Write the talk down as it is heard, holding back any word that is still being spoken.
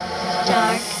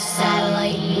Dark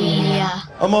Satellite Media.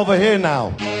 I'm over here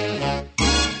now.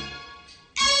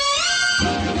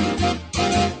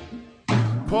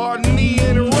 Pardon the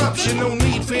interruption, no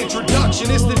need for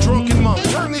introduction. It's the drunken monk.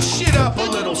 Turn this shit up a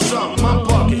little something. I'm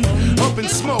bucking, up in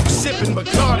smoke, sipping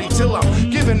Bacardi till I'm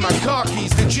giving my car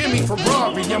keys to Jimmy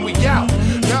Ferrari, and we out.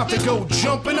 About to go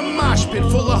jump in a mosh pit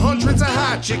full of hundreds of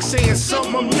hot chicks saying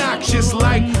something obnoxious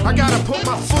like, I gotta put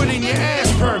my foot in your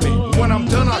ass permit. When I'm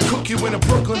done, I'll cook you in a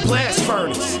Brooklyn blast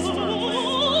furnace.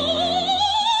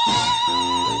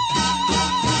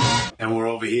 And we're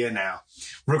over here now,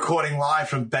 recording live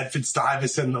from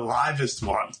Bedford-Stuyvesant, the livest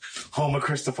one, home of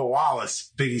Christopher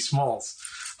Wallace, Biggie Smalls.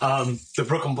 The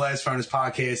Brooklyn Blast Furnace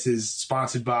podcast is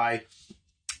sponsored by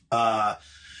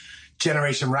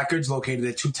Generation Records, located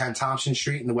at 210 Thompson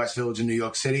Street in the West Village of New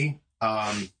York City.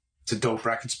 It's a dope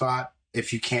record spot.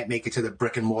 If you can't make it to the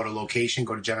brick and mortar location,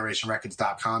 go to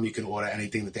generationrecords.com. You can order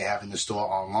anything that they have in the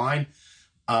store online.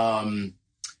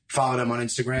 Follow them on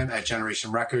Instagram at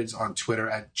Generation Records, on Twitter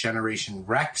at Generation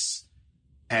Rex.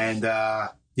 And,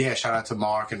 shout out to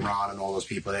Mark and Ron and all those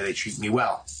people there. They treat me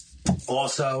well.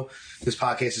 Also, this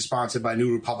podcast is sponsored by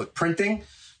New Republic Printing.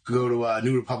 Go to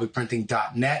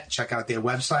newrepublicprinting.net. Check out their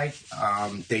website.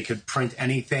 They could print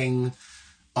anything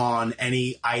on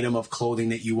any item of clothing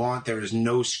that you want. There is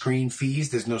no screen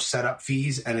fees. There's no setup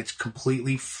fees. And it's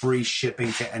completely free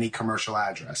shipping to any commercial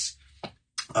address.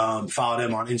 Follow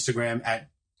them on Instagram at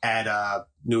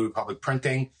New Republic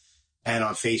Printing, and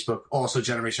on Facebook, also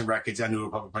Generation Records and New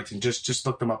Republic Printing. Just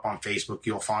look them up on Facebook.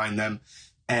 You'll find them.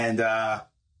 And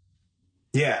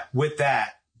with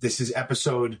that, this is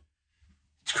episode,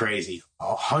 it's crazy,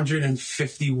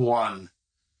 151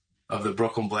 of the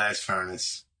Brooklyn Blast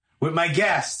Furnace, with my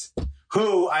guest,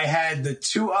 who I had the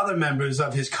two other members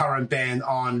of his current band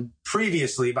on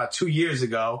previously, about 2 years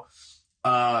ago.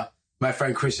 My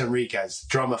friend Chris Enriquez,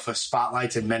 drummer for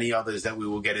Spotlights and many others that we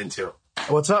will get into.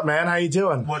 What's up, man? How you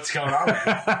doing? What's going on,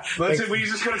 man? We're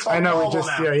just going to talk normal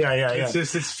now. Yeah.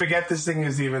 It's forget this thing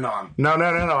is even on. No.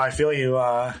 I feel you.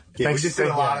 We just did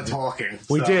a lot of talking.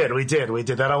 We did.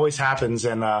 That always happens.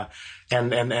 And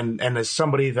as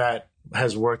somebody that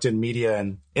has worked in media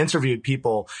and interviewed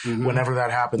people, whenever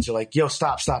that happens, you're like, yo,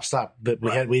 stop. But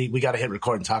we got to hit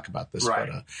record and talk about this. Right.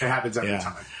 But, it happens every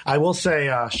time. I will say,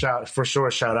 shout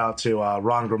out to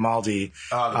Ron Grimaldi.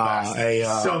 Oh, the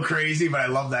best. So crazy, but I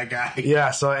love that guy.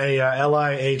 Yeah. So a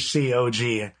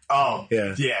LIHCOG. Oh,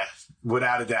 yeah.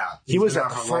 Without a doubt. He was at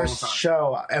the first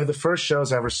show, the first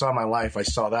shows I ever saw in my life. I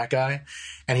saw that guy,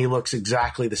 and he looks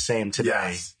exactly the same today.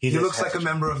 Yes. He looks like a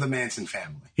member of the Manson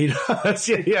family. He does.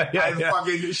 Yeah.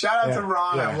 Fucking shout out to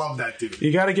Ron. Yeah. I love that dude.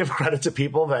 You got to give credit to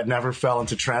people that never fell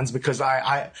into trends, because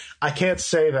I can't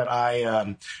say that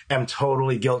I am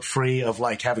totally guilt free of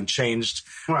like having changed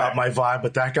my vibe,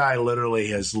 but that guy literally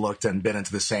has looked and been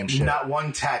into the same shit. Not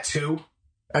one tattoo.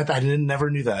 I never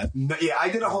knew that. Yeah, I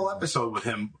did a whole episode with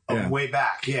him way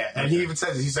back. Yeah, and he even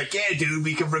says, he's like, yeah, dude,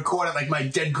 we can record at like my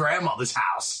dead grandmother's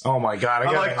house. Oh my God.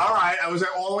 I'm like, all right. I was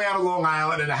all the way out of Long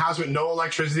Island in a house with no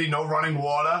electricity, no running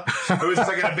water. It was just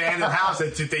like an abandoned house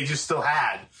that they just still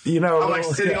had. You know, I'm like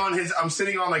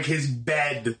sitting on like his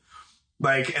bed,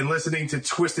 like, and listening to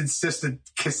Twisted Sister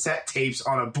cassette tapes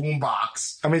on a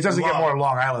boombox. I mean, it doesn't get more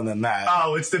Long Island than that.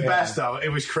 Oh, it's the best, though. It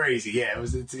was crazy. Yeah,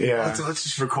 let's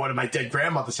just record at my dead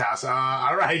grandmother's house.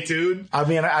 All right, dude. I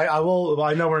mean, I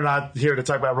know we're not here to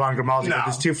talk about Ron Grimaldi, but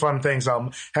there's two fun things.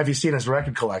 Have you seen his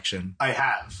record collection? I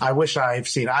have. I wish I've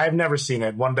seen it. I've never seen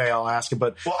it. One day I'll ask him,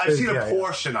 but... Well, I've seen a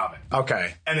portion of it.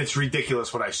 Okay. And it's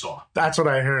ridiculous what I saw. That's what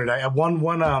I heard.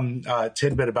 One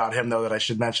tidbit about him, though, that I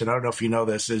should mention, I don't know if you know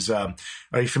this, is... are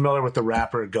you familiar with the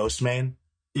rapper Ghostmane?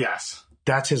 Yes.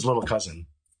 That's his little cousin.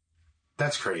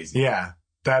 That's crazy. Yeah.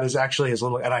 That is actually his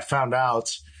little... And I found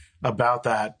out about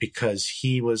that because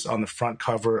he was on the front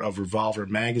cover of Revolver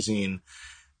Magazine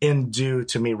due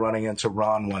to me running into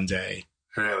Ron one day.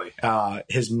 Really?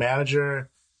 His manager,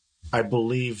 I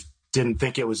believe, didn't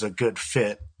think it was a good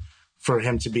fit for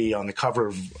him to be on the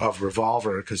cover of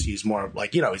Revolver, because he's more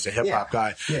like, he's a hip-hop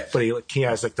guy. Yeah. But he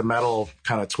has like the metal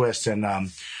kind of twist, and...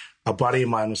 a buddy of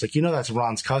mine was like, that's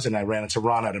Ron's cousin. I ran into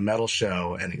Ron at a metal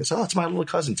show, and he goes, oh, it's my little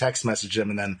cousin. Text messaged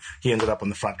him, and then he ended up on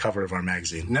the front cover of our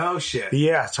magazine. No shit.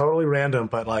 Yeah, totally random,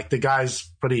 but like the guy's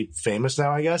pretty famous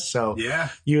now, I guess. So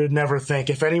you would never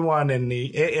think, if anyone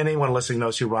anyone listening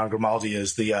knows who Ron Grimaldi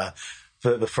is, the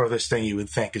furthest thing you would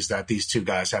think is that these two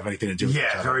guys have anything to do with each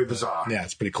other. Yeah, very bizarre. Yeah,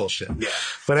 it's pretty cool shit. Yeah.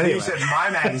 But anyway. So you said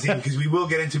my magazine, because we will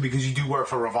get into, because you do work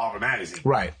for Revolver Magazine.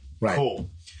 Right.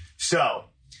 Cool. So...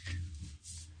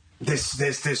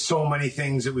 There's so many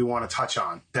things that we want to touch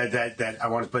on that I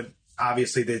want, but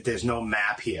obviously there's no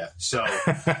map here. So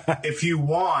if you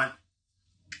want,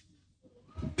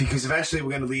 because eventually we're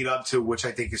going to lead up to, which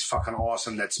I think is fucking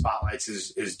awesome, that Spotlights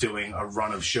is doing a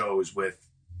run of shows with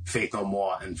Faith No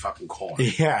More and fucking Korn.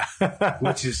 Yeah.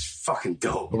 Which is fucking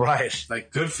dope. Right.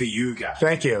 Like, good for you guys.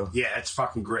 Thank you. Yeah, it's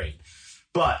fucking great.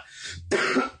 But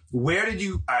where did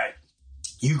you, all right,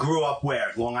 you grew up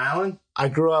where? Long Island? I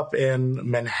grew up in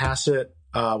Manhasset,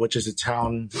 which is a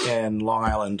town in Long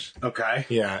Island. Okay.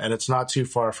 Yeah, and it's not too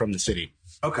far from the city.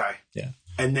 Okay. Yeah.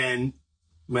 And then,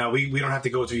 well, we don't have to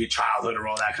go through your childhood or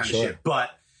all that kind of shit,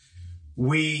 but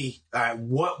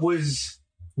what was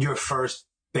your first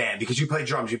band? Because you play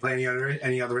drums. You play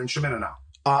any other instrument or no?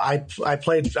 I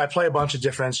play a bunch of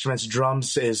different instruments.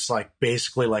 Drums is like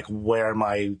basically like where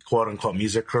my quote unquote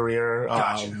music career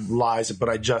lies. But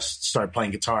I just started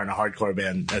playing guitar in a hardcore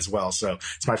band as well, so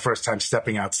it's my first time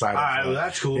stepping outside. All right, well,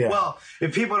 that's cool. Yeah. Well,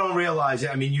 if people don't realize it,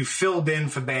 I mean, you filled in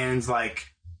for bands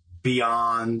like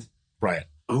Beyond, right?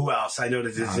 Who else? I know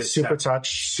that there's Super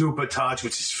Touch,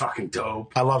 which is fucking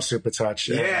dope. I love Super Touch.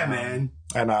 Yeah, man.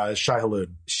 And Shai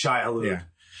Hulud. Yeah.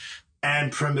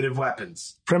 And Primitive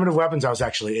Weapons. Primitive Weapons I was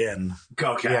actually in.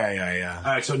 Okay. Yeah.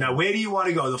 All right, so now where do you want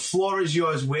to go? The floor is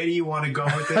yours. Where do you want to go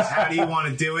with this? How do you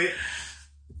want to do it?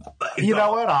 You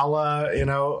know what?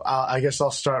 I guess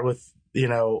I'll start with,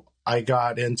 I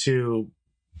got into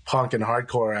punk and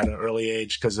hardcore at an early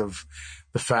age because of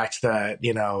the fact that,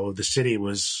 the city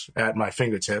was at my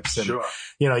fingertips. And, sure.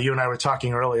 You and I were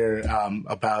talking earlier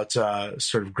about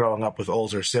sort of growing up with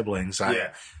older siblings.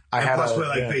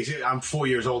 Basically, I'm 4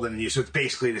 years older than you, so it's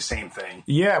basically the same thing.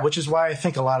 Yeah, which is why I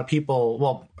think a lot of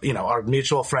people, our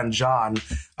mutual friend John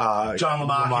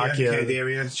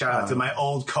Lamacchia. Shout out to my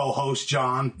old co-host,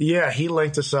 John. Yeah, he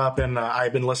linked us up, and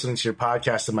I've been listening to your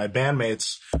podcast, and my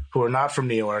bandmates, who are not from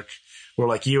New York, were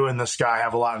like, you and this guy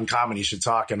have a lot in common. You should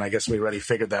talk. And I guess we already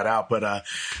figured that out. But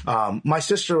my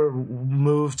sister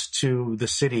moved to the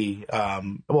city.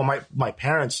 My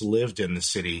parents lived in the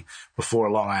city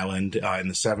before Long Island in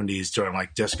the 70s during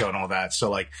like disco and all that.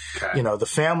 So the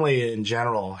family in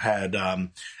general had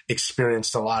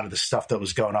experienced a lot of the stuff that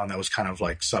was going on that was kind of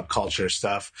like subculture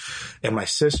stuff. And my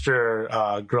sister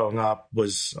growing up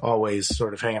was always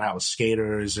sort of hanging out with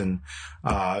skaters and,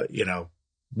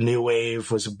 New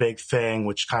Wave was a big thing,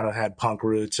 which kind of had punk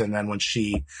roots. And then when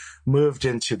she moved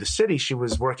into the city, she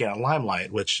was working at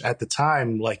Limelight, which at the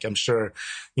time, like I'm sure,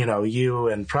 you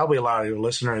and probably a lot of your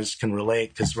listeners can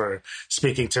relate because we're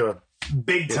speaking to a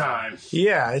big time.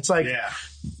 Yeah. It's like,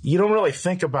 you don't really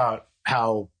think about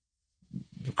how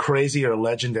crazy or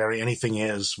legendary anything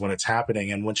is when it's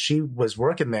happening. And when she was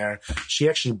working there, she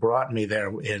actually brought me there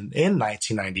in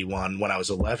 1991 when I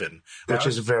was 11, which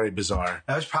is very bizarre.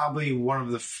 That was probably one of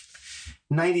the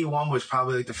 91 was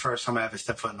probably like the first time I ever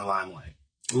stepped foot in the Limelight.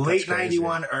 Late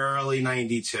 91, early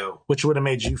 92. Which would have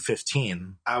made you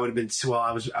 15. I would have been,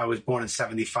 I was born in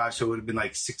 75, so it would have been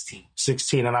like 16.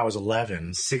 16, and I was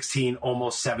 11. 16,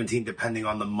 almost 17, depending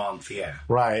on the month, yeah.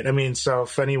 Right. I mean, so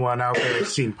if anyone out there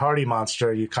has seen Party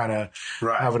Monster, you kind of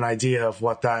have an idea of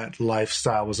what that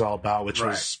lifestyle was all about, which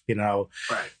was,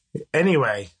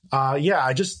 Anyway,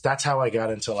 that's how I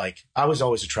got into I was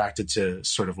always attracted to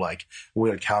sort of like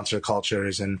weird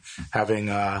countercultures and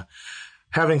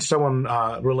having someone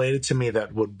related to me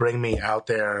that would bring me out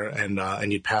there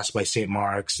and you'd pass by St.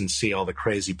 Mark's and see all the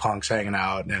crazy punks hanging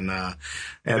out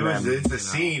it's a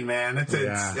scene, man. It's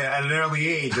at an early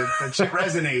age. That shit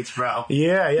resonates, bro.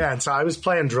 Yeah. And so I was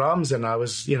playing drums and I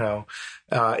was,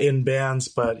 in bands,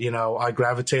 but I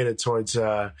gravitated towards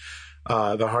the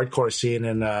hardcore scene.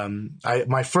 And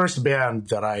my first band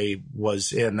that I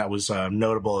was in that was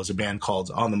notable is a band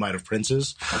called On the Might of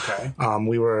Princes. Okay.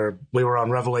 We were on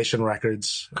Revelation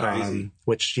Records,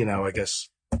 which, I guess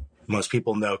most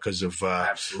people know because of the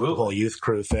whole Youth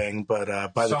Crew thing.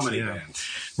 But by the time,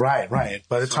 bands. Right.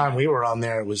 By the time we were on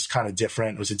there, it was kind of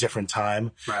different. It was a different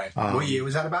time. Right. What year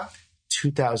was that about?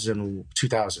 2000.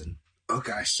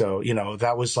 Okay. So,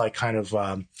 that was like kind of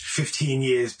 15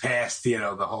 years past, the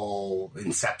whole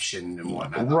inception and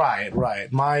whatnot. Right.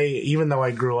 Even though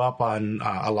I grew up on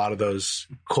a lot of those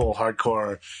cool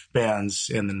hardcore bands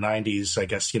in the 90s, I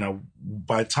guess,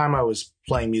 by the time I was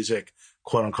playing music,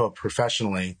 quote unquote,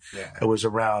 professionally, it was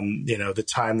around, the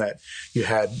time that you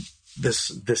had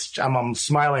this, I'm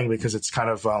smiling because it's kind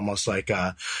of almost like,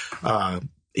 glam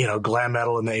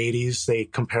metal in the 80s, they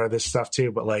compare this stuff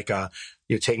to, but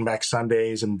you're Taking Back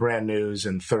Sundays and Brand News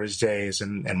and Thursdays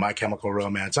and My Chemical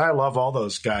Romance. I love all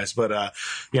those guys, but,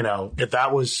 if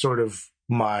that was sort of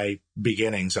my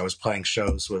beginnings, I was playing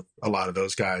shows with a lot of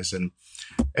those guys and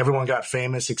everyone got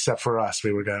famous except for us.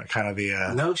 We were kind of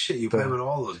the... no shit, you played with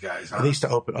all those guys, huh? They used to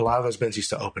a lot of those bands used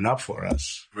to open up for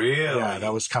us. Really? Yeah,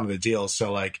 that was kind of the deal.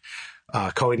 So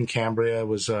Coed and Cambria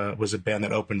was a band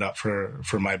that opened up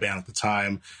for my band at the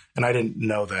time, and I didn't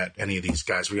know that any of these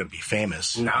guys were going to be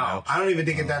famous. No, I don't even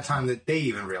think at that time that they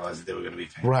even realized that they were going to be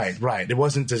famous. Right. It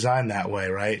wasn't designed that way,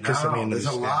 right? No, I mean, there's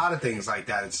a lot of things like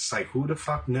that. It's just like, who the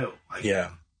fuck knew? Like,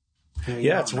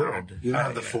 it's weird. You don't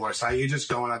have the foresight. You're just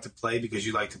going out to play because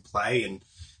you like to play, and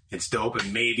it's dope.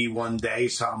 And maybe one day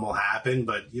something will happen,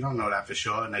 but you don't know that for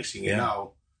sure. Next thing you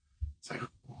know, it's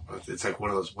like one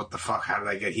of those, what the fuck, how did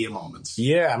I get here moments?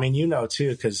 Yeah, I mean,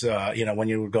 too, because, when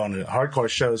you were going to hardcore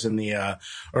shows in the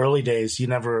early days, you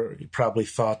never probably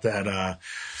thought that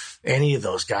any of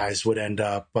those guys would end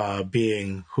up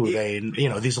being who they,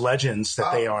 these legends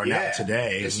that they are now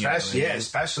today.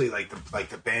 Especially like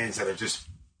the bands that have just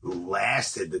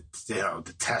lasted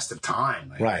the test of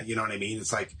time. Like, you know what I mean?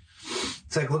 It's like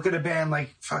look at a band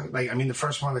the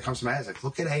first one that comes to mind is like,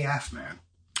 look at AF, man.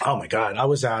 Oh my God, I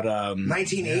was at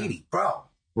 1980, bro.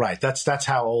 Right, that's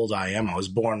how old I am. I was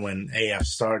born when AF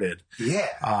started.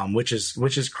 Yeah, which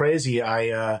is crazy.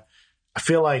 I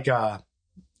feel like,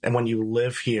 and when you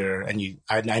live here and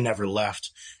I never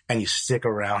left, and you stick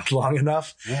around long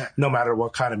enough, no matter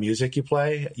what kind of music you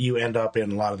play, you end up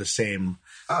in a lot of the same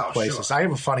places. Sure. I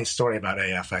have a funny story about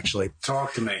AF, actually.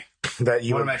 Talk to me.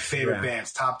 One of my favorite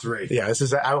bands, top 3. Yeah,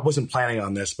 I wasn't planning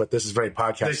on this, but this is very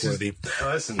podcast worthy.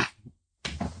 Listen.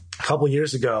 A couple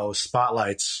years ago,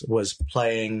 Spotlights was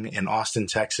playing in Austin,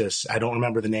 Texas. I don't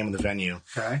remember the name of the venue.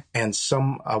 Okay. And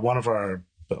one of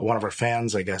our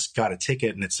fans, I guess, got a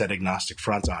ticket and it said Agnostic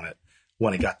Front on it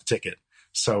when he got the ticket.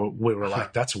 So we were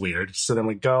like, that's weird. So then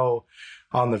we go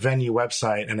on the venue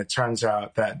website and it turns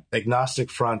out that Agnostic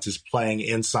Front is playing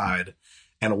inside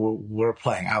and we're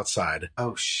playing outside.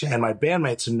 Oh, shit. And my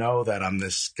bandmates know that I'm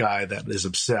this guy that is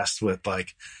obsessed with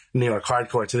like New York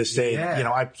hardcore to this day.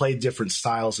 Yeah. I play different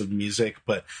styles of music,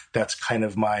 but that's kind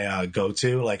of my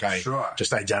go-to. Like I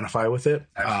just identify with it.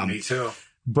 Actually, me too.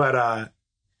 But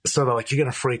so they're like, you're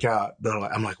going to freak out.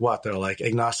 I'm like, what? They're like,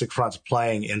 Agnostic Front's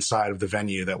playing inside of the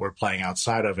venue that we're playing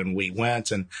outside of. And we went,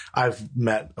 and I've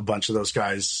met a bunch of those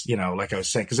guys, like I was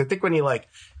saying, because I think when you like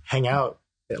hang out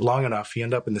long enough, you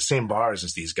end up in the same bars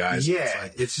as these guys. Yeah,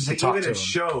 it's just like even at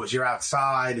shows, you're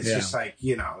outside. It's just like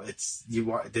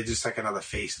they're just like another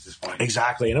face at this point.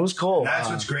 Exactly, and it was cool. And that's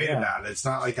what's great about it. It's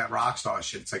not like that rock star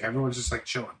shit. It's like everyone's just like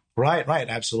chilling. Right,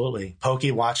 absolutely.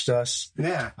 Pokey watched us.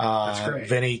 Yeah, that's great.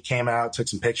 Vinny came out, took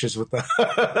some pictures with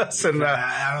us, and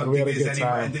I don't think there's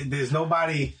anybody. There's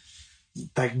nobody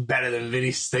like better than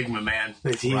Vinny Stigma, man.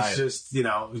 He's just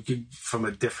from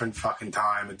a different fucking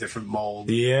time, a different mold.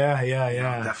 Yeah.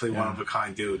 Definitely one of a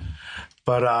kind dude.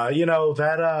 But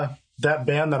that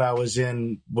band that I was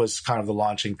in was kind of the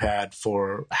launching pad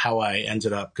for how I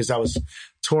ended up, because I was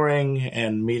touring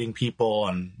and meeting people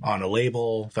on a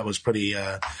label that was pretty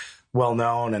well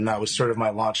known, and that was sort of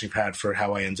my launching pad for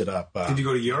how I ended up. Did you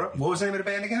go to Europe? What was the name of the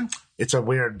band again? It's a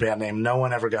weird band name. No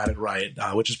one ever got it right,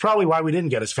 which is probably why we didn't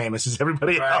get as famous as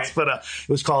everybody else. But it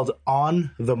was called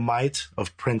On the Might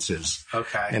of Princes.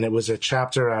 Okay. And it was a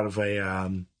chapter out of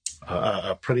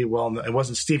a pretty well. It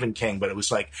wasn't Stephen King, but it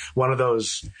was like one of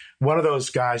those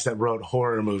guys that wrote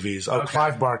horror movies. Oh, okay.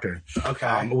 Clive Barker.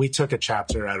 Okay. We took a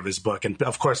chapter out of his book, and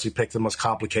of course, we picked the most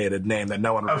complicated name that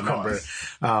no one would remember.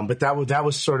 But that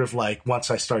was sort of like, once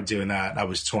I started doing that, I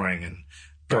was touring and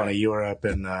going to Europe,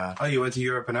 and you went to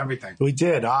Europe and everything. We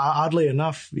did. Oddly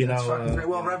enough, that's fucking great.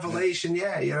 Well, Revelation,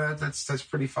 that's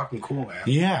pretty fucking cool, man.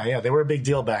 Yeah, they were a big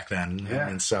deal back then. Yeah.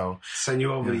 And so send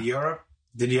you over to Europe.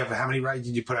 Did you have how many? Did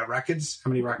you put out records? How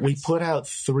many records? We put out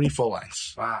 3 full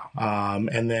lengths. Wow.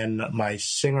 And then my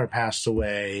singer passed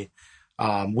away.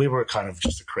 We were kind of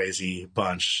just a crazy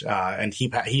bunch, and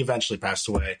he eventually passed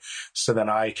away. So then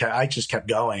I just kept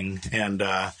going, and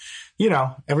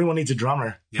everyone needs a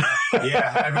drummer.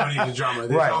 Yeah, everyone needs a drummer.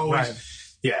 There's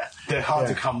always, yeah, they're hard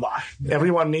to come by.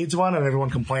 Everyone needs one, and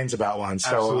everyone complains about one.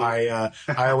 So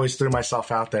Absolutely. I always threw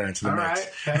myself out there into the mix.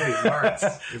 All right, hey, it works.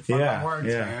 It fucking works,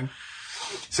 man.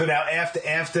 So now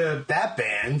after that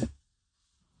band,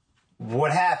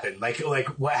 what happened?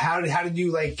 How did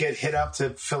you get hit up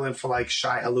to fill in for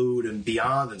Shai Hulud and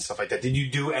Beyond and stuff like that? Did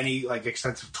you do any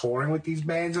extensive touring with these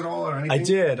bands at all or anything? I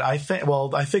did. I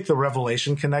think the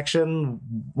Revelation connection.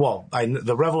 Well,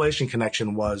 the Revelation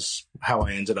connection was how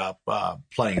I ended up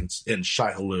playing in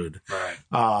Shai Hulud.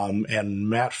 Right. And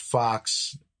Matt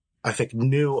Fox, I think,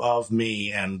 knew of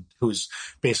me, and who's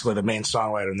basically the main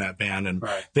songwriter in that band. And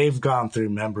they've gone through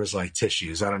members like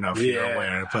Tissues. I don't know if you're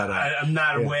aware, but I'm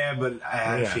not aware, but I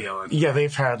had a feeling. Yeah,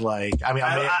 they've had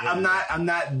I'm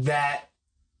not that.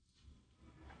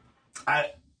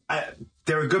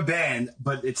 they're a good band,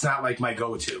 but it's not like my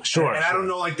go-to. Sure. And I don't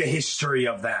know like the history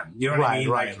of them. You know what I mean?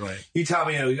 Right. You tell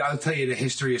me, I'll tell you the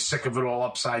history of Sick of It All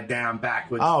upside down,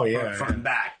 backwards, front and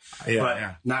back.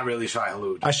 But not really Shai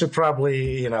Hulud. I should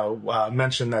probably,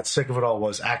 mention that Sick of It All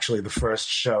was actually the first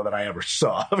show that I ever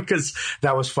saw because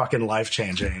that was fucking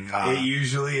life-changing. It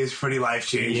usually is pretty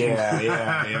life-changing.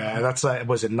 Yeah. That's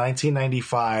was it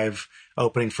 1995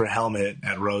 opening for Helmet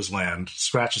at Roseland.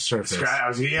 Scratch the Surface.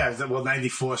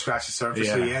 94 Scratch the Surface.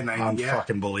 Yeah, so 90,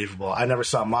 fucking believable. I never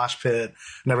saw Mosh Pit,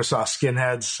 never saw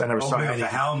Skinheads. I never saw any. The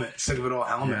Helmet. Sick of It All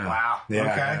Helmet. Yeah. Wow. Yeah.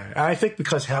 Okay. And I think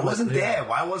because Helmet. I wasn't there.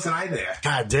 Why wasn't I there?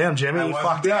 God damn, Jimmy, you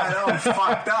fucked up. I know, I'm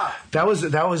fucked up. That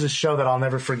was a show that I'll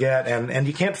never forget, and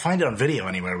you can't find it on video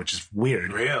anywhere, which is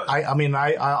weird. Really?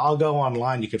 I'll go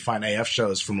online. You could find AF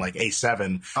shows from like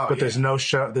A7, but there's no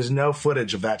show. There's no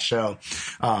footage of that show,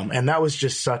 and that was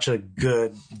just such a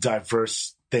good,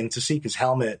 diverse thing to see. Because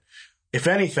Helmet, if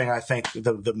anything, I think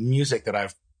the music that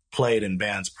I've played in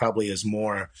bands probably is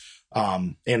more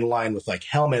in line with like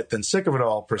Helmet than Sick of It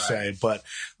All per se. But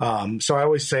so I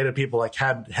always say to people, like,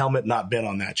 had Helmet not been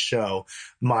on that show,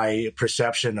 my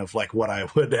perception of like what I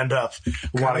would end up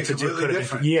wanting to do could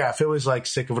have been, if it was like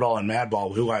Sick of It All and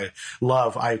Madball, who I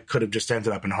love, I could have just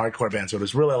ended up in hardcore bands. So it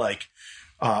was really like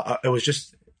it was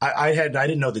just I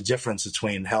didn't know the difference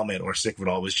between Helmet or Sick of It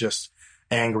All. It was just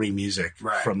angry music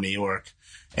from New York.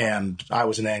 And I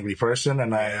was an angry person,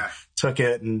 and I took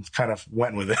it and kind of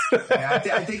went with it. I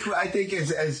think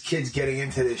as kids getting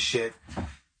into this shit,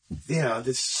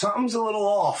 something's a little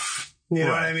off. You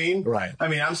know what I mean? Right. I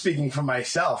mean, I'm speaking for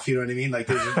myself. You know what I mean? Like,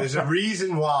 there's a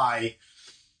reason why,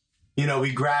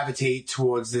 we gravitate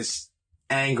towards this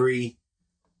angry,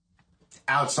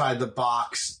 outside the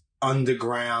box,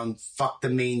 underground, fuck the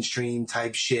mainstream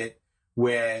type shit,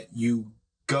 where you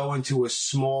go into a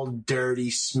small, dirty,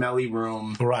 smelly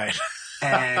room. Right.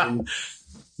 And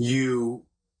you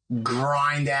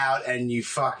grind out and you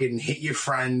fucking hit your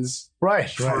friends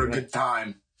for a good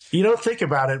time. You don't think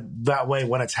about it that way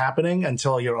when it's happening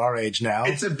until you're our age now.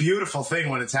 It's a beautiful thing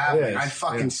when it's happening. I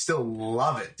fucking still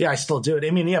love it. Yeah, I still do it.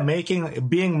 I mean,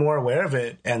 being more aware of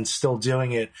it and still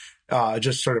doing it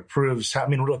just sort of proves how, I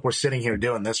mean, look, we're sitting here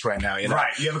doing this right now.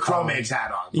 Right. You have a Cro-Mags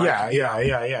hat on. Yeah,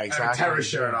 exactly. I have a terror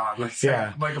shirt on.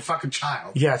 Like a fucking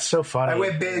child. Yeah, it's so funny. I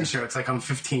wear band shirts like I'm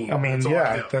 15. I mean,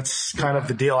 that's kind of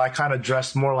the deal. I kind of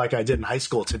dressed more like I did in high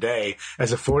school today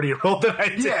as a 40-year-old than I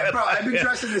did. Yeah, bro, I've been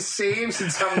dressing the same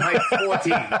since I'm like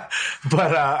 14.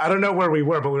 But I don't know where we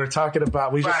were, but we were talking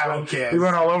about, we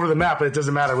went all over the map, but it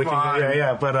doesn't matter. We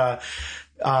can, But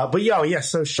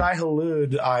so Shai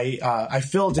Hulud, I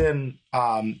filled in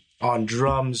on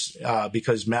drums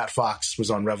because Matt Fox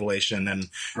was on Revelation and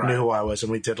knew who I was,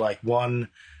 and we did like 1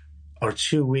 or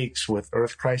 2 weeks with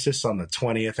Earth Crisis on the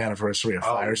 20th anniversary of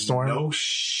Firestorm. No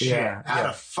shit. How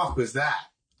the fuck was that?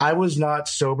 I was not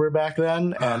sober back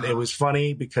then, and it was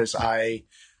funny because I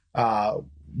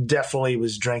definitely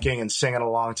was drinking and singing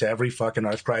along to every fucking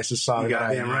Earth Crisis song. You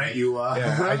got damn right you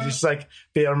I just I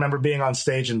remember being on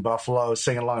stage in Buffalo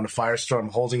singing along to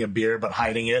Firestorm, holding a beer but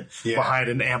hiding it behind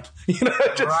an amp. Or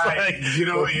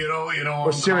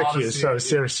Syracuse.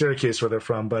 Syracuse where they're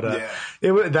from. But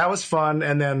that was fun.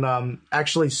 And then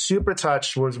actually Super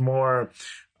Touch was more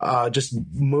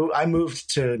I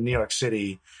moved to New York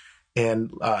City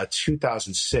in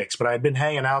 2006, but I'd been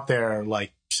hanging out there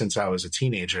like since I was a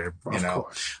teenager,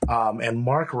 and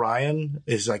Mark Ryan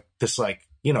is like this,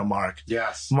 Mark.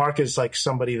 Yes. Mark is like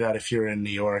somebody that if you're in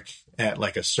New York at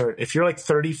like if you're like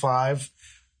 35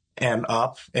 and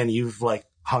up and you've like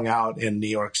hung out in New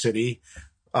York City,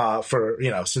 for,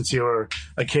 since you were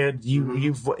a kid,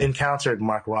 you've encountered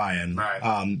Mark Ryan.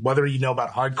 Right. Whether you know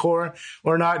about hardcore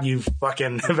or not, you've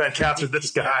fucking encountered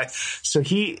this guy. So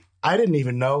I didn't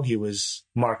even know he was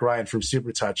Mark Ryan from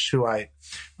Super Touch, who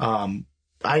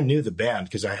I knew the band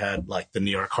because I had like the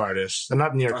New York Hardest,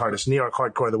 not New York Hardest, New York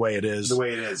Hardcore, the way it is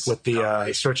with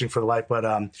the Searching for the Light.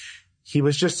 But he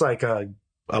was just like a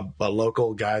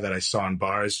local guy that I saw in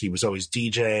bars. He was always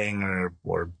DJing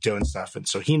or doing stuff, and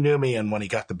so he knew me. And when he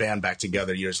got the band back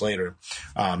together years later,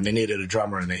 they needed a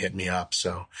drummer and they hit me up.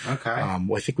 So I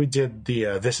think we did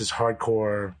the This Is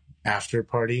Hardcore after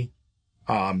party.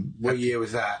 What year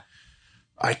was that?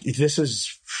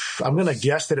 I'm going to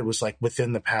guess that it was like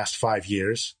within the past 5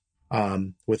 years,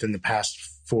 within the past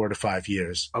 4 to 5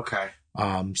 years. Okay.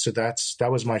 So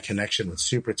that was my connection with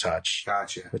Super Touch.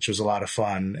 Gotcha. Which was a lot of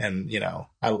fun. And,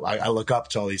 I look up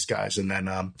to all these guys. And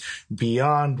then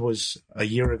Beyond was a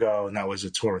year ago, and that was a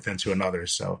tour with Into Another.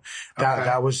 So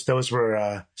those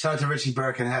were... Shout out to Richie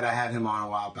Birkenhead. I had him on a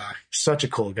while back. Such a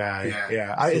cool guy.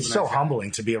 Yeah. It's so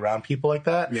humbling to be around people like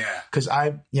that. Yeah. Because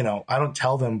I don't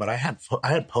tell them, but I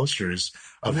had posters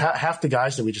of half the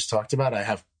guys that we just talked about. I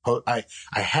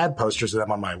had posters of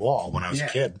them on my wall when I was a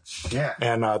kid. Yeah.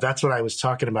 And that's what I was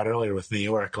talking about earlier with New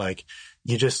York. Like,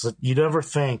 you never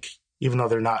think, even though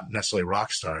they're not necessarily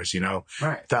rock stars,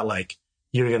 right, that like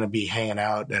you're going to be hanging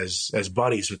out as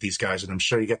buddies with these guys. And I'm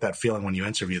sure you get that feeling when you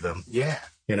interview them. Yeah.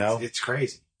 It's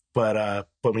crazy. But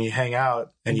when you hang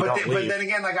out and you don't leave. But then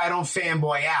again, like, I don't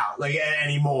fanboy out like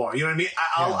anymore. You know what I mean?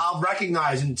 I'll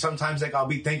recognize, and sometimes like I'll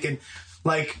be thinking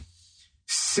like,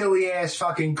 silly ass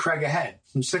fucking Craig Ahead.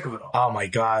 I'm sick of it all. Oh my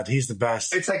God, he's the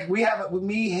best. It's like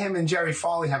me, him, and Jerry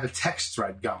Farley have a text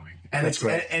thread going, and That's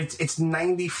great. It's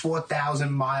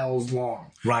 94,000 miles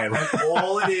long. Right. And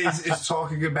all it is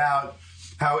talking about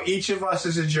how each of us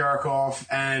is a jerk off,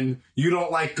 and you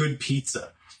don't like good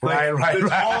pizza. Like,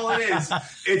 that's all it is.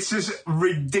 It's just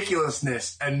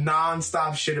ridiculousness and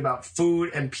nonstop shit about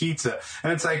food and pizza.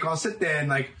 And it's like, I'll sit there and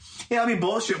like, I'll be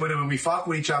bullshit with him and we fuck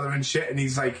with each other and shit. And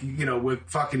he's like, we're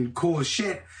fucking cool as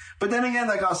shit. But then again,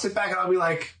 like, I'll sit back and I'll be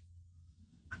like,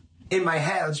 in my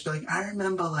head, I'll just be like, I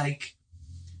remember like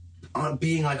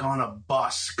being like on a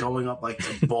bus going up like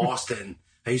to Boston.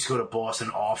 I used to go to Boston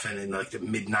often in like the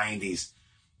mid 90s.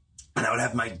 And I would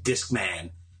have my Discman.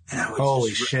 And I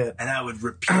would shit. And I would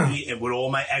repeat it with all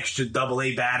my extra AA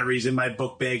batteries in my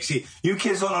book bag. See, you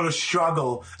kids don't know the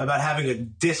struggle about having a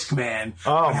Discman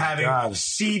and having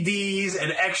CDs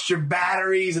and extra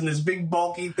batteries and this big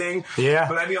bulky thing. Yeah.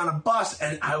 But I'd be on a bus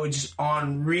and I would just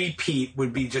on repeat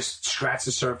would be just scratch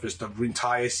the surface, the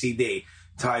entire CD.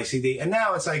 And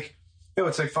now it's like,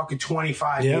 it's like fucking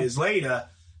 25 years later.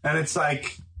 And it's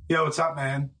like, what's up,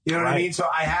 man? You know what I mean? So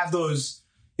I have those,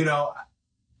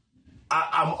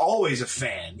 I'm always a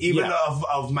fan, even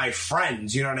of my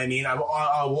friends. You know what I mean? I will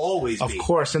always be. Of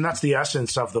course, and that's the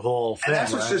essence of the whole thing. And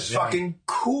that's what's just fucking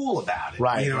cool about it.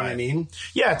 Right. You know what I mean?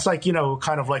 Yeah, it's like,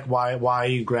 kind of like why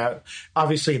you grab...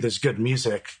 Obviously, there's good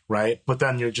music, right? But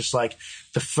then you're just like,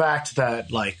 the fact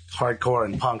that like hardcore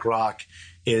and punk rock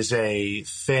is a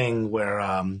thing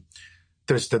where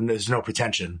there's no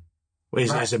pretension.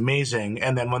 Is amazing.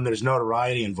 And then when there's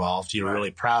notoriety involved, you're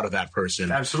really proud of that person.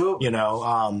 Absolutely.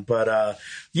 I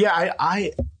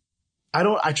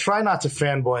try not to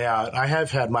fanboy out. I have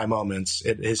had my moments.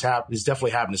 It's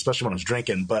definitely happened, especially when I was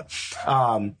drinking, but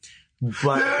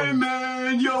hey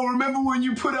man, remember when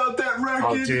you put out that record?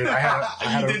 Oh, dude, you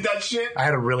did that shit? I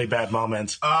had a really bad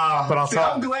moment. But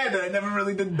I'm glad that I never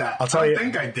really did that. I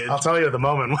think I did. I'll tell you the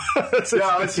moment.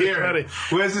 Let's hear it.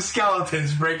 Where's the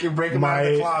skeletons? Break them out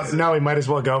of the closet. No, we might as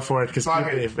well go for it, because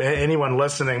if anyone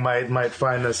listening might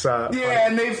find this...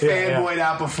 and they fanboyed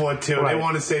out before, too. Right. They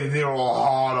want to say that they were all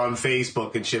hard on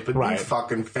Facebook and shit, but they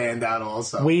fucking fanned out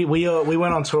also. We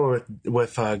went on tour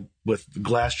with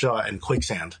Glassjaw and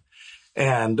Quicksand.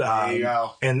 And there you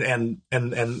go. And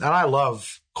I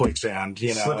love Quicksand.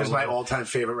 Slip is my all-time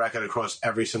favorite record across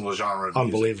every single genre of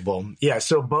unbelievable. Music. Yeah,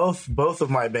 so both of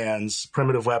my bands,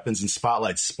 Primitive Weapons and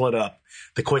Spotlight, split up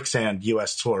the Quicksand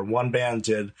US tour. One band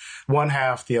did one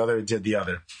half, the other did the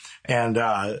other. And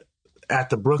at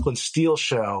the Brooklyn Steel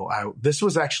show, this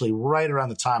was actually right around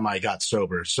the time I got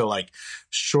sober. So like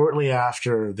shortly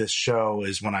after this show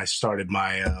is when I started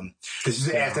my... this is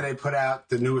after they put out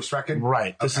the newest record?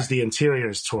 Right. This is the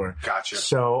Interiors tour. Gotcha.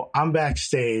 So I'm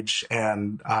backstage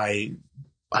and I'm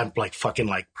like fucking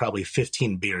like probably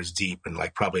 15 beers deep and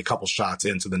like probably a couple shots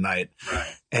into the night.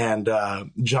 Right. And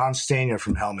John Stanier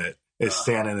from Helmet is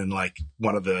standing in like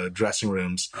one of the dressing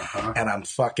rooms and I'm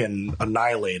fucking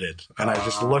annihilated. And I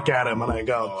just look at him and I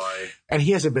go, and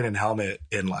he hasn't been in Helmet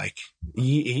in like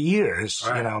years.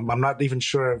 Right. I'm not even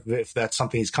sure if that's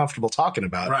something he's comfortable talking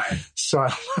about. Right. So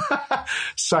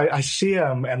I see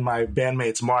him and my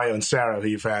bandmates, Mario and Sarah, who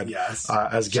you've had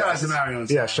as guests. Shout out to Mario and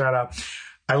Sarah. Yeah, shout out.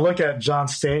 I look at John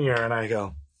Stanier and I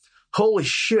go, holy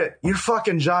shit, you're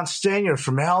fucking John Stanier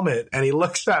from Helmet. And he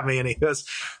looks at me and he goes,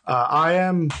 I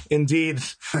am indeed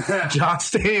John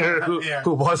Stanier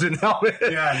who was in Helmet.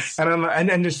 Yes.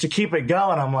 And just to keep it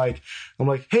going, I'm like,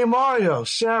 hey, Mario,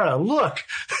 Sarah, look,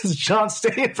 this is John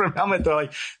Stanier from Helmet. They're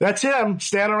like, that's him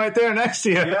standing right there next to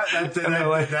you. Yeah,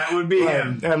 that would be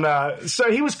him. And so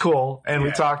he was cool. And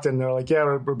we talked and they're like, yeah,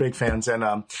 we're big fans.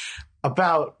 And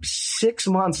about 6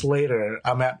 months later,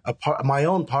 I'm at my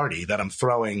own party that I'm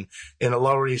throwing in the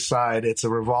Lower East Side. It's a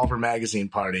Revolver Magazine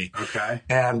party. Okay.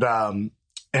 And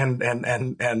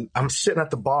and I'm sitting at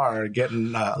the bar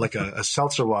getting like a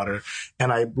seltzer water,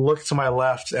 and I look to my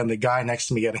left, and the guy next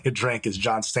to me getting a drink is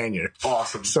John Stanier.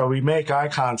 Awesome. So we make eye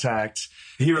contact.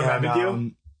 He remembered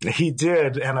you? He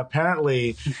did, and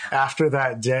apparently after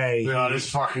that day, this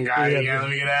fucking guy again. Let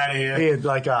me get out of here. He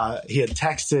had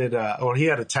texted, or he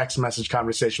had a text message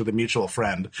conversation with a mutual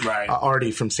friend, right?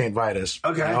 Artie from St. Vitus,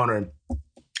 okay, the owner.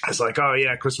 I was like, oh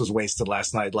yeah, Chris was wasted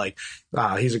last night. Like,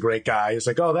 he's a great guy. He's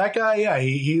like, oh, that guy, yeah,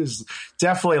 he was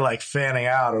definitely like fanning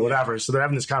out or whatever. So they're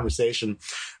having this conversation.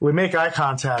 We make eye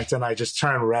contact, and I just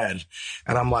turn red,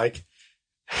 and I'm like,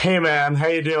 hey man, how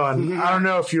you doing? I don't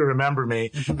know if you remember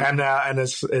me. And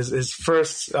his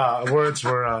first words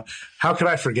were, how could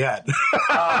I forget?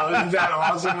 Oh, isn't that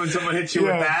awesome when someone hits you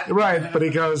with that? Right. But he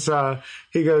goes,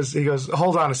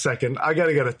 hold on a second. I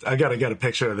gotta get a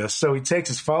picture of this. So he takes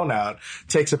his phone out,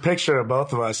 takes a picture of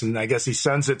both of us, and I guess he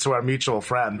sends it to our mutual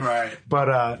friend. Right.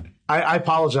 But, I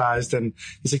apologized, and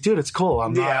he's like, dude, it's cool.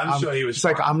 I'm sure he was. He's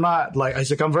like, I'm not like,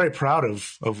 he's like, I'm very proud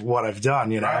of what I've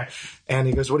done, you know? Right. And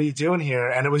he goes, what are you doing here?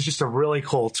 And it was just a really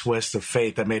cool twist of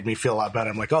fate that made me feel a lot better.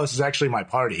 I'm like, oh, this is actually my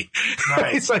party.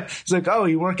 Right. He's like, oh,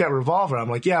 you work at Revolver. I'm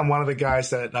like, yeah, I'm one of the guys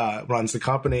that, runs the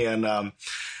company.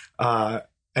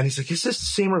 And he's like, is this the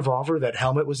same Revolver that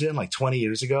Helmet was in like 20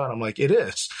 years ago? And I'm like, it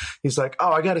is. He's like,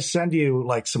 oh, I got to send you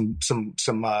like some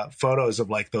photos of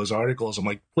like those articles. I'm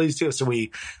like, please do. So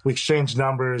we exchanged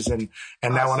numbers, and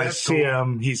now when I see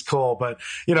him, he's cool. But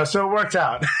you know, so it worked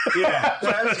out. Yeah,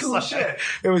 that's cool shit.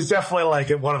 It was definitely like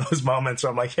one of those moments where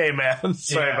I'm like, hey man,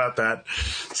 sorry about that.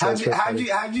 So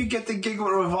how'd you get the gig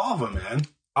with Revolver, man?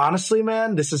 Honestly,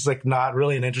 man, this is like not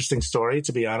really an interesting story,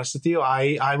 to be honest with you.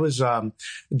 I was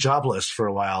jobless for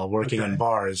a while, working in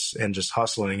bars and just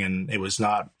hustling, and it was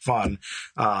not fun.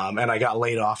 And I got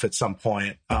laid off at some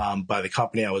point by the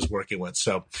company I was working with.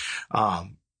 So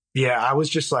yeah, I was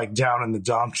just like down in the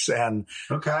dumps, and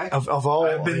of all,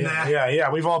 I've been there. Yeah,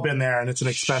 we've all been there, and it's an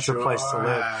expensive place to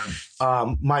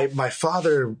live. My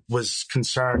father was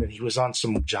concerned, and he was on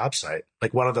some job site,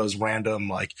 like one of those random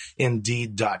like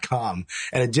Indeed.com,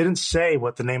 and it didn't say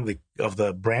what the name of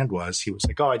the brand was. He was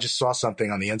like, oh, I just saw something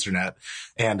on the internet,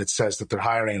 and it says that they're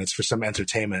hiring, and it's for some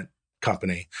entertainment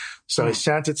company. So he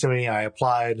sent it to me. I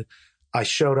applied. I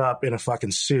showed up in a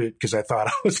fucking suit because I thought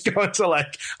I was going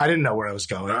to I didn't know where I was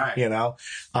going, you know?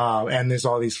 And there's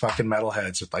all these fucking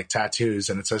metalheads with like tattoos,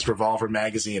 and it says Revolver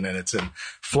Magazine, and it's in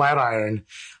Flatiron.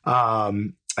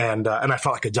 And I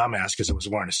felt like a dumbass because I was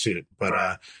wearing a suit,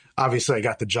 but, obviously I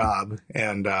got the job,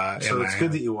 and so it's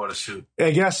good that you wore a suit.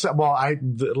 I guess. Well,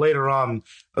 later on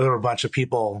there were a bunch of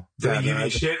people that give you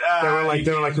shit. They were like,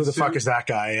 who the fuck is that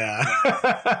guy?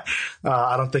 Yeah.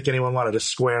 I don't think anyone wanted a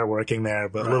square working there,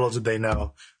 but little did they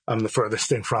know I'm the furthest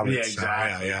thing from it. Yeah,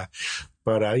 exactly. So, yeah.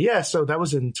 But so that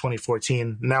was in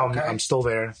 2014. Now I'm still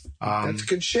there. That's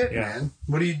good shit, man.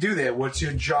 What do you do there? What's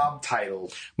your job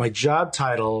title? My job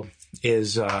title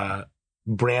is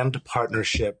brand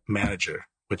partnership manager,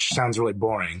 which sounds really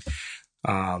boring.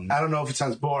 I don't know if it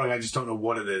sounds boring. I just don't know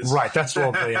what it is. Right. That's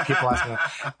what people ask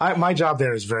me. My job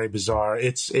there is very bizarre.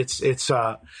 It's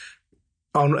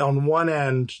on one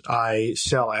end, I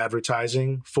sell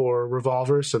advertising for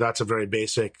Revolver. So that's a very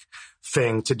basic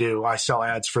thing to do. I sell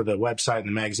ads for the website and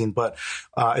the magazine. But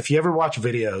if you ever watch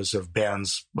videos of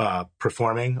bands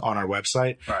performing on our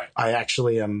website, I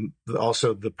actually am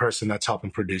also the person that's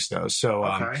helping produce those.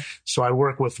 So so I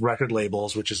work with record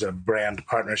labels, which is a brand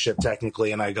partnership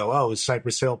technically, and I go, oh, is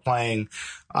Cypress Hill playing?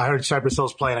 I heard Cypress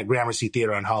Hill's playing at Gramercy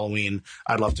Theater on Halloween.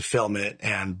 I'd love to film it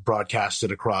and broadcast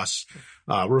it across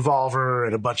Revolver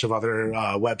and a bunch of other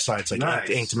websites like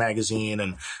Inked Magazine,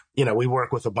 and we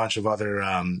work with a bunch of other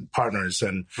partners,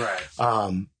 and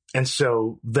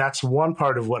so that's one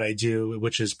part of what I do,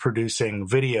 which is producing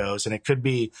videos, and it could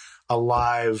be a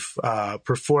live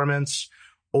performance,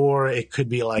 or it could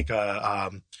be like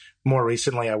more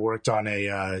recently, I worked on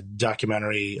a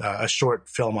documentary, a short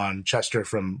film on Chester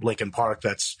from Linkin Park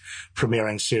that's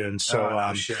premiering soon.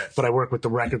 So, but I work with the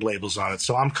record labels on it.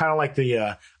 So I'm kind of like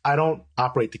I don't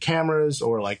operate the cameras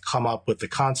or like come up with the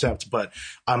concept, but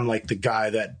I'm like the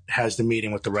guy that has the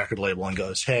meeting with the record label and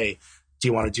goes, hey, do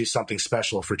you want to do something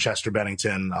special for Chester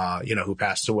Bennington, who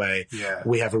passed away? Yeah.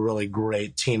 We have a really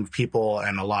great team of people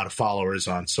and a lot of followers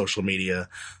on social media,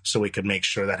 so we could make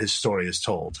sure that his story is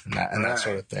told and that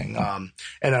sort of thing. And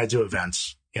then I do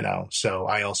events, so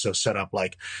I also set up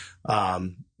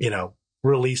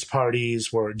release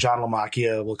parties where John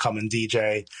Lamacchia will come and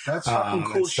DJ. That's fucking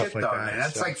cool shit, like though, man.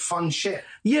 That's like fun shit.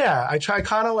 Yeah, I try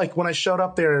kind of like when I showed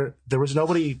up there was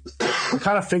nobody. I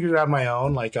kind of figured it out on my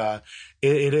own. Like,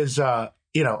 it is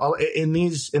in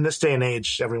this day and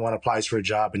age, everyone applies for a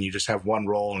job and you just have one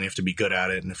role and you have to be good at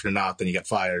it. And if you're not, then you get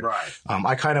fired. Right.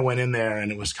 I kind of went in there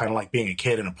and it was kind of like being a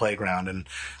kid in a playground. And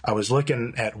I was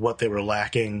looking at what they were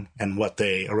lacking and what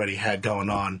they already had going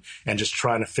on and just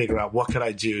trying to figure out what could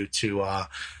I do to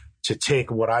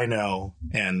take what I know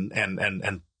and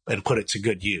put it to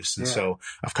good use. And so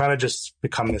I've kind of just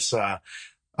become this,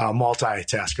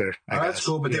 multitasker. That's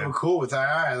cool, but they were cool with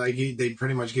that. Like they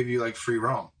pretty much give you like free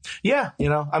roam. Yeah,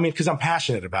 I mean, because I'm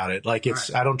passionate about it. Like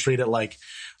I don't treat it like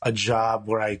a job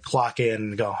where I clock in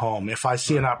and go home. If I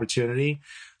see an opportunity,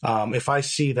 if I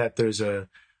see that there's a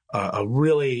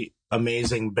really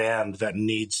amazing band that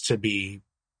needs to be,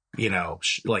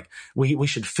 like we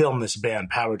should film this band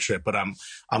Power Trip, but I'm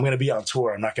going to be on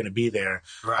tour. I'm not going to be there.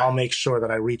 Right. I'll make sure that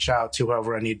I reach out to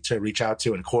whoever I need to reach out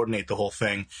to and coordinate the whole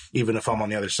thing, even if I'm on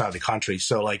the other side of the country.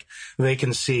 So like they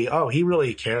can see, oh, he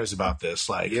really cares about this.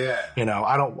 Like,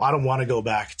 I don't want to go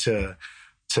back to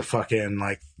fucking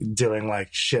like doing like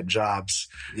shit jobs.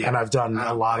 Yeah. And I've done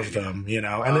a lot of them, and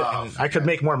I could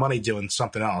make more money doing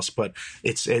something else, but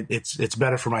it's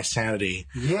better for my sanity.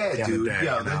 Yeah, dude.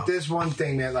 There's one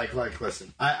thing that like,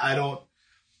 listen,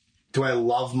 do I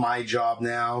love my job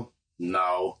now?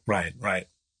 No. Right.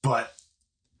 But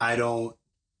I don't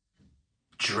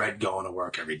dread going to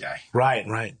work every day.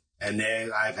 Right. And then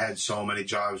I've had so many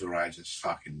jobs where I just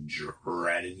fucking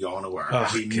dreaded going to work.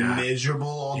 I'd be miserable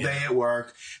all day at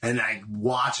work and like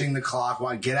watching the clock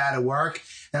get out of work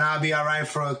and I'll be all right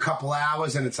for a couple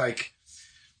hours and it's like,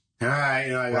 all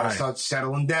right, I got to start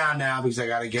settling down now because I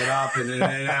got to get up and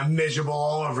I'm miserable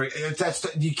all over.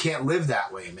 You can't live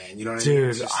that way, man. You know what I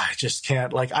mean? Dude, I just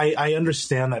can't. Like, I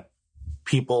understand that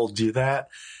people do that.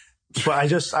 But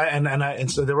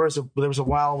so there was a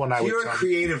while when you're a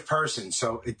creative person,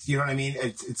 so you know what I mean.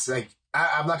 It's like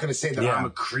I'm not going to say that I'm a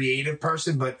creative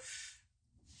person, but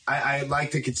I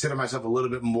like to consider myself a little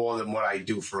bit more than what I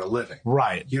do for a living.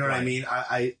 Right. You know what I mean.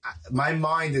 I my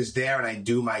mind is there and I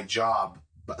do my job.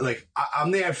 But like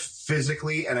I'm there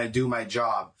physically and I do my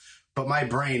job, but my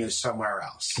brain is somewhere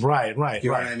else. Right.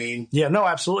 You know what I mean? Yeah, no,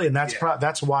 absolutely. And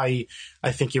that's why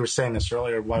I think you were saying this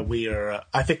earlier, why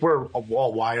I think we're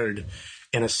all wired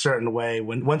in a certain way.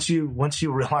 Once you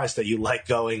realize that you like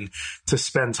going to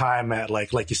spend time at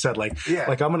like you said, like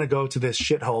I'm going to go to this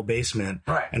shithole basement.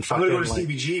 Right. And I'm going to go to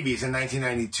CBGB's in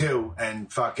 1992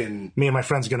 and fucking... Me and my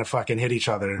friend's going to fucking hit each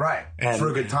other. Right. And for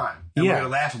a good time. And we're going to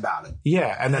laugh about it.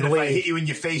 Yeah. And then if I hit you in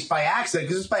your face by accident,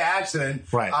 because it's by accident,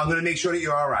 I'm going to make sure that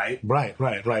you're all right.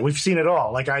 Right. We've seen it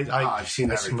all. Like I've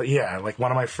seen everything. Yeah. Like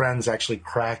one of my friends actually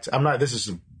cracked. This is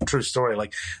a true story.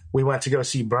 Like we went to go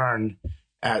see Burn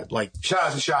at like shout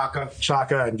out to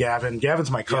Shaka and Gavin. Gavin's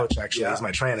my coach, actually. He's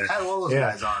my trainer. I had all those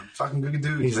guys on. Fucking good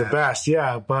dudes. He's the best.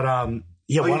 Yeah. But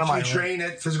you train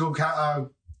at physical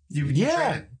you train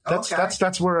it?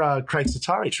 That's where Craig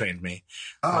Satari trained me.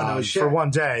 Oh, no shit. For one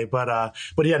day, but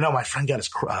yeah, no, my friend got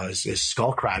his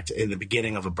skull cracked in the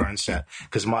beginning of a burn set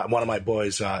because one of my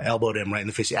boys elbowed him right in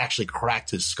the face. He actually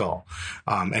cracked his skull,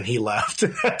 and he left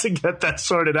to get that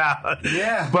sorted out.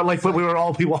 Yeah, but we were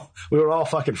all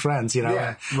fucking friends,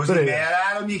 Yeah, was he mad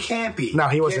at him? You can't be. No,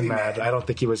 he wasn't mad. I don't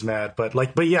think he was mad.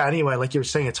 But yeah. Anyway, like you were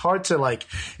saying, it's hard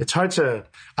to.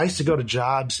 I used to go to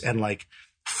jobs and like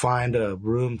find a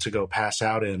room to go pass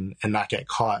out in and not get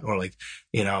caught, or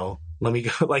let me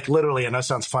go, like literally, and that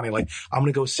sounds funny, like I'm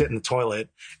going to go sit in the toilet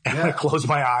and I'm going to close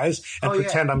my eyes and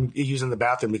pretend I'm using the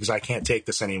bathroom because I can't take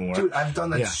this anymore. Dude, I've done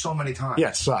that so many times. Yeah,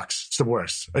 it sucks. It's the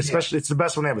worst. Especially, it's the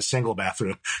best when they have a single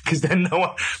bathroom because then no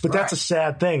one, but that's a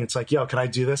sad thing. It's like, yo, can I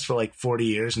do this for like 40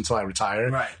 years until I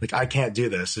retire? Right. Like, I can't do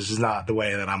this. This is not the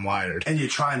way that I'm wired. And you're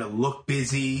trying to look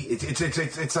busy.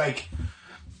 It's like...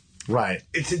 Right.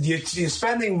 You're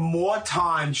spending more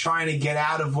time trying to get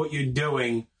out of what you're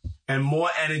doing and more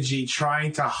energy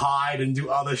trying to hide and do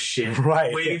other shit,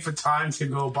 waiting for time to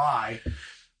go by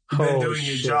than doing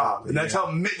your job. And that's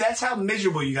how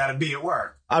miserable you got to be at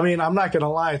work. I mean, I'm not going to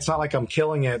lie. It's not like I'm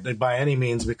killing it by any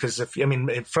means because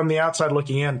from the outside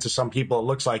looking in, to some people it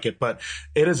looks like it, but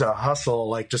it is a hustle.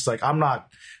 Like, just like I'm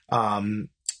not,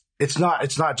 it's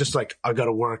not just like I got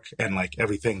to work and like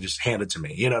everything just handed to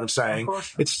me. You know what I'm saying?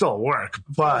 It's still work,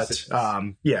 but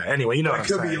anyway, you know what I'm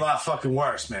saying. It could be a lot fucking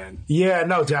worse, man. Yeah,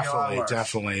 no,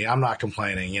 definitely. I'm not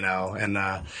complaining,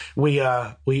 and we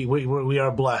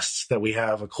are blessed that we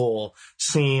have a cool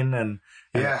scene and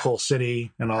a cool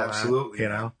city and all that. Absolutely.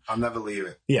 I'll never leave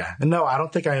it. Yeah. And no, I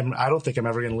don't think I'm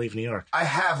ever going to leave New York. I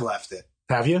have left it.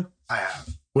 Have you? I have.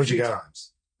 Where'd you go? Times.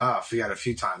 Oh, I forgot a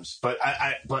few times, but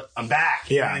I'm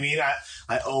back. You know what I mean?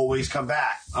 I always come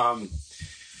back.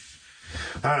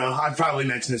 I don't know. I've probably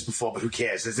mentioned this before, but who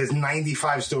cares? There's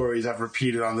 95 stories I've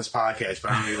repeated on this podcast,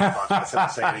 but I don't even fuck.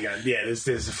 Let's say it again. Yeah,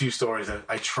 there's a few stories that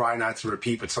I try not to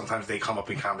repeat, but sometimes they come up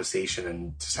in conversation and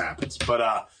it just happens.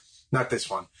 But not this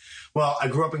one. Well, I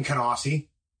grew up in Canarsie,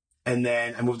 and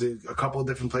then I moved to a couple of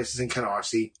different places in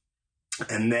Canarsie,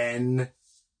 and then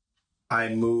I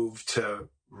moved to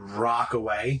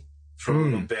Rockaway for a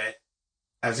little bit.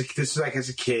 This was as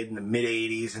a kid in the mid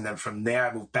 80s. And then from there,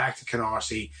 I moved back to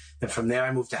Canarsie. Then from there,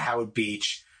 I moved to Howard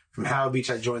Beach. From Howard Beach,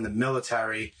 I joined the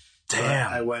military.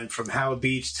 Damn. I went from Howard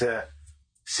Beach to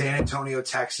San Antonio,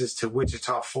 Texas, to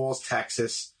Wichita Falls,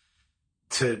 Texas,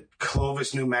 to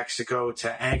Clovis, New Mexico,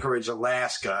 to Anchorage,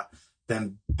 Alaska,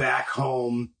 then back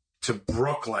home to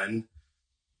Brooklyn.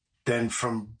 Then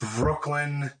from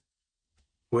Brooklyn,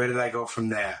 where did I go from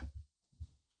there?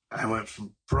 I went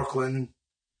from Brooklyn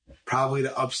probably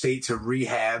to upstate to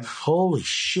rehab. Holy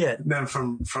shit. And then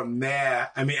from there,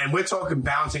 I mean, and we're talking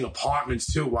bouncing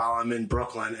apartments too while I'm in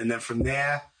Brooklyn. And then from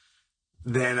there,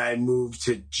 then I moved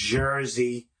to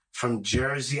Jersey. From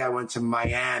Jersey, I went to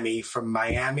Miami. From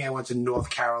Miami, I went to North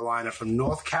Carolina. From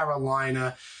North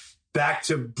Carolina, back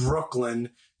to Brooklyn,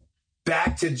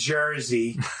 back to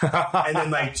Jersey, and then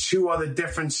like 2 other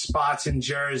different spots in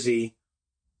Jersey,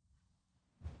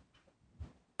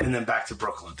 and then back to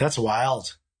Brooklyn. That's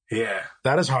wild. Yeah.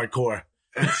 That is hardcore.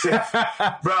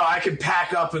 Bro, I could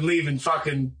pack up and leave in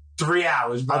fucking 3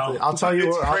 hours, bro. I'll tell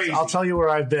you I'll tell you where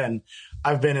I've been.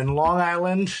 I've been in Long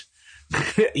Island,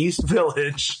 East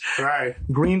Village, right,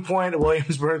 Greenpoint,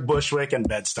 Williamsburg, Bushwick, and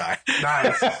Bed-Stuy.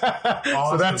 Nice.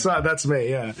 Awesome. So that's me.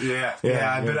 Yeah.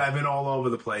 I've been all over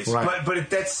the place. Right.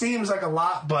 But that seems like a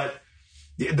lot. But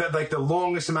the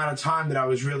longest amount of time that I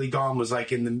was really gone was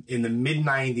like in the mid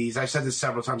 90s. I've said this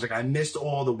several times. Like I missed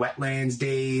all the wetlands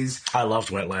days. I loved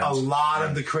wetlands.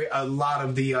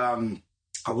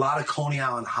 A lot of Coney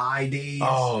Island High days.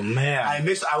 Oh man, I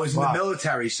was in the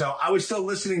military, so I was still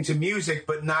listening to music,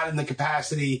 but not in the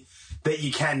capacity that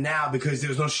you can now because there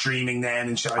was no streaming then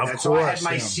and shit like that. So I had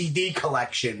my CD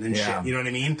collection and shit. You know what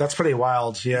I mean? That's pretty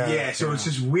wild. Yeah. Yeah. So it's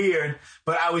just weird.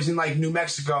 But I was in like New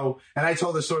Mexico, and I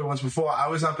told the story once before. I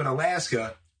was up in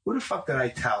Alaska. Who the fuck did I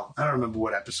tell? I don't remember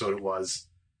what episode it was.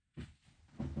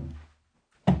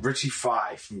 Richie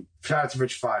Five shout out to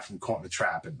Rich Five from Caught in the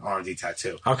Trap and R&D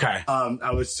Tattoo. Okay.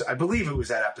 I believe it was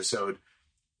that episode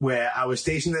where I was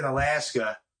stationed in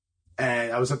Alaska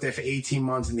and I was up there for 18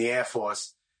 months in the Air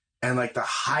Force, and like the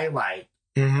highlight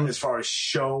as far as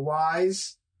show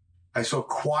wise, I saw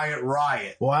Quiet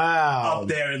Riot. Wow. Up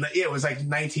there. It was like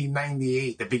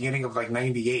 1998, the beginning of like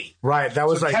 98. Right. That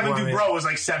was so like Kevin Dubrow was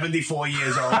like 74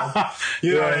 years old.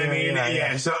 You know what I mean?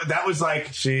 Yeah. So that was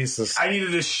like, Jesus. I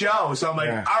needed a show. So I'm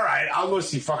like, all right, I'll go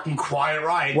see fucking Quiet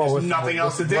Riot. Well, there's nothing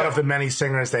else to do. One of the many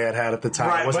singers they had at the time.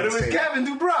 Right. But it was Kevin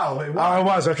Dubrow. It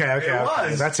was. Okay. It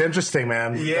was. That's interesting,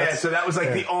 man. Yeah. So that was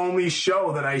like the only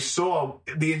show that I saw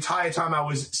the entire time I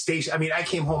was stationed. I mean, I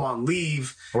came home on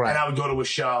leave and I would go to a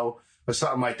show or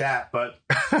something like that. But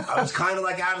I was kind of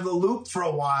like out of the loop for a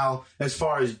while as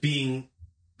far as being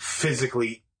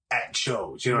physically at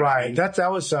shows. You know what I mean?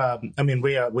 That was, I mean,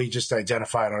 we just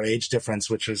identified our age difference,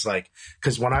 which was like,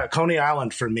 because Coney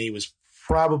Island for me was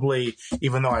probably,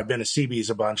 even though I've been to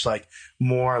CB's a bunch, like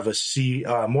more of a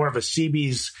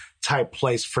CB's type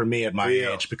place for me at my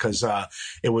age, because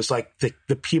it was like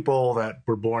the people that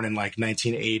were born in like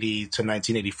 1980 to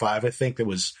 1985. I think that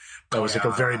was like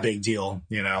a very big deal.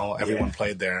 You know, everyone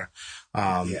played there.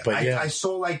 But I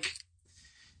saw like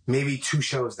maybe 2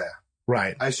 shows there.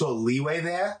 Right. I saw Leeway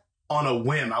there on a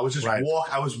whim. I was just I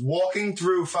was walking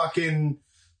through fucking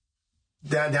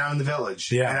down in the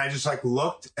village. Yeah. And I just like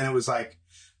looked, and it was like,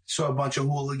 saw a bunch of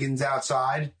hooligans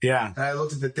outside. Yeah. And I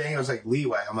looked at the thing. I was like,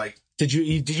 Leeway. I'm like, did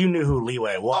you know who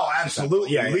Leeway was? Oh,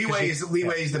 absolutely. Yeah, Leeway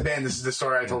is the band. This is the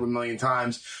story I told a million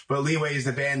times. But Leeway is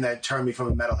the band that turned me from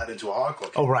a metalhead into a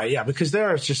hardcore. Oh, right. Yeah. Because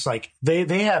they're just like, they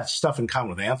have stuff in common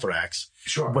with Anthrax.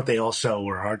 Sure. But they also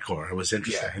were hardcore. It was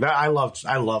interesting. Yeah. I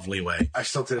love Leeway. I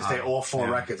still to this day, all 4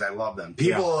 records, I love them.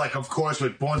 People are like, of course,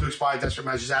 with Born to Expire, Desperate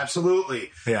Measures, absolutely.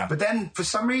 Yeah. But then for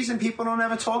some reason, people don't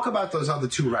ever talk about those other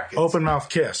 2 records. Open Mouth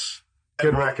Kiss.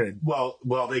 Good record. Well,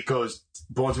 it goes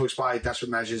Born to Expire, Desperate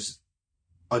Measures,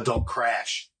 Adult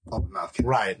Crash, Open Mouth Kiss.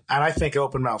 Right. And I think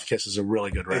Open Mouth Kiss is a really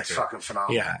good record. It's fucking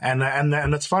phenomenal. Yeah.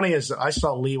 And it's funny is I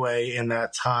saw Leeway in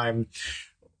that time,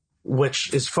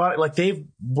 which is funny. Like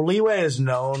Leeway is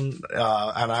known,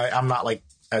 and I'm not like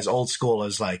as old school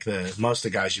as like most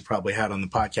of the guys you probably had on the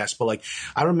podcast, but like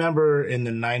I remember in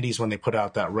the 90s when they put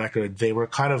out that record, they were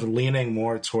kind of leaning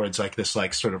more towards like this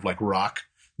like sort of like rock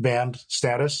band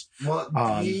status. Well,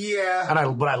 yeah.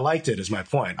 But I liked it, is my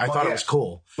point. I thought it was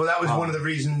cool. Well, that was one of the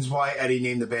reasons why Eddie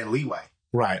named the band Leeway.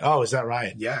 Right. Oh, is that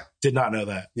right? Yeah. Did not know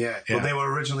that. Yeah. Well, they were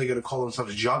originally going to call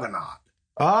themselves Juggernaut.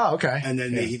 Oh, okay. And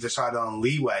then he decided on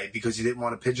Leeway because he didn't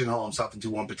want to pigeonhole himself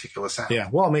into one particular sound. Yeah,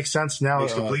 well, it makes sense now.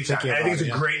 Makes complete sense. I think it's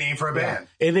a great name for a band.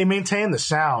 And they maintained the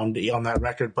sound on that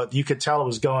record, but you could tell it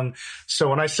was going. So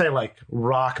when I say like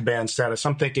rock band status,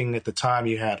 I'm thinking at the time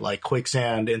you had like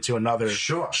Quicksand into another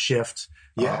shift.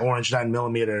 Orange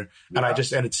 9mm,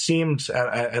 and it seemed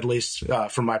at least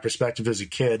from my perspective as a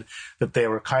kid that they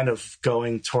were kind of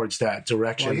going towards that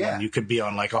direction. When you could be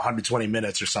on like 120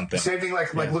 minutes or something. Same thing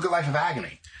like look at Life of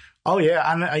Agony. Oh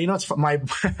yeah, and it's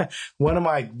one of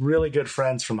my really good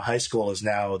friends from high school is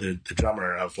now the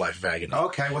drummer of Life of Agony.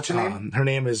 Okay, what's her name? Her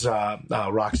name is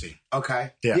Roxy.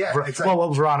 Okay,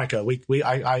 Veronica.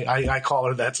 I call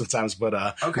her that sometimes,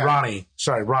 but Ronnie.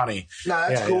 Sorry, Ronnie. No,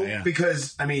 that's cool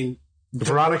because I mean.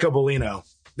 Veronica Bolino.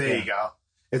 There you go.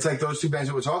 It's like those two bands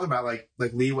that we're talking about, like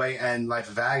Leeway and Life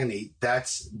of Agony.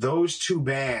 Those two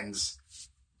bands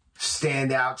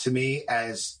stand out to me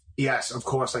as, yes, of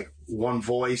course, like one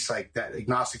voice, like that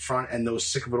Agnostic Front and those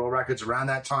Sick of It All records around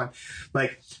that time.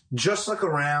 Like, just look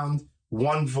around,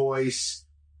 one voice,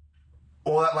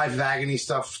 all that Life of Agony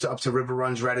stuff up to River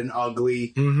Runs Red and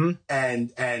Ugly,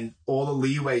 and all the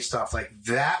Leeway stuff. Like,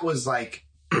 that was like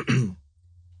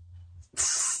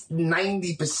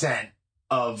 90%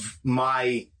 of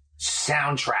my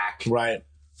soundtrack. Right.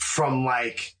 From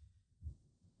like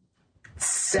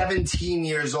 17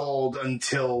 years old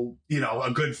until,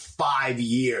 a good 5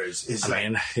 years is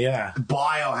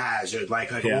Biohazard.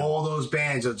 Like all those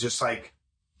bands are just like,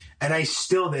 and they're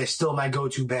still my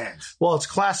go-to bands. Well, it's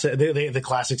classic. The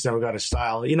classics never got a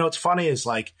style. It's funny is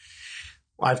like,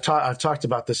 I've talked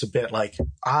about this a bit. Like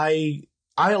I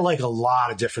like a lot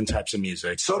of different types of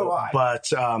music. So do I. But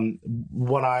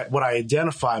what I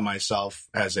identify myself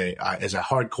as a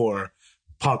hardcore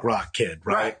punk rock kid,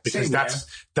 right? Because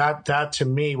that to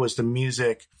me was the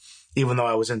music. Even though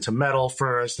I was into metal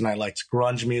first and I liked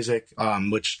grunge music,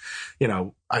 which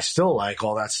I still like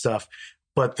all that stuff.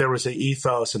 But there was an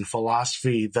ethos and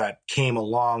philosophy that came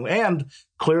along, and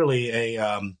clearly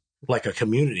a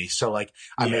community. So like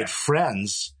I made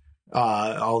friends.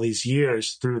 All these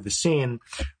years through the scene,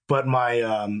 but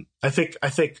my I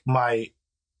think my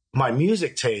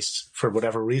music taste, for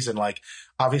whatever reason, like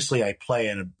obviously I play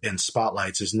in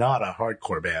Spotlights is not a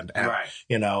hardcore band, and, right?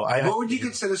 What would you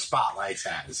consider Spotlights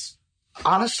as?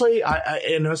 Honestly,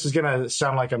 I know this is gonna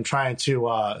sound like I'm trying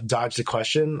to dodge the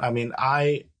question. I mean,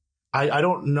 I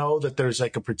don't know that there's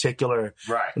like a particular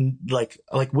like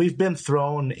we've been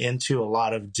thrown into a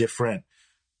lot of different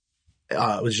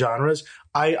genres.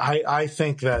 I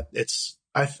think that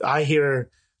I hear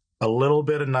a little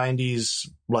bit of 90s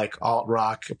like alt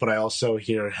rock, but I also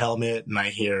hear Helmet and I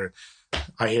hear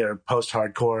post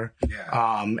hardcore.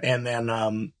 And then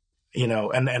and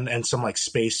some like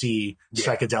spacey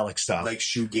psychedelic stuff. Like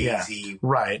shoegazy. Yeah.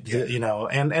 Right. Yeah.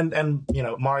 And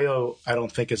Mario I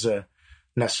don't think is a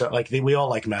necessarily like we all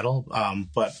like metal,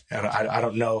 but I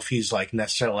don't know if he's like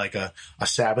necessarily like a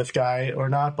Sabbath guy or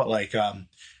not, but like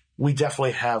we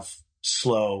definitely have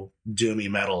slow, doomy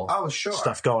metal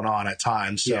stuff going on at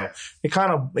times. So it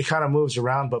kind of moves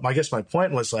around. But I guess my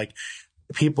point was like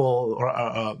people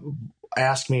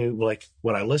ask me like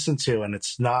what I listen to, and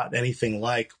it's not anything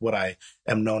like what I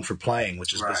am known for playing,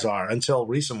 which is bizarre until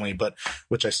recently, but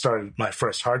which I started my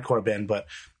first hardcore band. But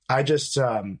I just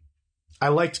I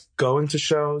liked going to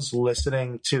shows,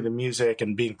 listening to the music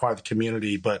and being part of the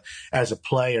community. But as a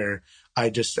player,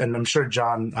 and I'm sure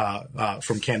John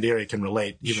from Candiria can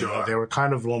relate, even though they were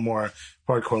kind of a little more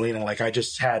hardcore leaning. Like I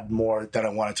just had more that I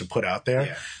wanted to put out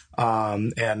there.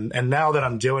 And now that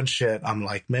I'm doing shit, I'm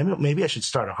like, maybe I should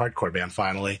start a hardcore band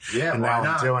finally. Yeah. And now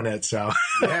I'm doing it. So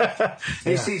And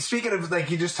you see, speaking of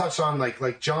like, you just touched on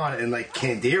like John and like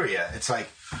Candiria, it's like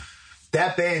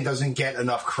that band doesn't get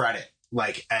enough credit.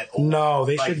 Like at all. No,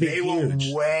 they should be huge.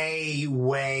 They were way,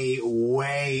 way,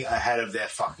 way ahead of their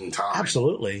fucking time.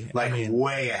 Absolutely. Like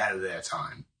way ahead of their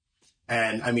time.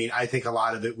 And I mean, I think a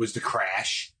lot of it was the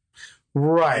crash.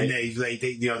 Right. And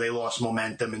they lost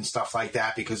momentum and stuff like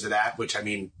that because of that, which I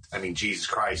mean, Jesus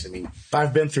Christ. I mean,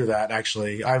 I've been through that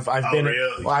actually. I've been,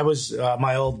 really? I was,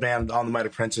 my old band On the Mighty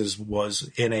Princes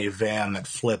was in a van that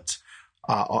flipped,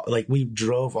 like we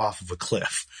drove off of a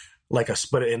cliff. Like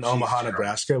but in Omaha,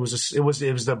 Nebraska, it was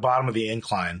the bottom of the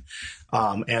incline,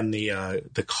 and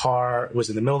the car was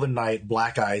in the middle of the night,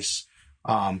 black ice,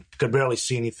 could barely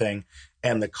see anything,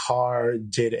 and the car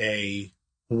did a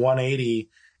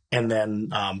 180, and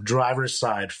then driver's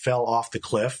side fell off the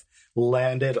cliff,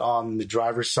 landed on the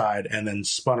driver's side and then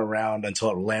spun around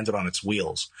until it landed on its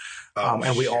wheels.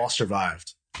 And we all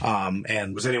survived.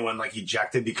 And was anyone like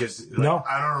ejected? Because no,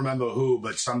 I don't remember who,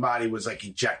 but somebody was like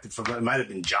ejected from, it might have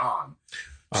been John.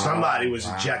 Somebody was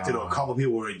ejected, or a couple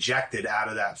people were ejected out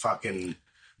of that fucking.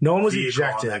 No one was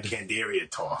ejected. On that Candiria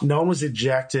tour. No one was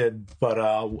ejected, but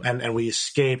and we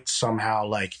escaped somehow,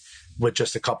 like with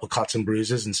just a couple of cuts and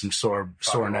bruises and some sore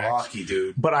necks. Lucky,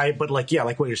 dude. But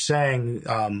like what you're saying,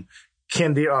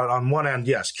 Candiria on one end,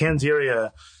 yes,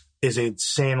 Candiria is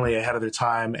insanely ahead of their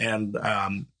time, and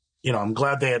I'm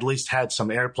glad they at least had some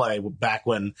airplay back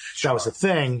when that was a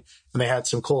thing, and they had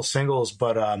some cool singles,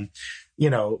 but.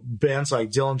 Bands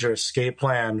like Dillinger Escape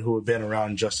Plan, who have been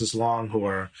around just as long, who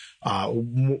are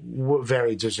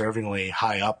very deservingly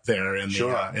high up there in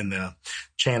the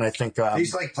chain. I think they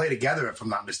used to play together, if I'm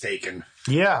not mistaken.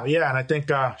 Yeah, and I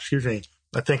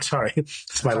think sorry,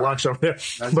 it's my lunch over there.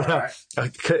 That's but all right.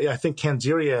 I think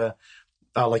Candiria,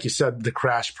 like you said, the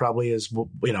crash probably is.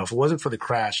 If it wasn't for the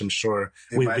crash, I'm sure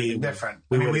we'd be different.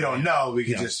 We don't know. We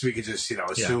could just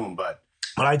assume, but.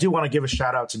 But I do want to give a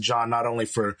shout out to John, not only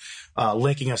for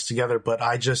linking us together, but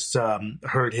I just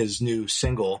heard his new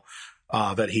single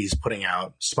that he's putting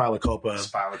out,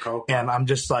 Spylocopa. And I'm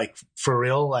just like, for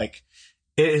real, like,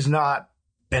 it is not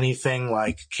anything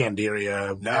like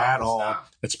Candiria at all. Not.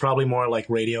 It's probably more like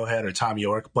Radiohead or Tom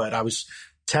York. But I was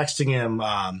texting him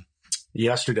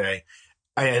yesterday.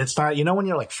 It's not, when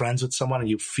you're like friends with someone and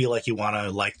you feel like you want to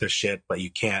like their shit, but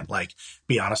you can't like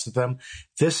be honest with them.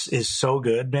 This is so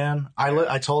good, man.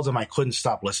 I told him I couldn't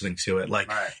stop listening to it.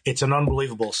 Like, It's an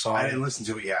unbelievable song. I didn't listen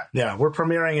to it yet. Yeah, we're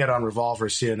premiering it on Revolver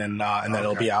soon, and then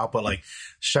it'll be out. But like,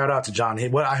 shout out to John.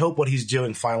 I hope what he's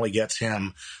doing finally gets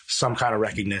him some kind of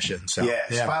recognition. So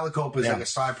Spylocopa is like a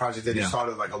side project that he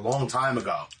started like a long time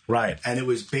ago. Right. And it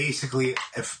was basically,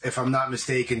 if I'm not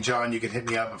mistaken, John, you can hit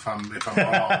me up if I'm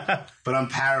wrong. But I'm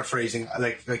paraphrasing.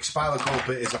 Like Spylocopa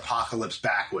is apocalypse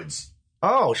backwards.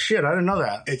 Oh shit! I didn't know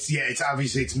that. It's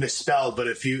obviously it's misspelled, but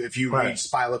if you read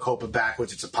Spylocopa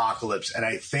backwards, it's apocalypse. And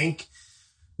I think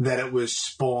that it was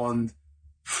spawned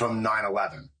from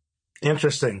 9/11.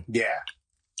 Interesting. Yeah.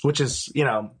 Which is,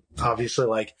 obviously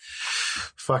like,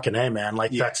 fucking A, man. Like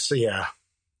that's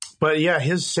But yeah,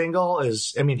 his single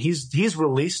is, he's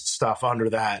released stuff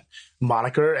under that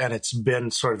moniker, and it's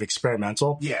been sort of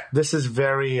experimental. Yeah. This is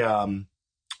very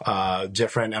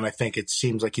different, and I think it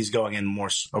seems like he's going in more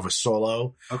of a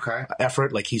solo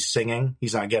effort. Like he's singing,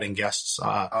 he's not getting guests.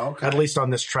 At least on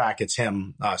this track, it's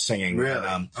him singing.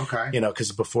 Really?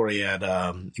 Because before he had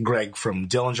Greg from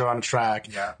Dillinger on a track,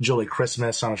 Julie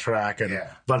Christmas on a track, and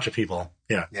a bunch of people.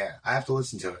 Yeah. Yeah, I have to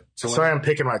listen to it. So sorry, I'm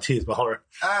picking my teeth, but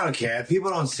I don't care.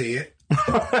 People don't see it.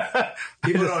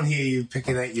 People don't hear you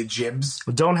picking at your jibs.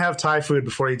 Don't have Thai food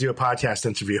before you do a podcast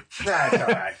interview. That's all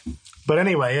right. But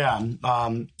anyway, I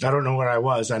don't know where I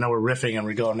was. I know we're riffing and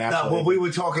we're going naturally. No, well, we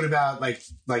were talking about like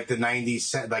the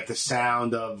 90s, like the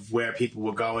sound of where people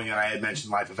were going, and I had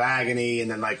mentioned Life of Agony,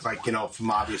 and then like from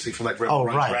like River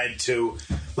Runs Red to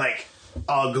like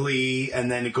Ugly,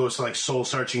 and then it goes to like Soul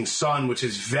Searching Sun, which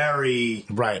is very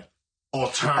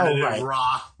alternative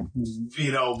rock.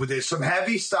 But there's some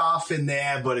heavy stuff in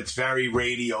there, but it's very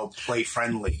radio play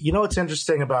friendly. You know what's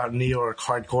interesting about New York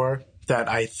hardcore that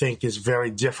I think is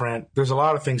very different? There's a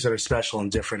lot of things that are special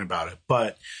and different about it,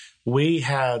 but we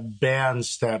had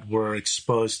bands that were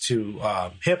exposed to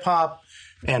hip hop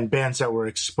and bands that were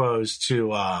exposed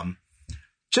to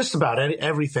just about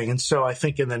everything. And so I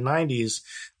think in the 90s,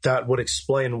 that would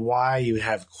explain why you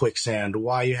have Quicksand,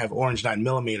 why you have Orange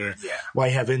 9mm, why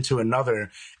you have Into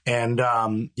Another. And,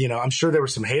 I'm sure there were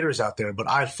some haters out there, but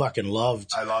I loved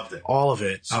it. All of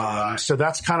it. So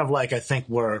that's kind of like, I think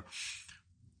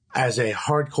as a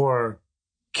hardcore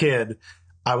kid,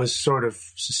 I was sort of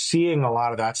seeing a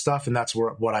lot of that stuff, and that's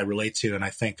what I relate to. And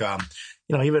I think,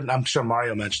 even I'm sure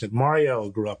Mario mentioned it. Mario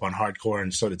grew up on hardcore,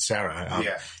 and so did Sarah.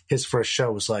 His first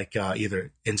show was like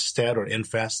either Instead or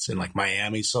Infest in like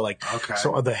Miami. So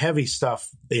so the heavy stuff,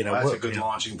 that's a good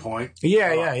launching point.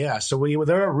 Yeah. So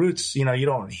there are roots. You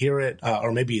don't hear it,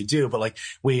 or maybe you do, but like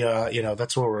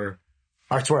that's where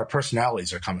our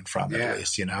personalities are coming from, at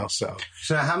least,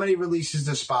 So how many releases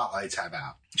does Spotlights have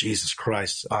out? Jesus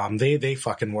Christ. They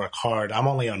fucking work hard. I'm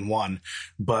only on one,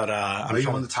 but, are you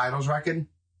on the Titles record?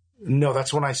 No,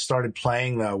 that's when I started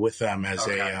playing with them as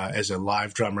a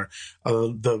live drummer.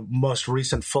 The most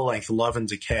recent full length, Love and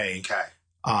Decay,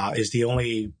 is the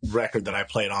only record that I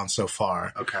played on so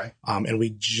far. Okay. And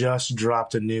we just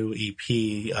dropped a new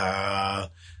EP,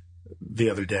 the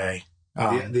other day.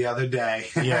 The other day.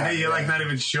 Yeah. You're like not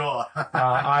even sure.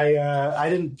 I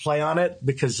didn't play on it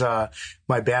because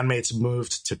my bandmates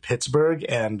moved to Pittsburgh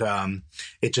and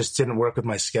it just didn't work with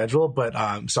my schedule. But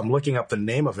so I'm looking up the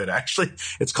name of it. Actually,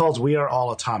 it's called We Are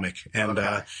All Atomic, and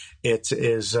it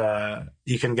is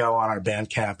you can go on our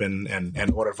Bandcamp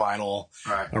and order vinyl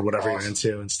or whatever you're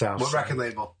into and stuff. What record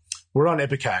label? We're on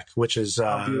Ipecac, which is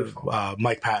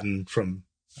Mike Patton from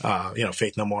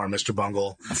Faith No More, Mr.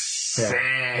 Bungle.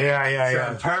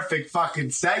 Yeah. Perfect fucking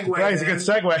segue. Right, it's a good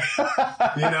segue.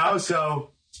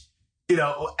 So,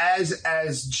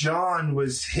 as John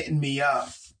was hitting me up,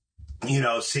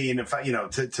 seeing if I,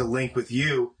 to link with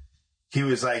you, he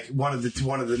was like, one of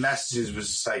the messages was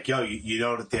just like, yo, you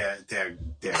know that they're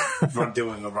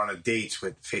doing a run of dates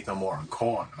with Faith No More and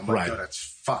Korn. I'm like, yo,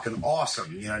 that's fucking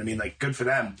awesome. You know what I mean? Like, good for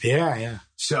them. Yeah.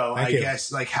 So I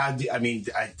guess, like,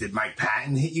 did Mike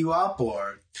Patton hit you up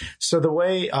or? So the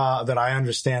way that I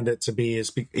understand it to be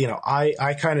is,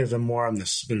 I kind of am more in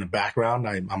the background.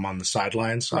 I'm on the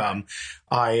sidelines. I'm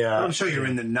sure you're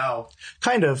in the know.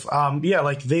 Kind of.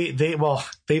 Like they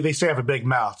say I have a big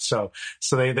mouth, so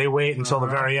they wait until the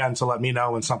very end to let me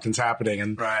know when something's happening,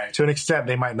 and to an extent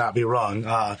they might not be wrong.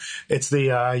 It's the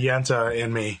Yenta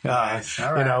in me, nice.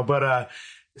 All right.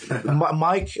 But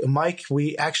Mike,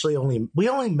 we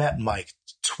only met Mike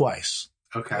twice.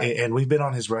 Okay. And we've been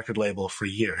on his record label for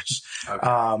years.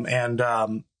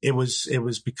 Okay. It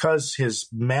was because his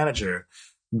manager,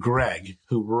 Greg,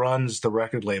 who runs the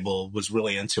record label, was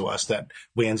really into us that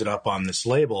we ended up on this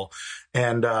label.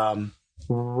 And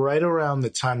right around the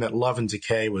time that Love and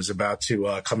Decay was about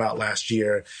to come out last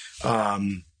year,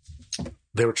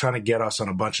 they were trying to get us on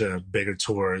a bunch of bigger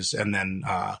tours. And then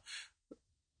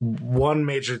one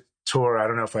major tour, I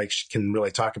don't know if I can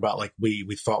really talk about, like we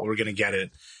thought we were going to get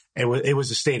it. It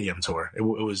was a stadium tour. It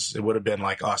would have been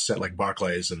like us at like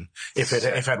Barclays, and if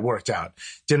it had worked out,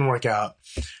 didn't work out.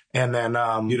 And then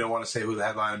you don't want to say who the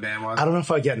headline band was. I don't know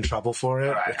if I get in trouble for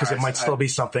it because it might still be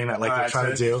something that like they're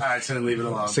trying to do. All right, so then leave it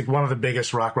alone. It's like one of the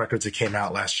biggest rock records that came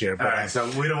out last year. But, all right, so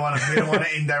we don't want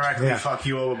to indirectly fuck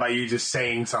you over by you just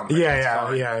saying something.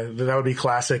 Yeah. That would be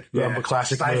classic.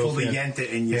 Classic. Stifle move. the Yenta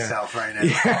in yourself right now.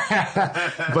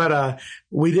 Yeah. But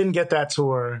we didn't get that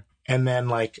tour. And then,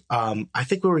 like, I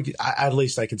think at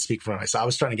least I can speak for myself. I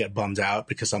was starting to get bummed out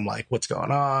because I'm like, what's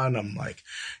going on? I'm like,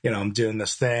 I'm doing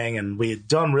this thing. And we had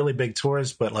done really big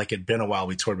tours, but like, it'd been a while.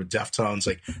 We toured with Deftones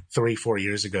like 3-4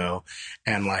 years ago.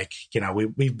 And like,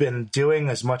 we've been doing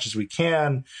as much as we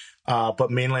can,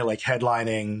 but mainly like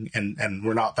headlining and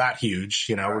we're not that huge,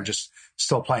 we're just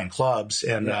still playing clubs.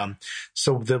 And,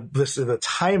 so the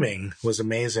timing was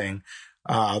amazing.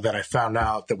 That I found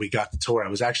out that we got the tour. I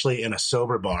was actually in a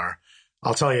sober bar.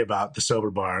 I'll tell you about the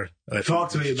sober bar. Talk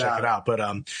to me about check it out. But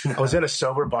I was in a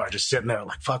sober bar just sitting there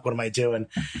like, fuck, what am I doing?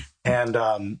 And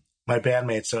my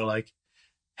bandmates are like,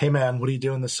 hey, man, what are you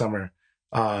doing this summer?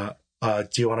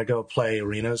 Do you want to go play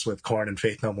arenas with Korn and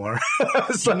Faith No More?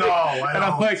 So, no, I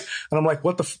don't. I'm like,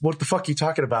 what the fuck are you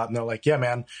talking about? And they're like, yeah,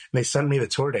 man. And they sent me the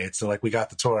tour dates. They're like, we got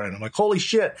the tour. And I'm like, holy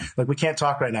shit. Like, we can't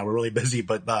talk right now. We're really busy.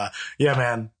 But, yeah,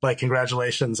 man, like,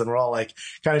 congratulations. And we're all like,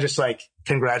 kind of just like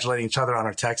congratulating each other on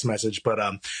our text message. But,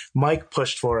 Mike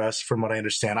pushed for us from what I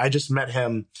understand. I just met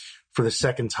him for the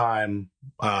second time,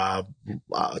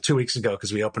 2 weeks ago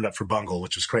because we opened up for Bungle,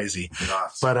 which was crazy.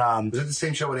 Nuts. But, was it the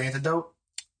same show with Antidote?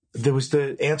 There was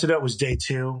the Antidote was day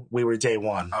 2. We were day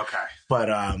 1. Okay. But,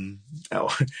 I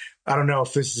don't know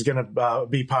if this is going to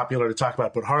be popular to talk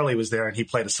about, but Harley was there and he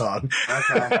played a song.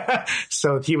 Okay.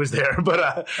 So he was there,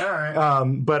 but, all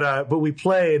right. But we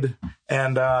played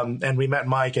and we met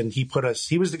Mike and he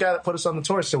was the guy that put us on the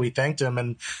tour. So we thanked him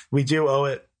and we do owe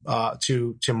it,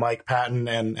 to Mike Patton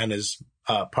and his,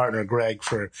 partner Greg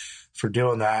for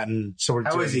doing that. And so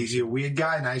How is he? Is he a weird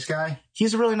guy, nice guy?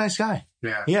 He's a really nice guy.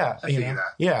 Yeah. I figured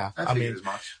that. Yeah. I figured as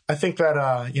much. I think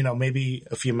that, maybe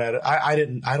if you met, I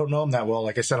don't know him that well.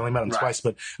 Like I said, I only met him twice,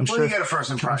 but I'm sure you get a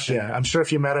first impression. Yeah. I'm sure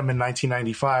if you met him in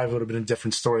 1995, it would have been a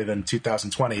different story than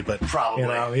 2020, but probably,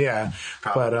 Probably.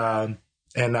 But,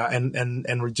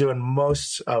 and we're doing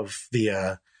most of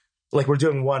the, like we're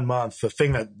doing 1 month. The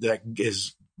thing that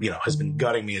is, has been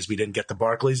gutting me is we didn't get the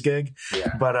Barclays gig.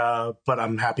 Yeah. But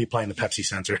I'm happy playing the Pepsi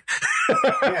Center.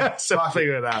 Yeah. So I'll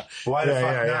figure it out. Why the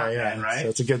fuck not, man,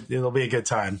 right? So it'll be a good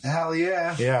time. Hell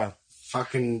yeah. Yeah.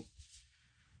 Fucking,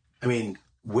 I mean,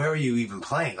 where are you even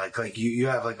playing? Like you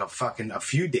have like a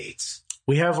few dates.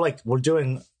 We have we're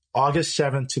doing August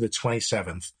 7th to the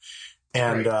 27th.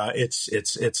 And,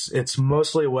 it's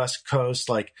mostly West Coast.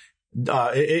 Like,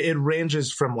 it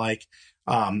ranges from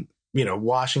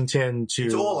Washington to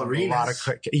it's all arenas. A lot of,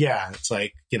 it's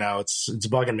like, it's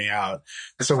bugging me out.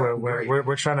 So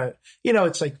we're trying to,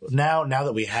 it's like now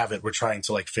that we have it, we're trying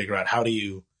to like figure out how do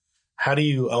you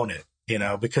own it,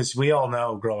 because we all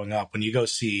know growing up when you go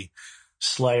see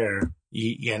Slayer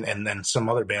and then some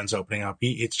other bands opening up,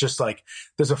 it's just like,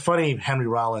 there's a funny Henry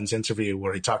Rollins interview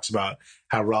where he talks about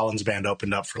how Rollins' band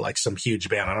opened up for like some huge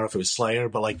band. I don't know if it was Slayer,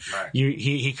 but like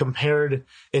he compared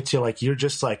it to like, you're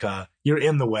just like you're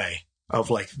in the way of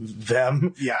like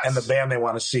them and the band they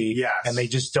want to see. And they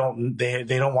just don't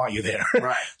want you there.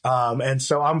 Right. And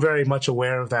so I'm very much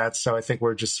aware of that. So I think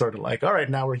we're just sort of like, all right,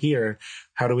 now we're here.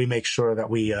 How do we make sure that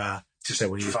we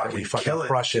fucking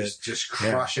crush it? Just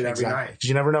crush it every night. Because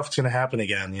you never know if it's going to happen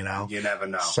again, You never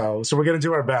know. So we're going to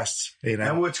do our best,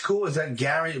 And what's cool is that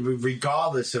Gary,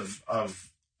 regardless of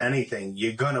anything,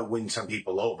 you're going to win some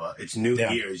people over. It's New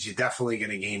Year's. You're definitely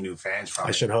going to gain new fans from it.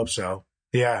 I should hope so.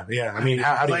 Yeah. I mean,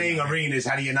 how playing arenas,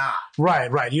 how do you not?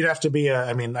 Right. You'd have to be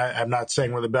I'm not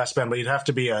saying we're the best band, but you'd have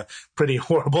to be a pretty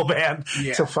horrible band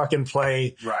to fucking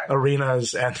play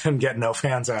arenas and then get no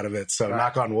fans out of it. So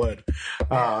knock on wood.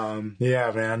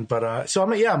 Man. But, so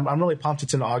I'm really pumped.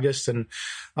 It's in August and,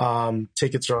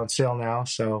 tickets are on sale now.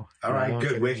 So. All right,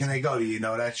 good. Where can they go? Do you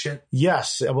know that shit?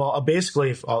 Yes. Well,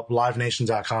 basically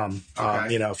livenation.com.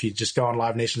 Okay. If you just go on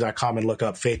livenation.com and look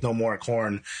up Faith No More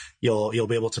Korn, you'll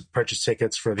be able to purchase tickets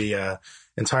for the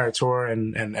entire tour,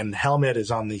 and Helmet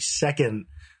is on the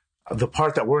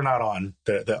part that we're not on,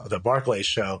 the Barclays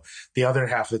show. The other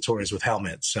half of the tour is with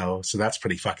Helmet, so that's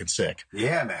pretty fucking sick.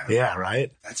 Yeah, man. Yeah,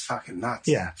 right. That's fucking nuts.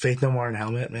 Yeah, Faith No More and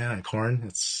Helmet, man, and Korn.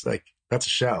 It's like that's a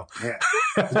show. Yeah,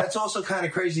 that's also kind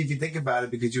of crazy if you think about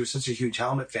it, because you were such a huge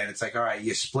Helmet fan. It's like, all right,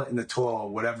 you're splitting the tour or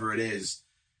whatever it is,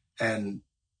 and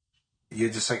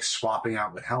you're just like swapping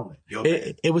out with Helmet.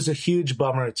 It was a huge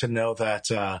bummer to know that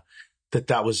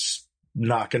that was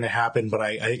not going to happen, but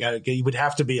I you would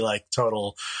have to be like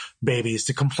total babies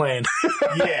to complain.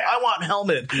 Yeah, I want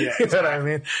Helmet. Yeah, you know what I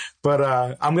mean. But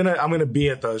I'm gonna be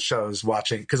at those shows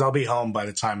watching, because I'll be home by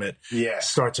the time it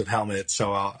starts with Helmet.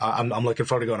 So I'm looking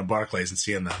forward to going to Barclays and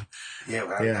seeing them.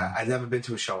 Yeah, I've never been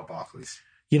to a show at Barclays.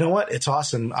 You know what? It's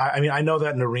awesome. I know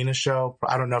that an arena show.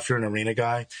 I don't know if you're an arena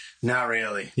guy. Not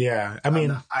really. Yeah, I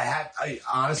mean,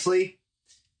 honestly,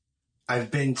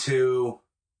 I've been to.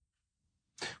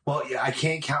 Well, yeah, I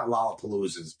can't count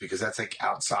Lollapaloozas because that's like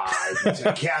outside.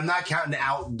 I'm not counting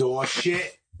outdoor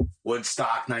shit.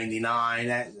 Woodstock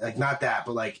 99, like not that,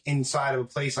 but like inside of a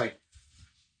place like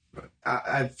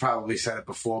I've probably said it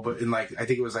before, but in like I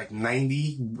think it was like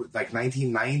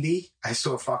 1990, I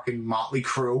saw fucking Motley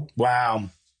Crue. Wow.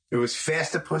 It was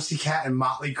Faster Pussycat and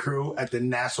Motley Crue at the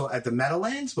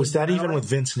Meadowlands. Was that even with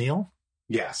Vince Neil?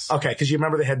 Yes. Okay, because you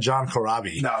remember they had John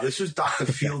Corabi. No, this was Dr.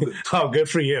 Feelgood. Oh, good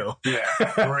for you. Yeah,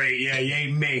 great. Yeah,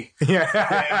 yay me. Yeah.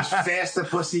 It was Faster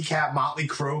Pussycat, Motley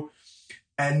Crue.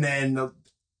 And then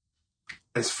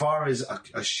as far as a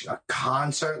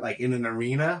concert, like in an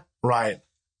arena. Right.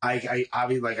 I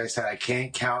like I said, I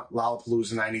can't count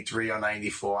Lollapalooza 93 or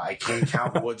 94. I can't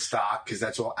count Woodstock because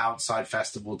that's all outside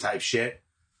festival type shit.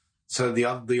 So the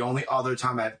only other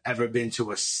time I've ever been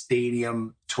to a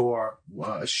stadium tour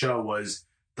show was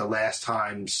the last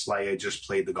time Slayer just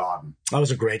played the Garden. That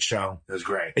was a great show. It was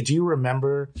great. Do you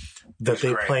remember that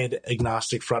they played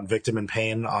Agnostic Front Victim in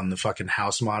Pain on the fucking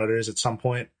house monitors at some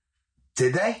point?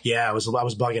 Did they? Yeah, I was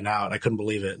bugging out. I couldn't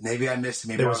believe it. Maybe I missed it.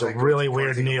 Maybe it was a really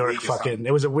weird New York fucking.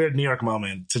 It was a weird New York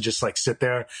moment to just like sit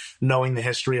there, knowing the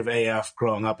history of AF,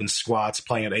 growing up in squats,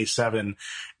 playing at A7,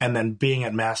 and then being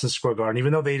at Madison Square Garden.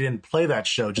 Even though they didn't play that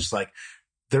show, just like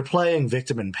they're playing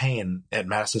Victim in Pain at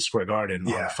Madison Square Garden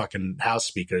on the fucking house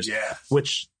speakers. Yeah.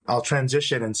 Which I'll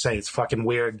transition and say it's fucking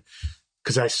weird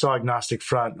because I saw Agnostic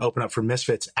Front open up for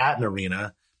Misfits at an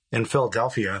arena in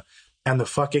Philadelphia. And the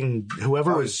fucking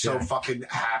whoever was so fucking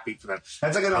happy for them.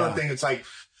 That's like another thing. It's like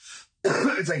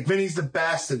Vinny's the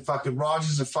best and fucking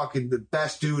Roger's the fucking the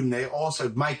best dude. And they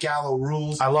also Mike Gallo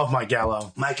rules. I love Mike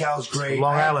Gallo. Mike Gallo's great.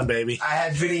 Long Island, baby. I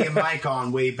had Vinny and Mike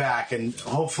on way back, and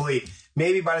hopefully,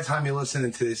 maybe by the time you're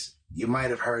listening to this, you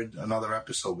might have heard another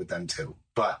episode with them too.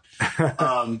 But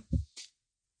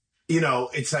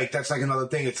it's like that's like another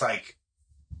thing. It's like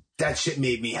that shit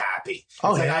made me happy.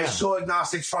 I saw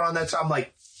Agnostic Front on that, so I'm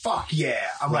like, fuck yeah.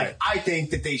 I'm like, I think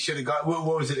that they should have got, what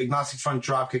was it? Agnostic Front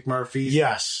Dropkick Murphys.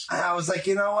 Yes. And I was like,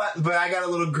 you know what? But I got a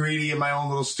little greedy in my own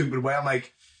little stupid way. I'm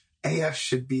like, AF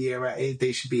should be,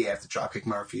 they should be after Dropkick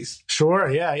Murphys. Sure,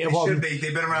 yeah. They've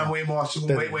been around way more,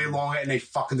 way longer, and they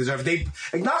fucking deserve it.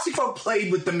 Agnostic Front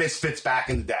played with the Misfits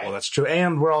back in the day. Well, that's true.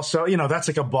 And we're also, that's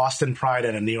like a Boston Pride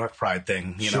and a New York Pride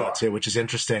thing, too, which is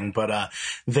interesting. But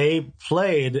they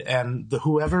played, and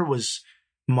whoever was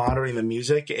monitoring the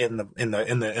music in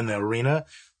the arena,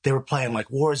 they were playing like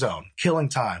Warzone, Killing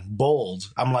Time,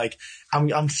 Bold.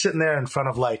 I'm sitting there in front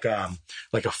of like a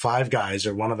Five Guys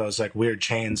or one of those like weird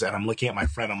chains, and I'm looking at my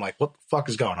friend. I'm like, what the fuck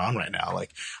is going on right now?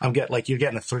 Like you're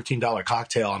getting a $13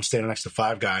 cocktail. I'm standing next to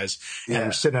Five Guys, and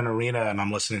I'm sitting in an arena, and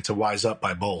I'm listening to Wise Up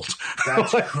by Bold.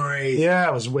 That's crazy. Yeah,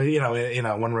 it was, when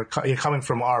you're coming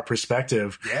from our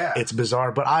perspective, it's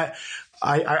bizarre, but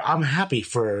I'm happy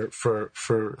for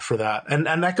that.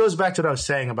 And that goes back to what I was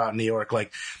saying about New York.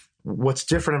 Like, what's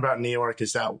different about New York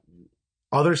is that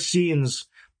other scenes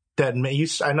that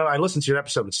I know I listened to your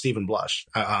episode with Stephen Blush,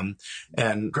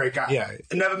 and great guy. Yeah.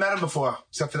 I never met him before,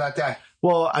 except for that day.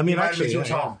 Well, I mean, actually,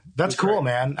 that's cool,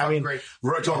 man. I mean, great.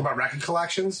 We're talking about record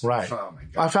collections. Right. Oh my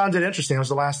God. I found it interesting. It was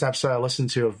the last episode I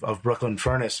listened to of Brooklyn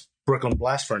Blast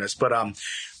Furnace. But,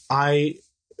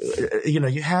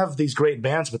 you have these great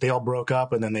bands, but they all broke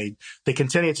up, and then they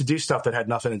continued to do stuff that had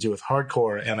nothing to do with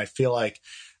hardcore. And I feel like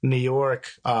New York,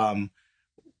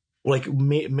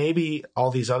 maybe all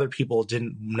these other people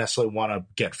didn't necessarily want to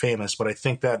get famous, but I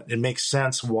think that it makes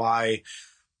sense why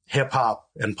hip hop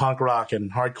and punk rock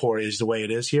and hardcore is the way it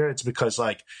is here. It's because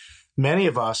like many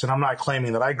of us, and I'm not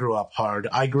claiming that I grew up hard.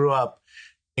 I grew up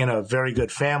in a very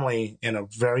good family in a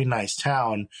very nice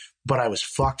town, but I was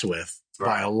fucked with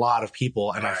by a lot of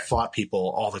people, and I fought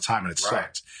people all the time, and it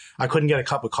sucked. I couldn't get a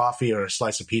cup of coffee or a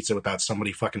slice of pizza without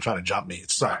somebody fucking trying to jump me.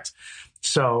 It sucked.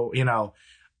 So,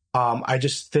 I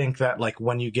just think that like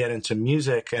when you get into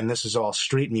music, and this is all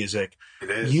street music,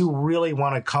 you really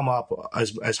want to come up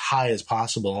as high as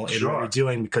possible in what you're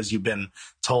doing, because you've been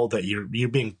told that you're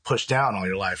being pushed down all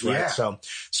your life, right? Yeah.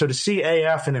 So to see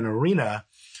AF in an arena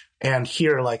and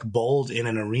hear like Bold in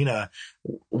an arena,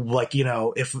 like,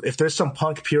 if there's some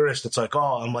punk purist that's like,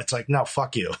 it's like, no,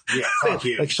 fuck you. Yeah, fuck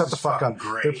you. Like, shut the fuck up.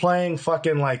 Great. They're playing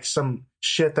fucking like some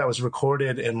shit that was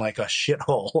recorded in like a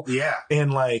shithole. Yeah.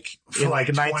 In like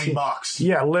 20 bucks.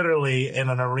 Yeah, literally in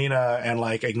an arena, and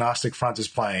like Agnostic Front is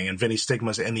playing, and Vinny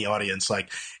Stigma's in the audience, like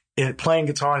playing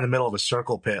guitar in the middle of a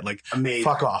circle pit. Like, amazing.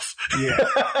 Fuck off. Yeah.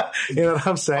 You know what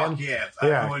I'm saying? Fuck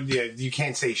yeah. You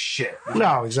can't say shit.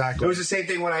 No, exactly. It was the same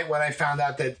thing when I found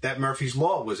out that Murphy's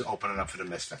Law was opening up for the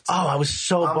Misfits. Oh, I was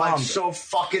so bummed. I'm like so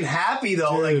fucking happy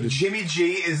though. Dude. Like, Jimmy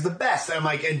G is the best. And I'm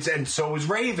like, and so is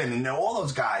Raven and all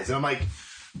those guys. And I'm like,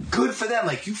 good for them.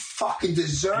 Like, you fucking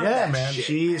deserve that man, shit.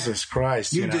 Jesus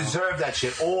Christ. You deserve that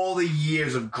shit. All the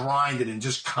years of grinding and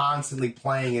just constantly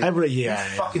playing it. You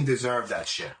fucking deserve that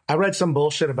shit. I read some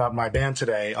bullshit about my band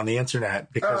today on the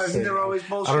internet, because they're always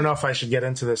bullshit. I don't know if I should get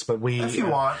into this, but if you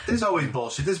want, there's always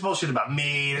bullshit. There's bullshit about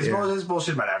me. There's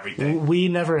bullshit about everything. We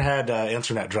never had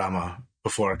internet drama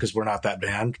before, because we're not that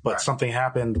band, but something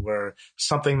happened where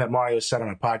something that Mario said on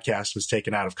a podcast was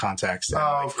taken out of context. And,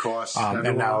 of course.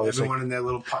 And now everyone in their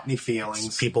little putney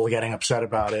feelings. People getting upset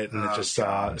about it, and it just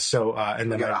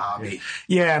and then got a hobby.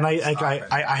 Yeah, and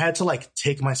I had to like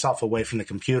take myself away from the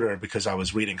computer because I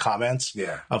was reading comments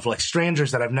of like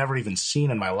strangers that I've never even seen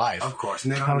in my life. Of course,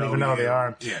 and I don't even know who they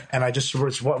are. Yeah. And I just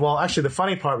actually, the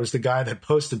funny part was the guy that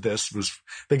posted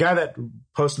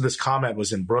this comment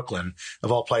was in Brooklyn,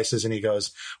 of all places, and he goes,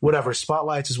 whatever,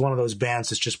 Spotlights is one of those bands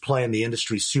that's just playing the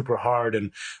industry super hard,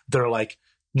 and they're like,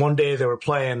 one day they were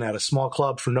playing at a small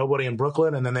club for nobody in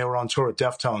Brooklyn, and then they were on tour with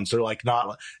Deftones. They're like,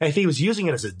 not. I think he was using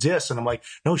it as a diss, and I'm like,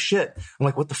 no shit. I'm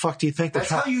like, what the fuck do you think? That's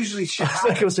how usually shit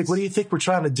happens. I was like, what do you think we're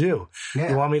trying to do? Yeah.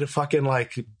 You want me to fucking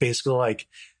like basically like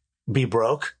be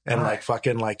broke and like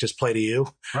fucking like just play to you?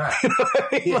 Right. You know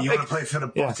what I mean? Yeah, you want to play to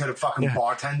the fucking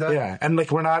bartender? Yeah. And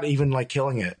like, we're not even like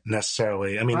killing it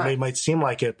necessarily. I mean, it might seem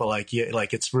like it, but like,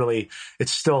 it's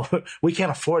still, we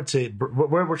can't afford to,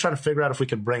 we're trying to figure out if we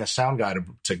can bring a sound guy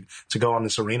to go on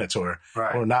this arena tour.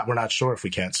 Right. Or not, we're not sure if we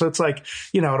can. So it's like,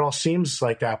 it all seems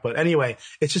like that. But anyway,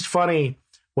 it's just funny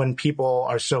when people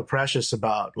are so precious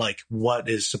about like what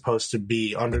is supposed to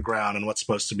be underground and what's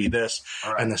supposed to be this.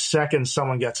 Right. And the second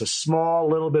someone gets a small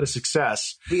little bit of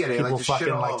success, people fucking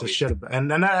like to shit.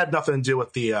 And that had nothing to do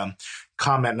with the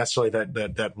comment necessarily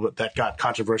that got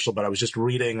controversial, but I was just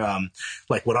reading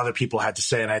like what other people had to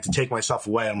say, and I had to take myself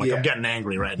away. I'm like, I'm getting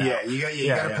angry right now. Yeah, you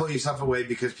gotta pull yourself away,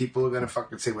 because people are gonna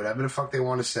fucking say whatever the fuck they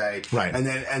want to say. Right.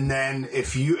 And then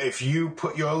if you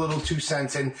put your little 2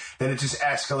 cents in, then it just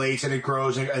escalates and it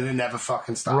grows and it never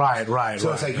fucking stops. Right.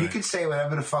 So it's like you can say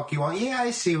whatever the fuck you want. Yeah,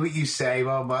 I see what you say,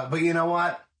 but you know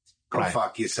what? Go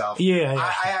fuck yourself. Yeah.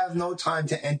 I have no time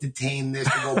to entertain this,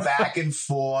 to go back and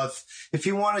forth. If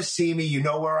you want to see me, you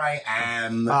know where I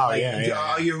am.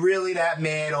 Are you really that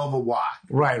mad over what?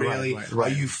 Right, really?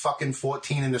 Right. Are you fucking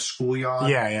 14 in the schoolyard?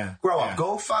 Yeah. Grow up.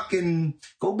 Go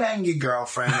bang your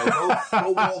girlfriend, or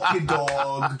go walk your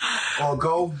dog, or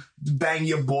go bang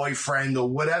your boyfriend, or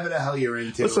whatever the hell you're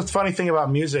into. What's the funny thing about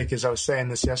music is, I was saying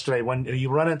this yesterday, when you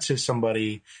run into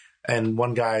somebody and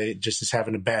one guy just is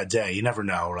having a bad day, you never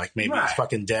know. Like maybe his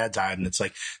fucking dad died, and it's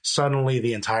like suddenly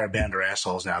the entire band are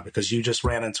assholes now because you just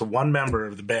ran into one member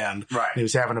of the band and he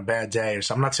was having a bad day or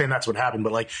something. I'm not saying that's what happened,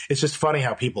 but like it's just funny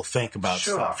how people think about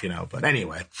stuff, you know. But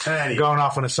anyway, going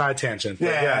off on a side tangent.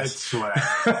 Yeah, it's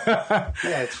whatever.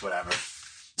 It's whatever.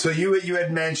 So you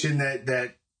had mentioned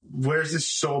that where's this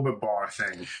sober bar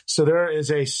thing? So there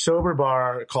is a sober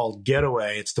bar called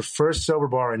Getaway. It's the first sober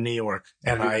bar in New York,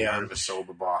 and I've heard of a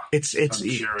sober bar. I'm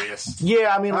curious.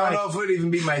 Yeah, I mean, I don't know if it would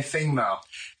even be my thing though.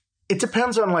 It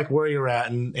depends on like where you're at,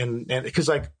 and because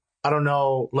like I don't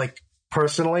know, like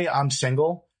personally, I'm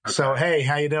single. Okay. So hey,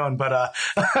 how you doing? But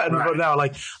but no,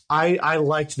 like I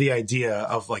liked the idea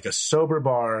of like a sober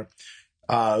bar.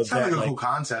 Sounds like a cool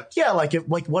concept. Yeah,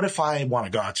 what if I want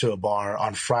to go out to a bar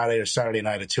on Friday or Saturday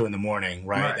night at 2 a.m,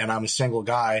 right? And I'm a single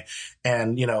guy,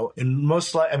 and you know,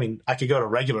 I could go to a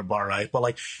regular bar, right? But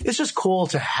like, it's just cool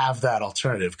to have that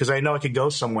alternative because I know I could go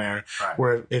somewhere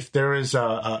where if there is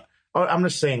I'm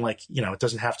just saying, like, you know, it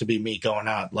doesn't have to be me going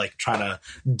out like trying to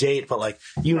date, but like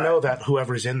you know that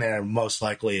whoever's in there most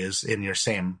likely is in your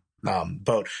same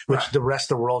boat, which the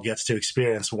rest of the world gets to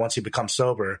experience once you become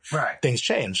sober. Things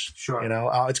change. Sure. You know,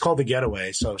 it's called The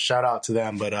Getaway, so shout out to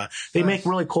them. But they make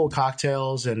really cool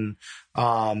cocktails, and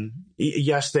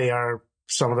yes, they are.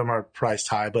 Some of them are priced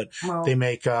high, but they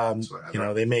make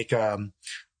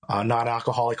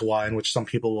non-alcoholic wine, which some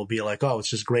people will be like, oh, it's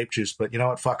just grape juice. But you know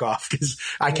what? Fuck off, because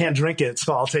I can't drink it,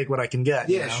 so I'll take what I can get.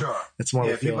 Yeah, you know? sure. It's more.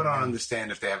 Yeah, people don't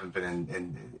understand if they haven't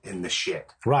been in the shit.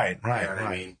 Right. You know what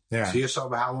I mean? Yeah. So you're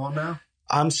sober how long now?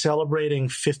 I'm celebrating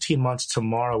 15 months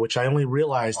tomorrow, which I only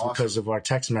realized because of our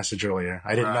text message earlier.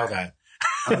 I didn't know that.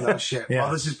 Oh, no shit. Yeah.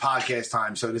 Well, this is podcast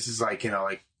time, so this is like, you know,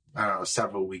 like, I don't know,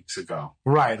 several weeks ago.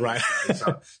 Right.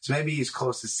 So maybe he's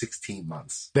close to 16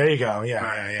 months. There you go.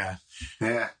 Yeah.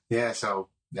 So,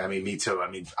 I mean, me too. I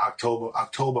mean, October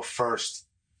 1st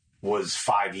was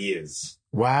 5 years.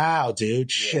 Wow,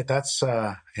 dude. Shit, that's,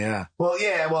 yeah. Well,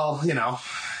 you know,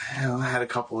 I had a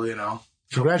couple, you know.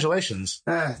 Congratulations.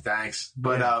 Thanks.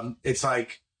 But, it's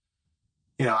like,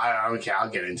 you know, I don't care. I'll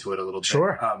get into it a little bit.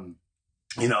 Sure.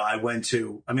 You know,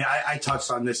 I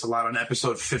touched on this a lot on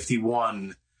episode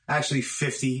 51. Actually,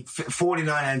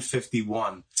 49 and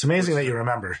 51. It's amazing that you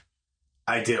remember.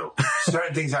 I do.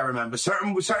 Certain things I remember.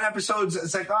 Certain episodes,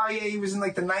 it's like, oh, yeah, he was in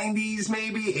like the 90s,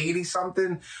 maybe,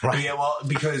 80-something. Right. Yeah, well,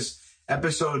 because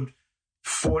episode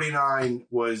 49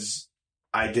 was,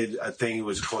 I did a thing, it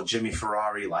was called Jimmy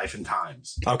Ferrari, Life and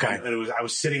Times. Okay. And I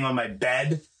was sitting on my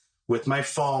bed with my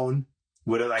phone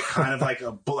with like kind of like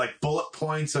bullet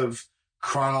points of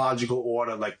chronological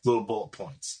order, like little bullet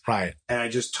points. Right. And I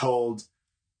just told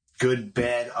good,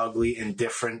 bad, ugly,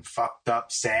 indifferent, fucked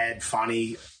up, sad,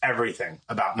 funny, everything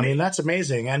about me. I mean, that's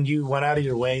amazing. And you went out of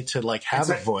your way to like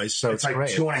have a voice. So it's like great.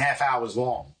 2.5 hours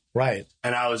long. Right.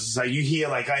 And I was like, you hear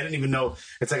like, I didn't even know.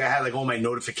 It's like I had like all my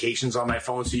notifications on my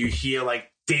phone. So you hear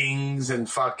like dings and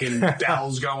fucking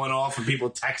bells going off and people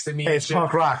texting me. Hey, it's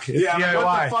punk rock. It's like,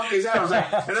 what the fuck is that? I was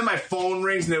like, and then my phone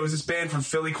rings and there was this band from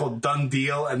Philly called Done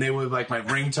Deal and they were like my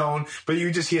ringtone, but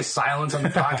you just hear silence on the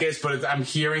podcast, but I'm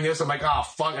hearing this. I'm like, oh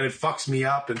fuck. And it fucks me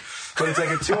up. But it's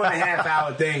like a 2.5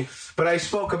 hour thing. But I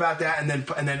spoke about that and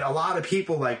then a lot of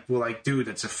people like were like, dude,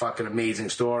 it's a fucking amazing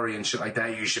story and shit like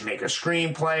that. You should make a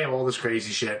screenplay, all this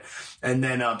crazy shit. And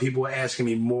then people were asking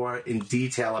me more in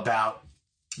detail about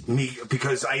me,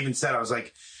 because I even said, I was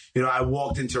like, you know, I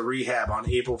walked into rehab on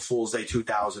April Fool's Day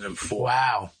 2004.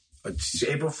 Wow.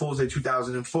 April Fool's Day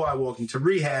 2004, I walked into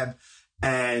rehab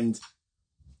and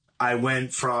I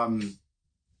went from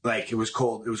like, it was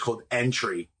called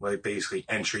entry, like basically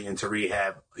entry into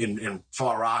rehab in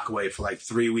Far Rockaway for like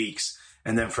 3 weeks.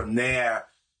 And then from there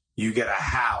you get a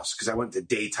house, because I went to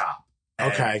Daytop.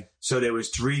 Okay. So there was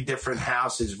 3 different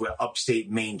houses where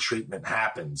upstate Maine treatment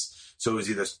happens. So it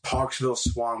was either Parksville,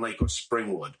 Swan Lake, or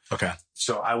Springwood. Okay.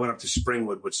 So I went up to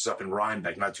Springwood, which is up in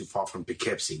Rhinebeck, not too far from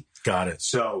Poughkeepsie. Got it.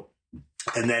 So,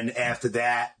 and then after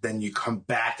that, then you come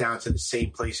back down to the same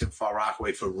place in Far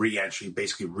Rockaway for re-entry,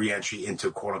 basically re-entry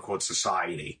into quote unquote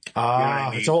society. You know what I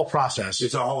mean? It's a whole process.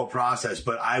 It's a whole process.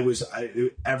 But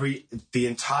the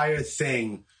entire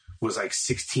thing was like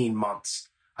 16 months.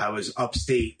 I was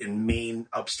upstate in Maine,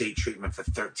 upstate treatment for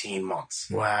 13 months.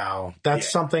 Wow. That's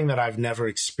something that I've never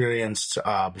experienced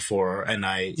before. And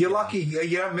You're lucky.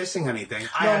 You're not missing anything.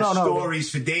 I have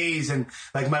stories for days. And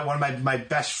like one of my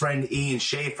best friend, Ian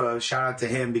Schaefer, shout out to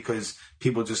him because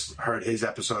people just heard his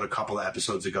episode a couple of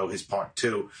episodes ago, his part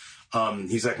 2.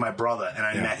 He's like my brother. And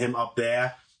I met him up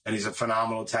there. And he's a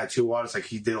phenomenal tattoo artist. Like,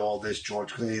 he did all this,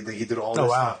 he did all this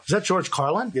stuff. Is that George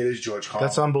Carlin? Yeah, it is George Carlin.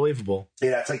 That's unbelievable.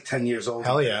 Yeah, it's like 10 years old.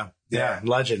 Hell yeah. Yeah.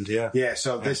 Legend, yeah. Yeah,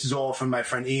 so this is all from my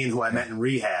friend Ian, who I met in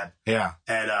rehab. Yeah.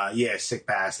 And, sick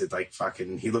bastard. Like,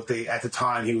 fucking, he looked like, at the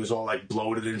time, he was all, like,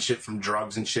 bloated and shit from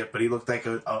drugs and shit, but he looked like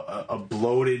a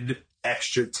bloated,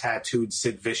 extra tattooed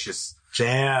Sid Vicious.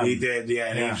 Damn. He did, yeah.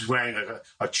 And he was wearing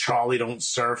a Charlie Don't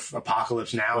Surf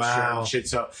Apocalypse Now shirt and shit.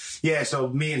 So, so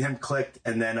me and him clicked,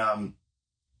 and then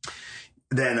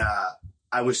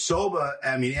I was sober.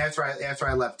 I mean, after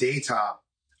I left Daytop,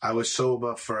 I was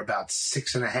sober for about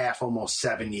 6.5, almost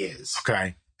 7 years.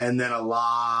 Okay. And then a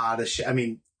lot of shit. I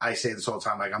mean, I say this all the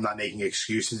time, like, I'm not making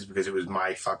excuses because it was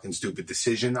my fucking stupid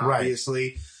decision,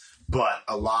 obviously. Right. But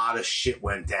a lot of shit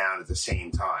went down at the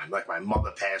same time. Like, my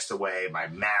mother passed away. My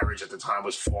marriage at the time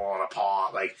was falling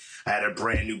apart. Like, I had a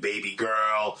brand new baby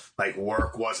girl. Like,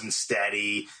 work wasn't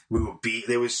steady. We were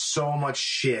there was so much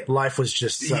shit. Life was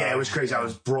just... it was crazy. I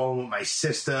was brawling with my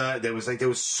sister. There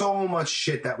was so much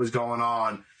shit that was going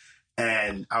on.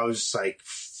 And I was just like,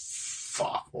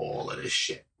 fuck all of this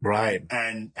shit. Right.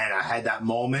 And I had that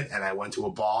moment, and I went to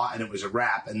a bar, and it was a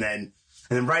wrap. And then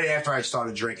right after I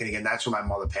started drinking again, that's when my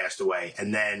mother passed away.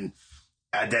 And then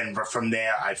from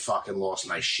there, I fucking lost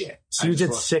my shit. So you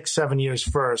did 6-7 years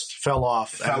first, fell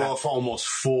off. Fell off almost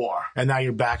 4. And now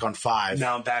you're back on 5.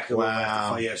 Now I'm back.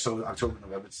 Wow. Yeah, so October,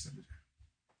 November, December.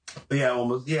 Yeah,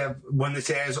 almost. Yeah, when this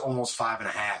airs, almost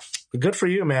 5.5. Good for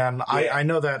you, man. Yeah. I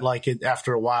know that, like,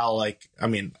 after a while, like, I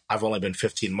mean, I've only been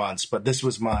 15 months, but this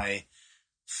was my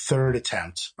 3rd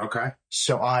attempt. Okay.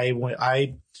 So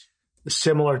I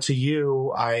similar to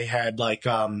you, I had like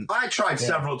I tried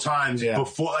several times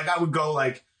before. Like, I would go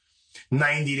like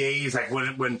 90 days. Like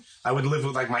when I would live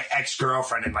with like my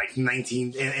ex-girlfriend in like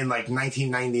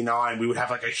 1999, we would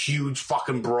have like a huge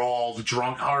fucking brawl,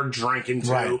 hard drinking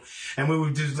too, and we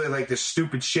would do like this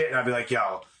stupid shit. And I'd be like,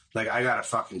 yo, like, I gotta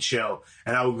fucking chill.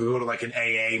 And I would go to like an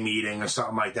AA meeting or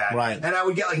something like that. Right. And I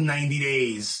would get like 90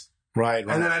 days. Right.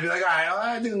 And then I'd be like, all right,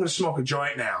 I think I'm going to smoke a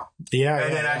joint now. Yeah.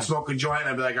 And then I'd smoke a joint, and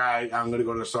I'd be like, all right, I'm going to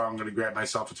go to the store. I'm going to grab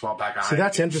myself a 12-pack of See,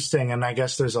 that's interesting. And I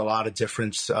guess there's a lot of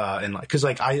difference in, like, because,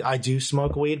 like, I do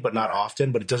smoke weed, but not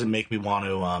often, but it doesn't make me want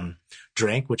to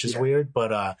drink, which is weird.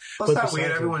 But well, it's not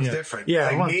weird. Everyone's different. Yeah.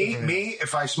 Like, me,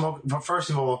 if I smoke, first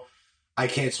of all, I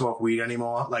can't smoke weed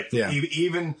anymore. Like,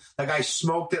 even, like, I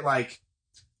smoked it, like,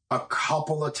 a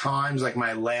couple of times, like,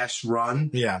 my last run.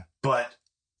 Yeah. But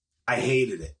I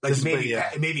hated it. Like,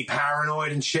 maybe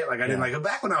paranoid and shit. Like, I didn't like it.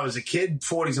 Back when I was a kid,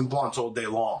 40s and blunts all day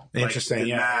long. Interesting. Like, it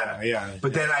didn't matter. Yeah.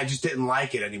 But then I just didn't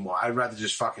like it anymore. I'd rather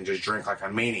just drink like a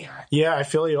maniac. Yeah, I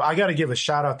feel you. I got to give a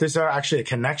shout out. There's actually a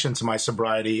connection to my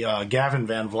sobriety. Gavin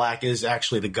Van Vleck is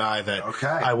actually the guy that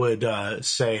I would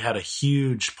say had a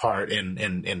huge part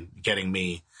in getting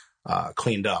me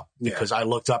cleaned up, because I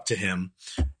looked up to him,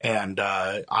 and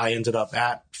I ended up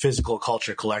at Physical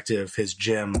Culture Collective, his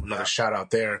gym, another shout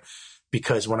out there,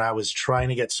 because when I was trying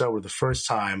to get sober the first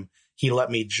time, he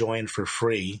let me join for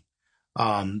free,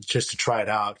 just to try it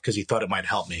out, because he thought it might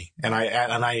help me. And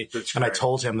I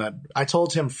told him that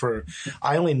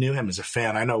I only knew him as a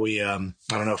fan. I know I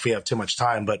don't know if we have too much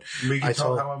time, but I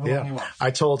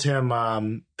told him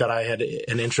that I had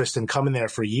an interest in coming there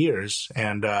for years.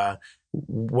 And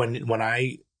when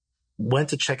I went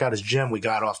to check out his gym, we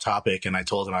got off topic, and I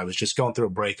told him I was just going through a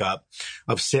breakup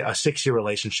of a 6-year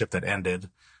relationship that ended.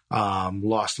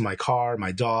 Lost my car,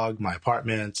 my dog, my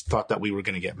apartment, thought that we were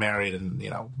going to get married, and,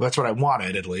 that's what I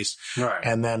wanted, at least. Right.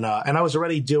 And then, and I was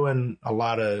already doing I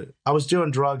was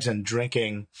doing drugs and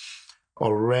drinking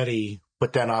already,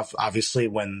 but then obviously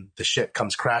when the shit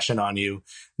comes crashing on you,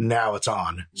 now it's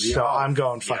on. Yeah. So I'm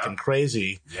going fucking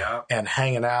crazy and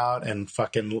hanging out and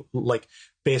fucking, like,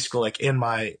 basically, like, in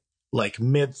my, like,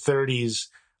 mid 30s,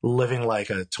 living like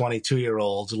a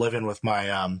 22-year-old, living with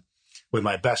my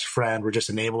best friend. We're just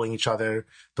enabling each other.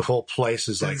 The whole place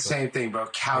is like the same thing, bro.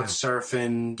 Couch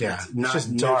surfing. Yeah. It's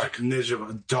just dark.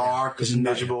 Miserable. Dark,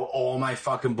 miserable. All my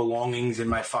fucking belongings in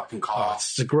my fucking car. Oh,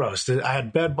 it's gross. I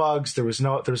had bed bugs. There was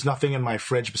nothing in my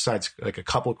fridge besides like a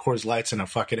couple of Coors Lights and a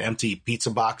fucking empty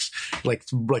pizza box. Like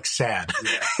sad.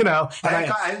 Yeah.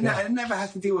 I never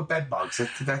had to deal with bed bugs.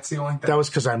 That's the only thing. That was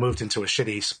because I moved into a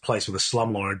shitty place with a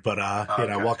slumlord, but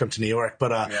welcome to New York.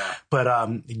 But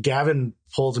Gavin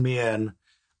pulled me in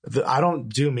I don't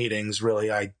do meetings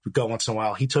really. I go once in a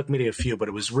while. He took me to a few, but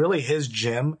it was really his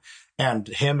gym and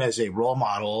him as a role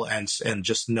model and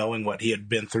just knowing what he had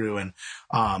been through. And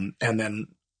then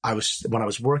when I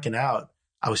was working out,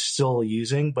 I was still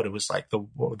using, but it was like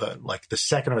the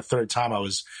second or third time I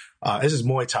was, this is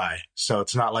Muay Thai. So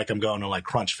it's not like I'm going to like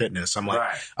Crunch Fitness. I'm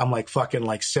like fucking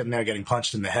like sitting there getting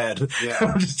punched in the head. Yeah.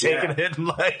 I'm just taking it and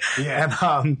like,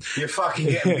 and, you're fucking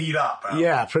getting beat up. Bro.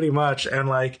 Yeah, pretty much. And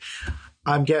like,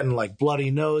 I'm getting like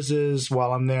bloody noses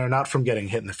while I'm there, not from getting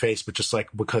hit in the face, but just like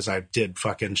because I did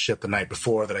fucking shit the night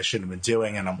before that I shouldn't have been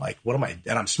doing. And I'm like, what am I?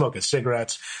 And I'm smoking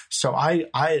cigarettes. So I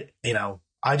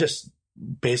just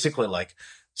basically like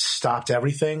stopped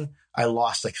everything. I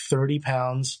lost like 30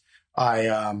 pounds.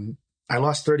 I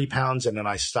lost 30 pounds and then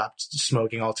I stopped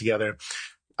smoking altogether.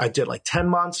 I did like 10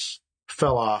 months,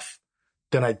 fell off.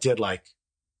 Then I did like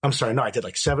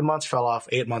 7 months, fell off,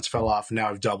 8 months, fell off. Now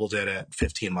I've doubled it at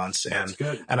 15 months. And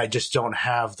I just don't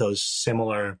have those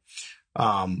similar,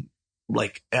 what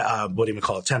do you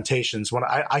call it? Temptations when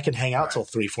I can hang out till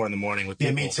 3, 4 in the morning with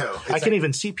people. Yeah, me too. I can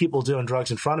even see people doing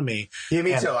drugs in front of me. Yeah,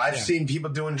 me too. I've seen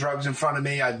people doing drugs in front of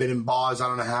me. I've been in bars. I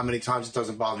don't know how many times. It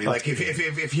doesn't bother me. Like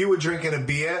if you were drinking a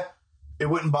beer, it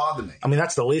wouldn't bother me. I mean,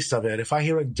 that's the least of it. If I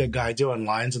hear a guy doing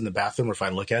lines in the bathroom or if I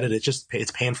look at it,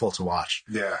 it's painful to watch.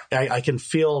 Yeah. I can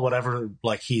feel whatever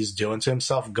like he's doing to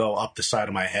himself go up the side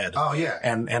of my head. Oh, yeah.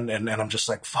 And I'm just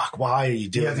like, fuck, why are you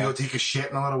doing that? You have to go take a shit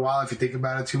in a little while if you think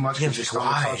about it too much because your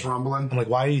stomach starts rumbling. I'm like,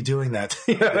 why are you doing that?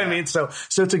 You know what I mean? So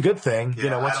it's a good thing.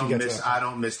 Yeah, I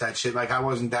don't miss that shit. Like I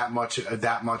wasn't that much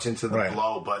into the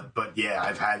blow, but yeah,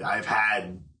 I've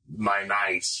had my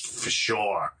nights for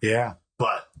sure. Yeah.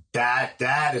 But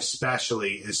that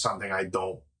especially is something I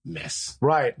don't miss.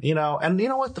 Right. And you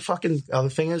know what the fucking other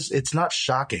thing is? It's not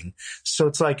shocking. So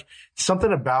it's like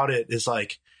something about it is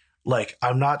like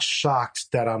I'm not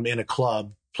shocked that I'm in a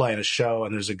club playing a show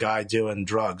and there's a guy doing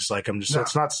drugs. Like I'm just,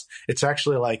 so it's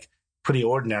actually like pretty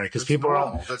ordinary because people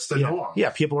are, that's the norm. Yeah.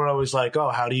 People are always like,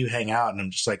 oh, how do you hang out? And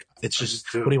I'm just like, it's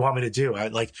just, what do you want me to do? I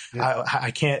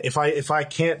can't,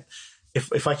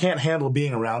 if I can't handle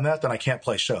being around that, then I can't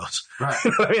play shows. Right.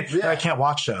 You know what I mean? Yeah. I can't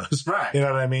watch shows. Right. You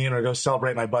know what I mean? Or go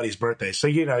celebrate my buddy's birthday. So,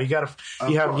 you have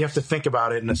to think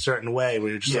about it in a certain way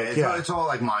where you're just it's all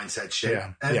like mindset shit.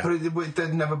 Yeah. But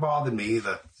it never bothered me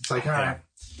either. It's like, all right,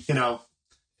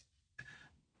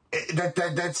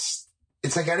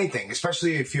 it's like anything,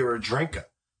 especially if you're a drinker.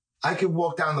 I could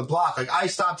walk down the block. Like I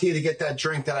stopped here to get that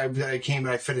drink that I came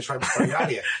and I finished right before I got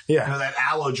here. Yeah. That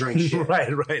aloe drink shit.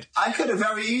 Right. I could have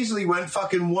very easily went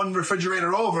fucking one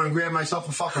refrigerator over and grabbed myself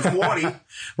a fucking 40.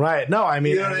 Right. No, I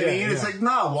mean. You know what I mean? Yeah. It's like,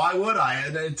 no, why would I?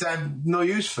 It's no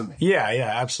use for me.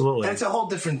 Yeah, absolutely. And it's a whole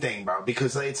different thing, bro,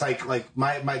 because it's like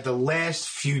the last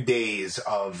few days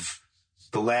of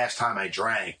the last time I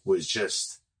drank was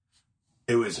just,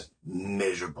 it was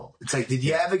miserable. It's like, did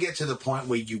you ever get to the point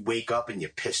where you wake up and you're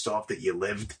pissed off that you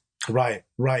lived? Right.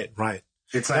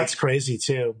 It's like, that's crazy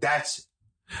too. That's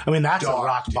a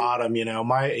rock bottom,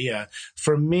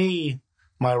 for me,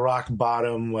 my rock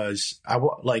bottom was,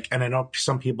 and I know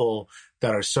some people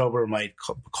that are sober might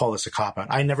call this a cop out.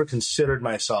 I never considered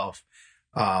myself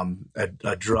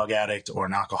a drug addict or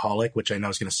an alcoholic, which I know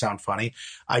is going to sound funny.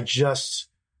 I just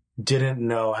didn't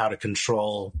know how to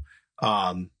control,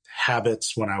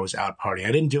 habits when I was out partying.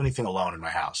 I didn't do anything alone in my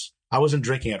house. I wasn't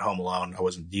drinking at home alone. I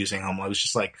wasn't using home alone. It was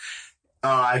just like,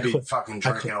 I'd be fucking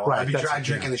drinking all I'd be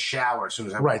drinking in the shower as soon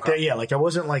as I woke up. Yeah, like I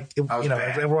wasn't like,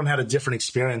 everyone had a different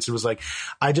experience. It was like,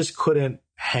 I just couldn't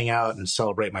hang out and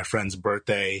celebrate my friend's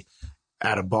birthday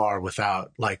at a bar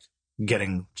without like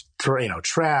getting,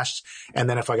 trashed. And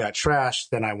then if I got trashed,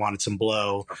 then I wanted some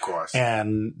blow. Of course.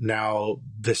 And now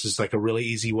this is like a really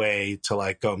easy way to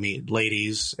like go meet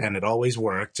ladies, and it always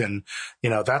worked. And,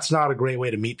 that's not a great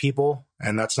way to meet people.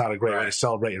 And that's not a great way to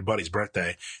celebrate your buddy's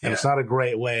birthday. And it's not a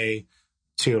great way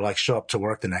to like show up to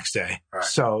work the next day. Right.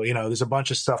 So, there's a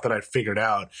bunch of stuff that I figured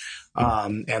out.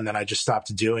 And then I just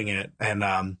stopped doing it. And,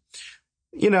 I'll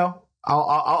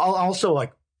also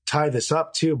like tie this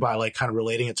up too by like kind of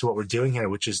relating it to what we're doing here,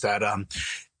 which is that,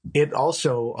 it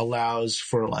also allows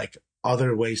for like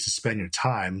other ways to spend your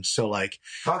time. So like,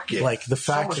 like the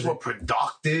fact so much more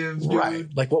productive, dude. Right.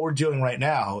 Like what we're doing right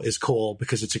now is cool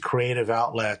because it's a creative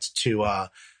outlet to,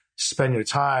 spend your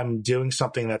time doing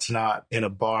something that's not in a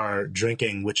bar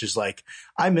drinking, which is like,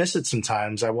 I miss it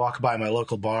sometimes. I walk by my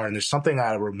local bar and there's something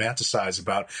I romanticize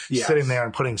about sitting there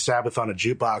and putting Sabbath on a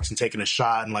jukebox and taking a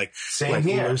shot and like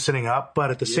loosening up.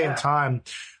 But at the same time,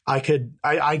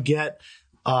 I get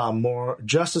more,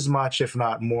 just as much, if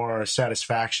not more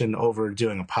satisfaction over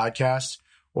doing a podcast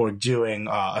or doing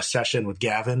a session with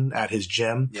Gavin at his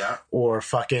gym, or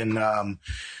fucking I'm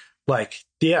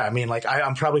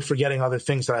probably forgetting other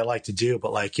things that I like to do,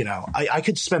 but I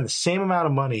could spend the same amount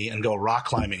of money and go rock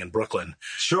climbing in Brooklyn,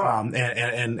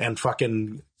 and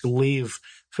fucking leave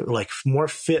more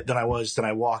fit than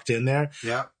I walked in there,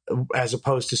 as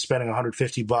opposed to spending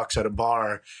 $150 at a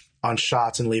bar on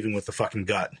shots and leaving with the fucking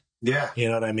gut. Yeah, you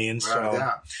know what I mean.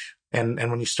 And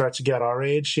when you start to get our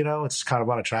age, it's kind of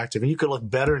unattractive. And you could look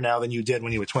better now than you did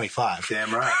when you were 25.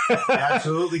 Damn right. You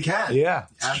absolutely can. Yeah.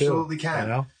 Absolutely true,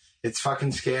 can. It's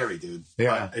fucking scary, dude.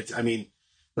 Yeah. But I don't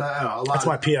know, a lot That's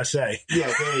my PSA.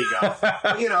 Yeah, there you go.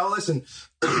 But, listen,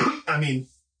 it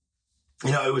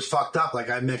was fucked up. Like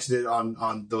I mentioned it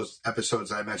on those episodes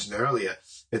that I mentioned earlier.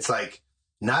 It's like,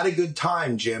 not a good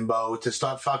time, Jimbo, to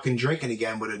start fucking drinking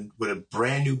again with a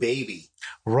brand new baby.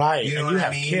 Right. You know and you what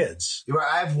have I mean? Kids.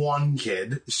 I have one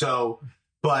kid. So,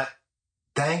 but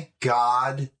thank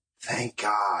God,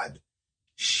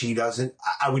 she doesn't.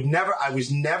 I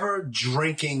was never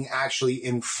drinking actually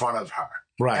in front of her.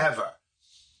 Right. Ever.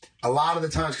 A lot of the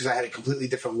times, because I had a completely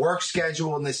different work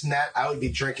schedule and this and that, I would be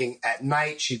drinking at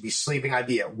night. She'd be sleeping. I'd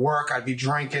be at work. I'd be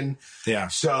drinking. Yeah.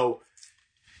 So,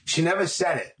 she never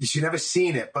said it. She never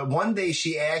seen it. But one day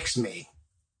she asked me,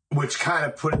 which kind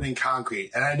of put it in concrete.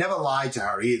 And I never lied to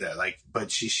her either. But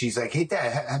she's like, hey,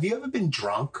 Dad, have you ever been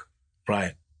drunk?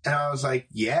 Right. And I was like,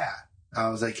 yeah.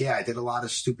 I did a lot of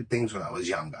stupid things when I was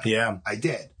younger. Yeah. I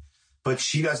did. But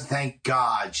she doesn't, thank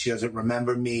God, she doesn't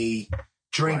remember me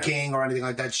drinking or anything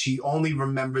like that. She only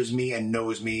remembers me and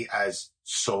knows me as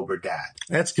sober dad.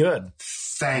 That's good.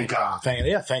 Thank God. Thank God.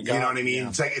 You know what I mean?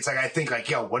 Yeah. It's like I think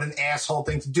yo, what an asshole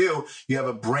thing to do. You have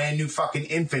a brand new fucking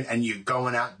infant and you're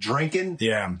going out drinking.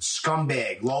 Yeah.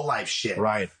 Scumbag, low life shit.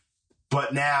 Right.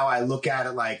 But now I look at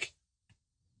it like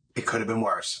it could have been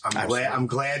worse. I'm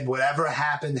glad whatever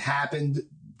happened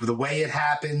the way it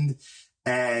happened.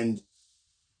 And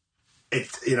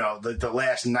it's, the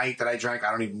last night that I drank,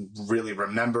 I don't even really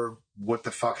remember what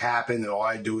the fuck happened. All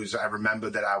I do is I remember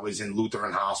that I was in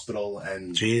Lutheran Hospital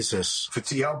and Jesus.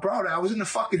 Bro, I was in the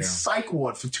fucking psych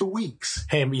ward for 2 weeks.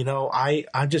 Hey,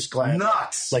 I'm just glad.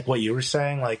 Nuts. Like what you were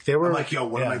saying, they were I'm like, yo,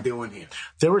 what am I doing here?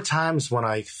 There were times when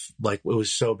it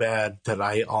was so bad that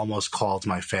I almost called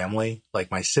my family,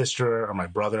 like my sister or my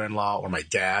brother-in-law or my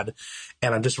dad.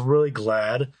 And I'm just really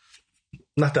glad,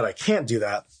 not that I can't do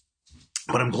that,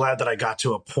 but I'm glad that I got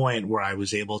to a point where I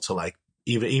was able to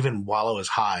even while I was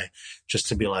high, just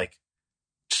to be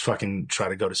just fucking try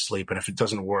to go to sleep. And if it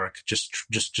doesn't work,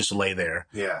 just lay there.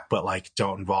 Yeah. But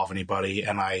don't involve anybody.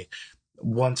 And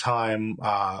one time,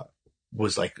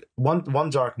 was one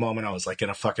dark moment. I was in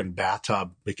a fucking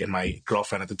bathtub, and my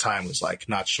girlfriend at the time was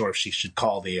not sure if she should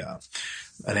call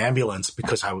an ambulance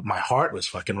because my heart was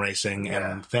fucking racing.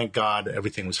 Yeah. And thank God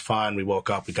everything was fine. We woke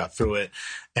up, we got through it.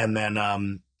 And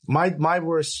then, my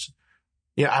worst,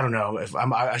 I don't know if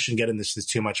I shouldn't get into this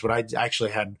too much, but I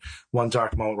actually had one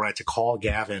dark moment where I had to call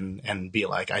Gavin and be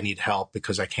like, I need help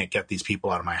because I can't get these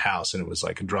people out of my house. And it was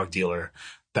a drug dealer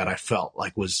that I felt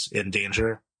was in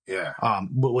danger. Yeah.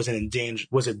 But was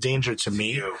a danger to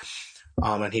me. You.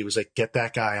 And he was like, get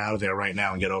that guy out of there right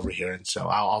now and get over here. And so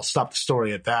I'll stop the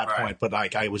story at that point. But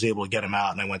I was able to get him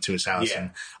out and I went to his house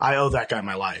and I owe that guy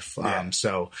my life.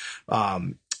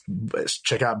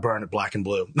 Check out Burn at Black and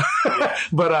Blue.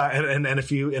 But and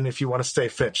if you want to stay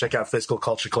fit, check out Physical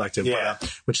Culture Collective. Yeah.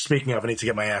 Which, speaking of, I need to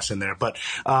get my ass in there. But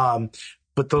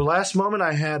the last moment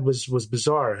I had was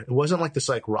bizarre. It wasn't this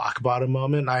rock bottom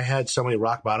moment. I had so many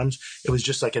rock bottoms. It was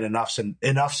just an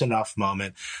enough's enough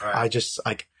moment. Right. I just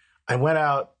I went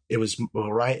out. It was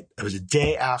a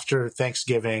day after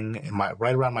Thanksgiving, and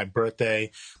right around my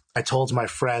birthday. I told my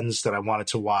friends that I wanted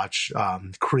to watch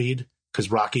Creed, because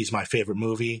Rocky's my favorite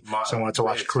movie. So I wanted to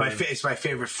watch Creed. It's my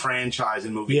favorite franchise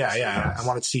in movies. Yeah. I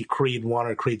wanted to see Creed 1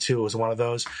 or Creed 2. It was one of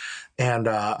those. And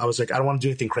I was like, I don't want to do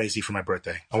anything crazy for my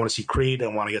birthday. I want to see Creed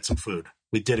and I want to get some food.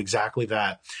 We did exactly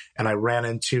that. And I ran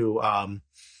into a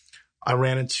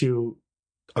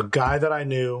guy that I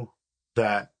knew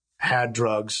that had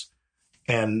drugs.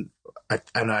 And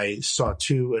I saw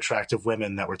two attractive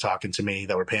women that were talking to me,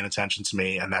 that were paying attention to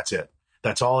me. And that's it.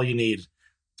 That's all you need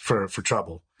for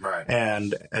trouble. Right.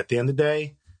 And at the end of the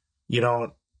day, you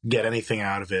don't get anything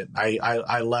out of it.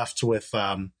 I left with,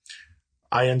 I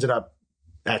ended up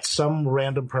at some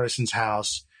random person's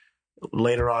house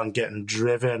later on, getting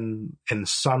driven in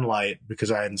sunlight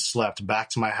because I hadn't slept, back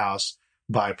to my house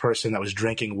by a person that was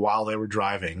drinking while they were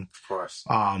driving. Of course.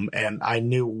 And I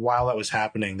knew while that was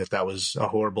happening that was a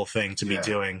horrible thing to be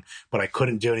doing, but I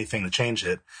couldn't do anything to change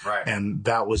it. Right. And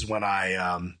that was when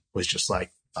I was just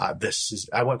like, I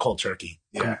went cold turkey.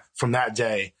 Yeah. From that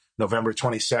day, November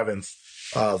 27th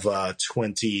of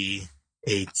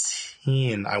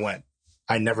 2018,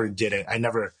 I never did it. I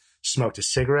never smoked a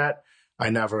cigarette. I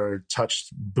never touched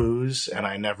booze, and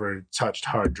I never touched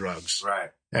hard drugs. Right.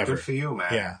 Ever. Good for you,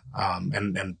 man. Yeah.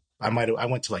 And I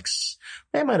went to like 6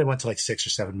 or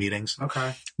 7 meetings.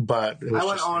 Okay. But I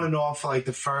went on and off for like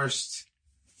the first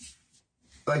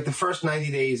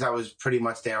 90 days. I was pretty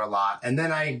much there a lot. And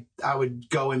then I would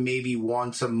go in maybe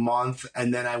once a month.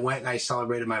 And then I went and I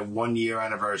celebrated my 1-year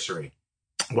anniversary.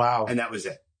 Wow. And that was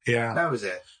it. Yeah. That was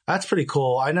it. That's pretty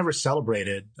cool. I never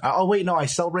celebrated. Oh wait, no, I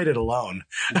celebrated alone.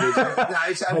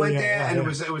 I went there, and yeah.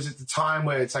 it was at the time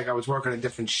where it's like I was working a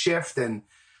different shift, and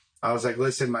I was like,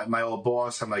 listen, my old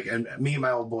boss. I'm like, and me and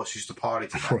my old boss used to party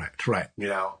together. Right. You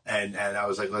know, and I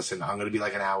was like, listen, I'm going to be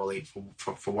like an hour late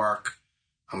for work.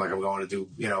 I'm like, I'm going to do,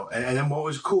 you know, and then what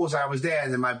was cool is I was there,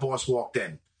 and then my boss walked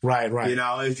in. Right. You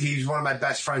know, he's one of my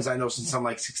best friends I know since I'm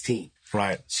like 16.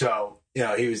 Right. So, you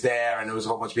know, he was there, and there was a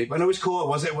whole bunch of people, and it was cool.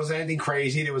 It wasn't anything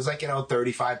crazy. There was like, you know,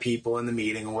 35 people in the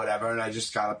meeting or whatever, and I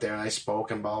just got up there and I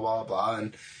spoke and blah, blah, blah,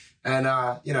 and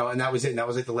you know, and that was it. And that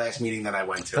was like the last meeting that I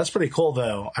went to. That's pretty cool,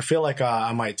 though. I feel like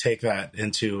I might take that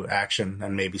into action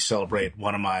and maybe celebrate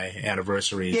one of my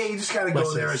anniversaries. Yeah, you just got to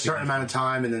go there a certain amount of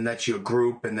time, and then that's your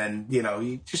group, and then, you know,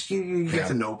 you get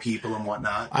to know people and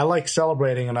whatnot. I like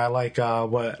celebrating, and I like I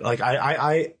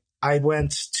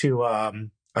went to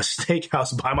a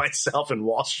steakhouse by myself in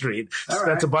Wall Street,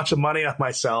 spent a bunch of money on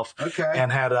myself,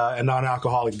 and had a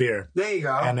non-alcoholic beer. There you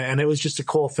go. And it was just a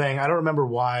cool thing. I don't remember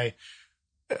why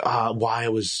I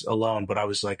was alone, but I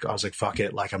was like, fuck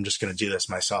it. Like, I'm just going to do this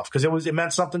myself. Cause it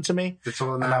meant something to me. That's all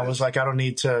that and matters. I was like, I don't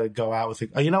need to go out with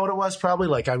it. You know what it was? Probably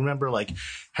like, I remember like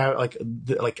how, like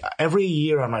every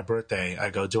year on my birthday, I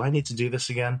go, do I need to do this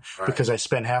again? Right. Because I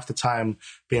spend half the time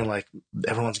being like,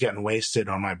 everyone's getting wasted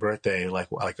on my birthday. Like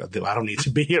I don't need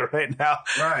to be here right now.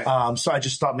 Right. So I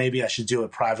just thought maybe I should do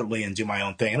it privately and do my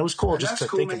own thing. And it was cool just to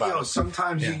think about it.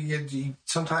 Sometimes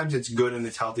sometimes it's good and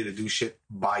it's healthy to do shit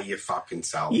by your fucking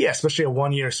self. Yeah, especially a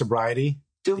 1-year sobriety.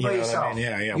 Do it by yourself. I mean?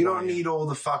 Yeah. You don't need all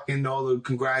the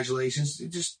congratulations.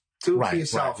 Just do it for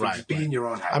yourself. Just be in your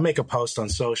own house. I make a post on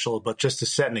social, but just to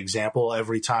set an example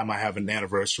every time I have an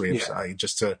anniversary,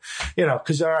 just to, you know,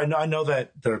 because I know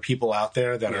that there are people out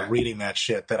there that are reading that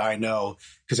shit that I know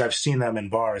because I've seen them in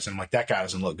bars and I'm like, that guy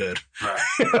doesn't look good. Right.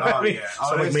 You know what I mean?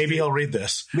 So like, maybe he'll read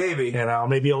this. Maybe. You know,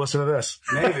 maybe he'll listen to this.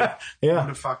 Maybe. Yeah. Who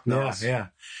the fuck knows? Yeah.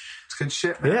 It's good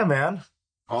shit, man. Yeah, man.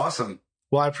 Awesome.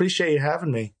 Well, I appreciate you having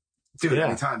me. Dude,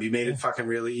 anytime. You made it fucking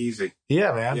really easy.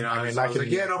 Yeah, man. You know, I was like,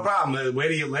 yeah, no problem. Where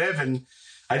do you live? And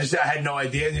I had no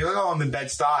idea. And you're like, oh, I'm in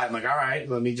Bed-Stuy. I'm like, all right,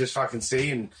 let me just fucking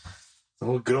see. And the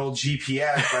little good old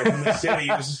GPS right in the city.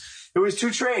 It was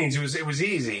 2 trains. It was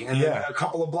easy. And then a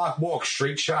couple of block walks,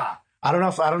 straight shot. I don't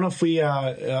know if we,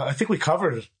 I think we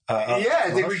covered. I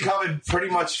think we covered pretty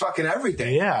much fucking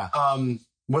everything. Yeah.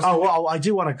 I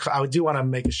do want to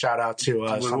make a shout out to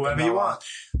whoever you want.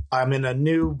 I'm in a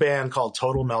new band called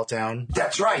Total Meltdown.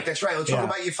 That's right. Let's talk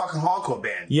about your fucking hardcore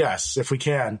band. Yes, if we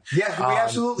can. Yes, we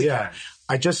absolutely can.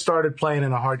 I just started playing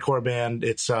in a hardcore band.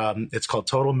 It's called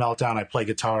Total Meltdown. I play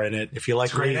guitar in it. If you like,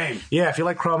 it's a great name. Yeah, if you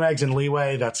like Chrome Eggs and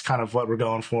Leeway, that's kind of what we're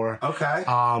going for. Okay.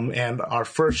 And our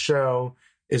first show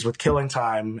is with Killing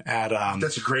Time at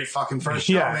that's a great fucking first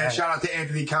show, man. Shout out to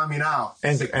Anthony Caminal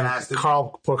and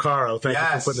Carl Porcaro. Thank you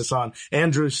for putting this on.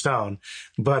 Andrew Stone.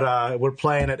 But we're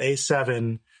playing at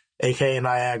A7, aka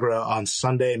Niagara, on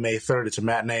Sunday, May 3rd. It's a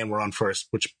matinee and we're on first,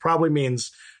 which probably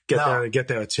means get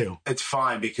there too. It's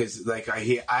fine because like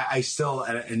I still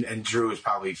and Drew is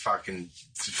probably fucking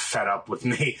fed up with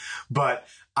me, but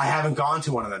I haven't gone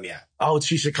to one of them yet. Oh,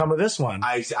 she should come to this one.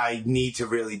 I need to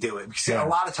really do it because a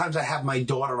lot of times I have my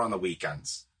daughter on the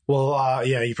weekends. Well,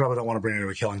 you probably don't want to bring her to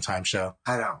a Killing Time show.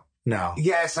 I don't. No.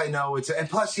 Yes, I know. And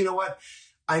plus, you know what?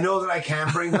 I know that I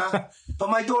can bring her, but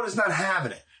my daughter's not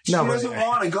having it. She doesn't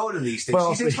want to go to these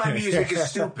things. She thinks my music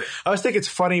is stupid. I always think it's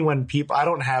funny when people, I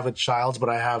don't have a child, but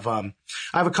I have a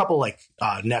couple like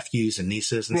nephews and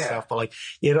nieces and stuff. But like,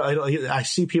 you know, I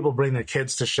see people bring their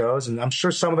kids to shows and I'm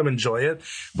sure some of them enjoy it,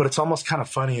 but it's almost kind of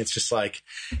funny. It's just like,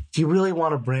 do you really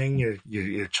want to bring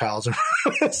your child around?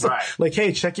 Right. Like,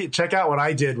 hey, check out what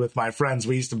I did with my friends.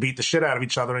 We used to beat the shit out of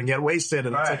each other and get wasted.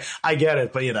 And it's like, I get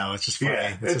it, but you know, it's just funny.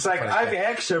 Yeah. It's like, I've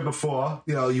asked her before,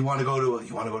 you know, you want to go to a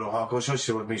hardcore show?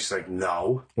 She's with me. She's like,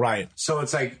 no. Right. So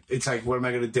it's like, what am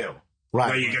I going to do?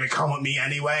 Right. Are you going to come with me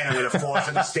anyway? And I'm going to force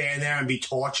her to stand there and be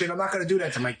tortured? I'm not going to do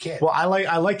that to my kid. Well, I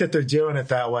like that they're doing it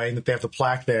that way and that they have the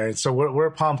plaque there. And so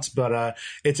we're pumped, but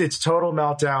it's Total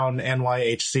Meltdown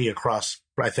NYHC across,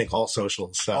 I think, all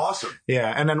socials. So, awesome.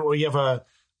 Yeah. And then we have a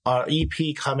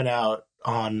EP coming out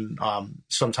on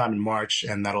sometime in March,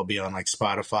 and that'll be on like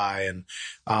Spotify and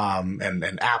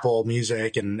Apple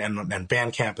Music and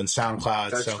Bandcamp and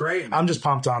SoundCloud. That's so great, man. I'm just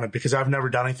pumped on it because I've never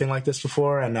done anything like this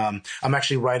before, and I'm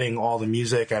actually writing all the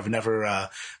music. I've never. I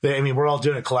mean, we're all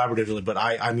doing it collaboratively, but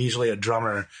I'm usually a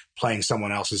drummer playing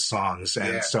someone else's songs,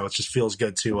 and so it just feels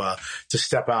good to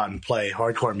step out and play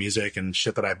hardcore music and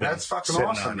shit that I've been. That's fucking sitting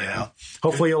awesome, on, man. You know?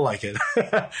 Hopefully you'll like it.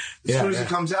 As soon as it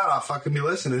comes out, I'll fucking be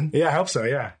listening. Yeah, I hope so.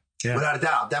 Yeah. Without a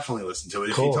doubt, I'll definitely listen to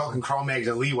it. If you're talking Cro-Mags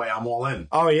and Leeway, I'm all in.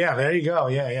 Oh yeah, there you go.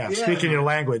 Yeah. Speaking your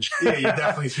language. Yeah, you're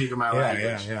definitely speaking my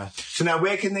language. Yeah. So now,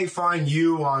 where can they find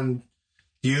you on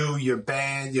your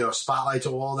band, spotlights,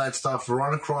 all that stuff?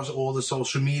 Run across all the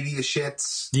social media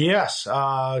shits. Yes,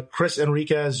 Chris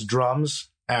Enriquez Drums.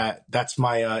 That's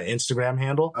my Instagram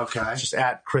handle. Okay. It's just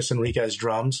at Chris Enriquez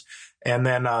Drums. And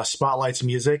then Spotlights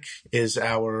Music is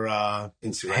our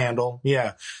Instagram handle.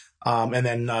 Yeah. And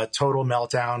then Total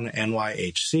Meltdown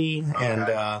NYHC.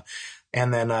 Okay.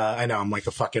 And then I know I'm like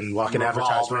a fucking walking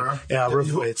advertisement. Yeah,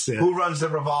 who runs the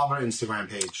Revolver Instagram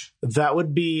page? That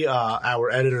would be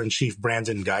our editor-in-chief,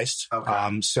 Brandon Geist.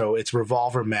 Okay. So it's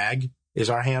Revolver Mag is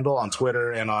our handle on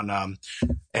Twitter and on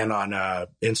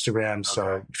Instagram. Okay.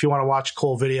 So if you want to watch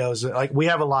cool videos, like we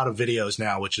have a lot of videos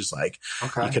now, which is like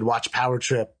you could watch Power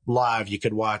Trip live, you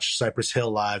could watch Cypress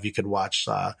Hill live, you could watch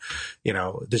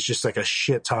there's just like a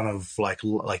shit ton of like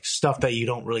stuff that you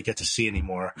don't really get to see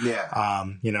anymore. Yeah.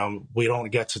 We don't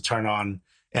get to turn on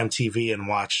MTV and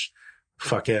watch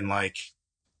fucking like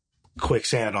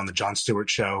Quicksand on the Jon Stewart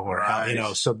show or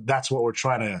so that's what we're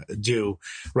trying to do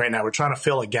right now. We're trying to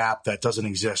fill a gap that doesn't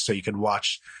exist so you can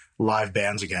watch live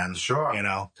bands again. Sure.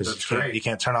 Because you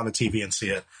can't turn on the TV and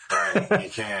see it. Right. You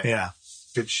can't. Yeah.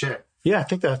 Good shit. Yeah, I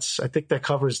think that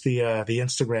covers the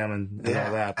Instagram and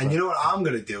all that. And you know what I'm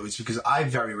going to do is because I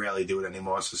very rarely do it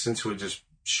anymore. So since we're just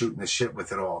shooting the shit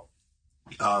with it all,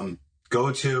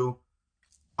 go to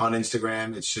on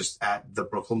Instagram. It's just at the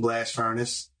Brooklyn Blast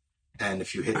Furnace. And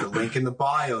if you hit the link in the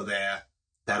bio there,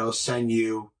 that'll send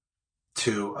you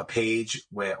to a page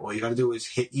where all you got to do is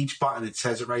hit each button. It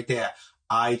says it right there.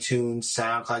 iTunes,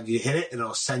 SoundCloud. You hit it and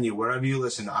it'll send you wherever you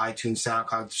listen to iTunes,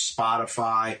 SoundCloud,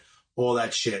 Spotify, all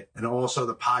that shit. And also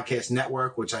the podcast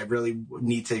network, which I really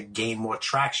need to gain more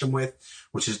traction with,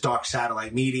 which is Dark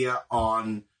Satellite Media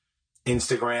on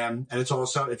Instagram. And it's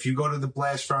also, if you go to the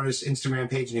Blast Furnace Instagram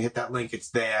page and you hit that link, it's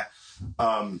there.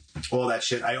 All that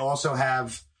shit. I also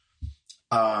have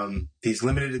these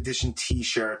limited edition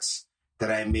t-shirts that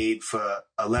I made for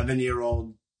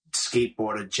 11-year-old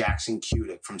skateboarder Jackson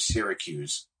Kudik from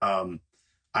Syracuse. I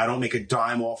don't make a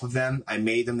dime off of them. I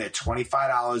made them. They're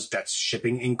 $25. That's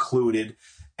shipping included.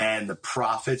 And the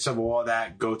profits of all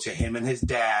that go to him and his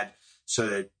dad so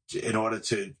that in order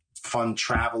to fund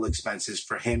travel expenses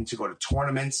for him to go to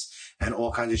tournaments and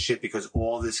all kinds of shit, because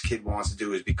all this kid wants to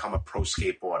do is become a pro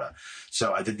skateboarder.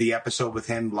 So I did the episode with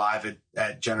him live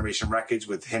at Generation Records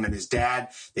with him and his dad.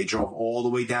 They drove all the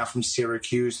way down from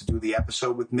Syracuse to do the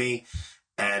episode with me.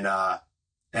 And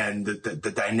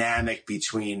the dynamic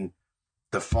between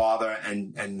the father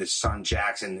and the son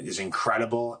Jackson is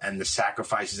incredible. And the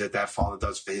sacrifices that father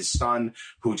does for his son,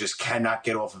 who just cannot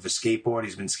get off of a skateboard.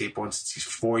 He's been skateboarding since he's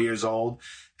 4 years old.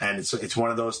 And it's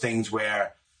one of those things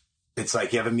where it's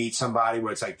like, you ever meet somebody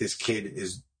where it's like, this kid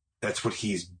that's what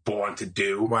he's born to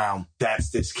do. Wow. That's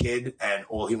this kid. And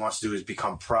all he wants to do is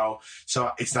become pro.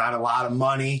 So it's not a lot of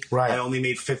money. Right. I only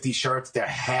made 50 shirts. They're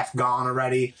half gone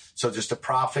already. So just the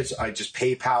profits, I just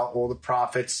PayPal all the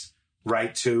profits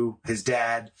right to his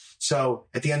dad. So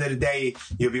at the end of the day,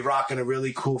 you'll be rocking a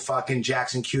really cool fucking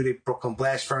Jackson Kudik Brooklyn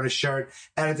Blast Furnace shirt.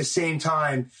 And at the same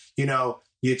time,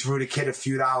 you threw the kid a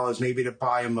few dollars, maybe to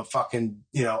buy him a fucking,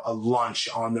 a lunch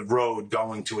on the road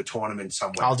going to a tournament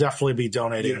somewhere. I'll definitely be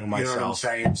donating myself. You know what I'm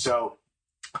saying? So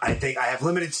I think I have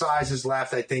limited sizes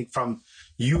left. I think from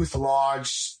youth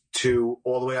large to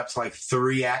all the way up to like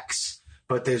 3X,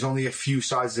 but there's only a few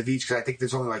sizes of each because I think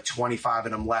there's only like 25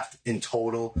 of them left in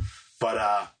total.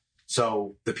 But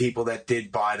so the people that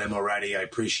did buy them already, I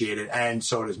appreciate it. And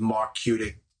so does Mark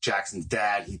Kudik, Jackson's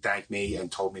dad. He thanked me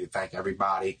and told me to thank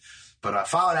everybody. But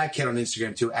follow that kid on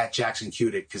Instagram too, at Jackson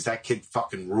Kudik, because that kid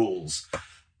fucking rules.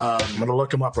 I'm going to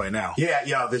look him up right now.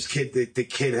 Yeah, this kid, the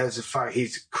kid has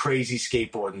he's crazy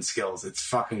skateboarding skills. It's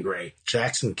fucking great.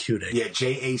 Jackson Kudik. Yeah,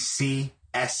 JACSENKUTI.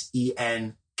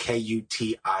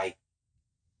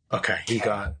 Okay, he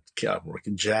got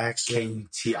Jackson.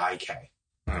 KUTIK.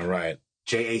 All right.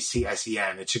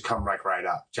 JACSEN. It should come right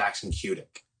up. Jackson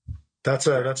Kudik. That's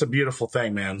a beautiful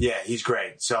thing, man. Yeah, he's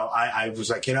great. So I was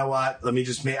like, you know what? Let me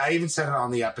just I even said it on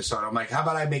the episode. I'm like, how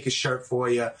about I make a shirt for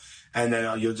you? And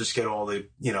then you'll just get all the,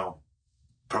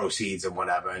 proceeds and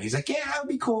whatever. And he's like, yeah, that would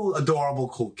be cool. Adorable,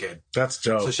 cool kid. That's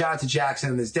dope. So shout out to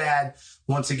Jackson and his dad.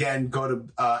 Once again, go to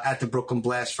at the Brooklyn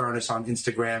Blast Furnace on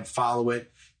Instagram. Follow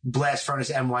it. Blast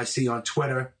Furnace NYC on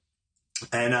Twitter.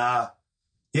 And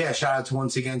shout out to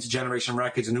once again to Generation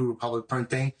Records and New Republic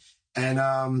Printing.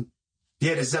 And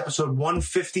this is episode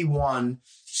 151.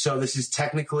 So this is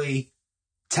technically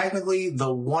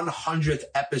the 100th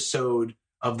episode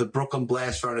of the Brooklyn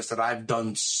Blast Furnace that I've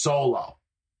done solo.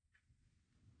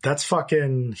 That's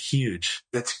fucking huge.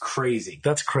 That's crazy.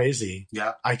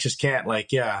 Yeah. I just can't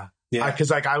Yeah.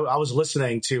 Because I was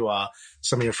listening to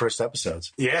some of your first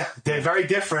episodes. Yeah, they're very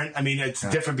different. I mean, it's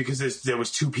different because there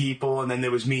was two people, and then there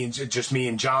was me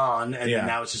and John, and then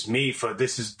now it's just me.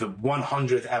 This is the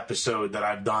 100th episode that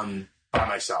I've done by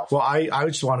myself. Well, I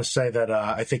just want to say that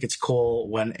I think it's cool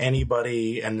when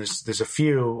anybody, and there's a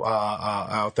few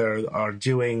out there, are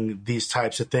doing these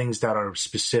types of things that are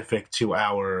specific to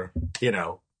our,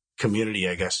 community,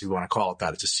 I guess you want to call it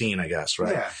that. It's a scene, I guess,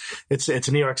 right? Yeah.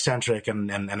 It's New York centric,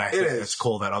 and I think it's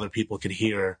cool that other people could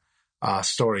hear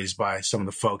stories by some of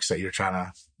the folks that you're trying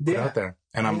to put out there.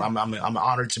 And I'm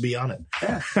honored to be on it.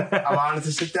 Yeah. I'm honored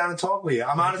to sit down and talk with you.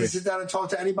 I'm honored to sit down and talk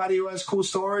to anybody who has cool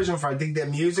stories, or if I think they're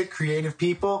music, creative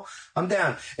people, I'm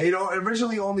down. And, it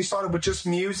originally only started with just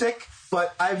music,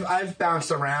 but I've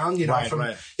bounced around,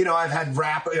 I've had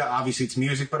rap, obviously it's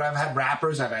music, but I've had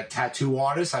rappers, I've had tattoo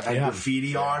artists, I've had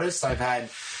graffiti artists, I've had,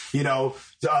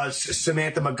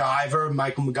 Samantha MacGyver,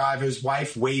 Michael MacGyver's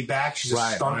wife, way back. She's a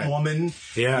stunt woman.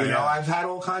 I've had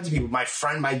all kinds of people. My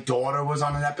daughter was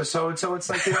on an episode, so it's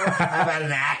like, I've had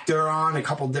an actor on, a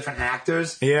couple different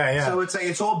actors. Yeah. So it's like,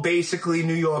 it's all basically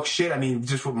New York shit. I mean,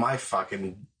 just with my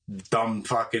fucking dumb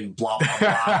fucking blah, blah,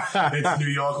 blah. It's New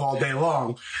York all day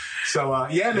long. So,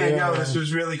 this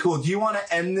was really cool. Do you want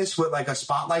to end this with like a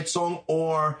spotlight song,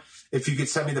 or if you could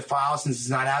send me the file since it's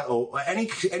not out, or any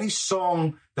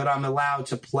song that I'm allowed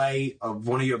to play of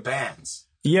one of your bands?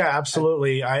 Yeah,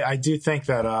 absolutely. I do think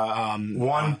that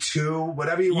 1, 2,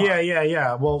 whatever you want.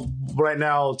 Yeah. Well, right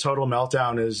now, Total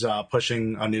Meltdown is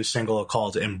pushing a new single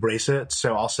called "Embrace It,"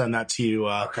 so I'll send that to you.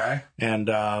 Okay. And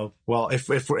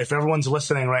if everyone's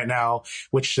listening right now,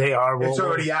 which they are, it's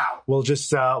already out. We'll just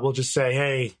say,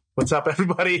 hey, what's up,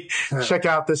 everybody? Check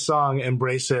out this song,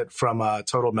 "Embrace It" from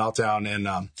Total Meltdown,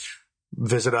 and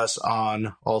visit us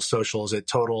on all socials at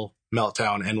Total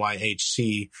Meltdown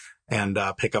NYHC. And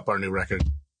pick up our new record.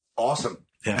 Awesome.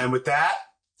 Yeah. And with that,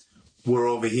 we're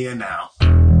over here now.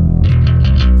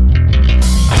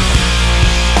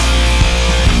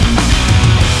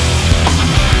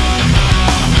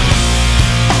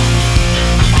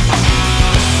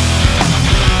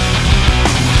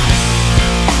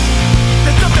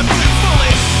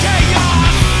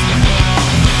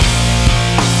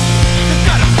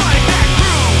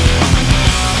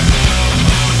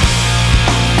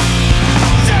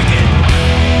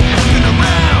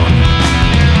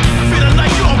 Feeling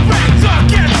like you're backed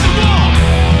against the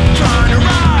wall.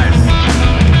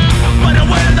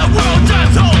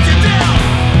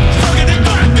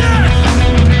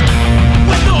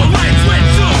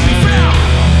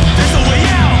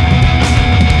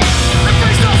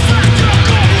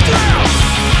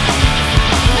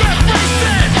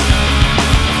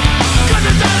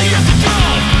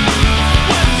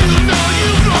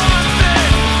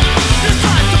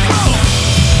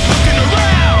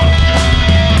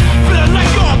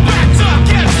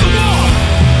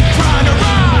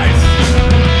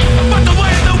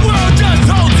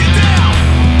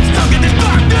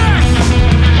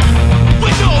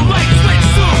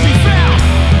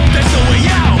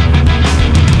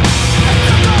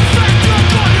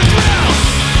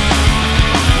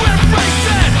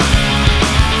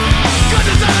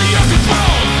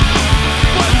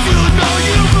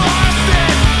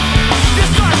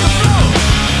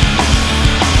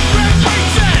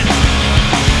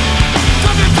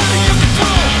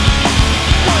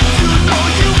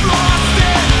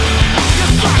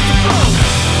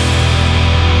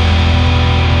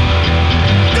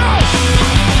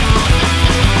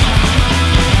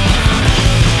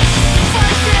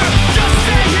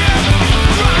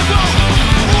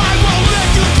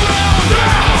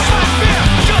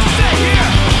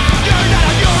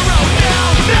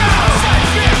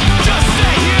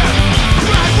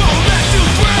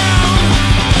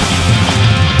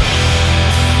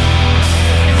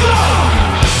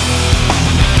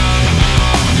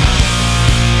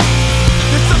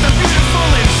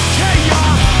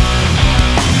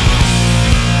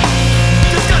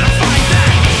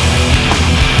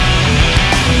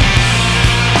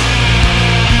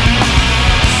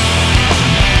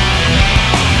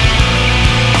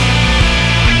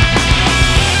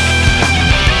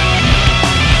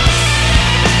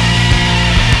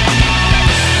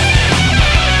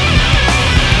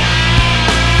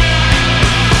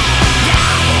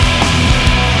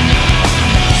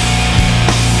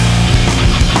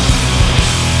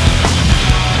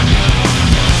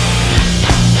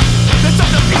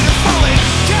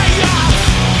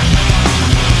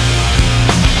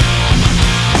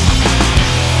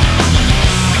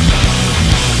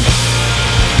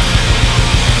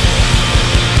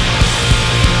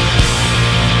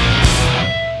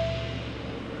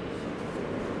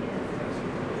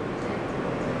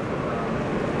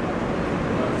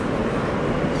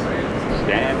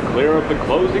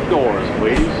 closing doors,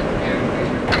 ladies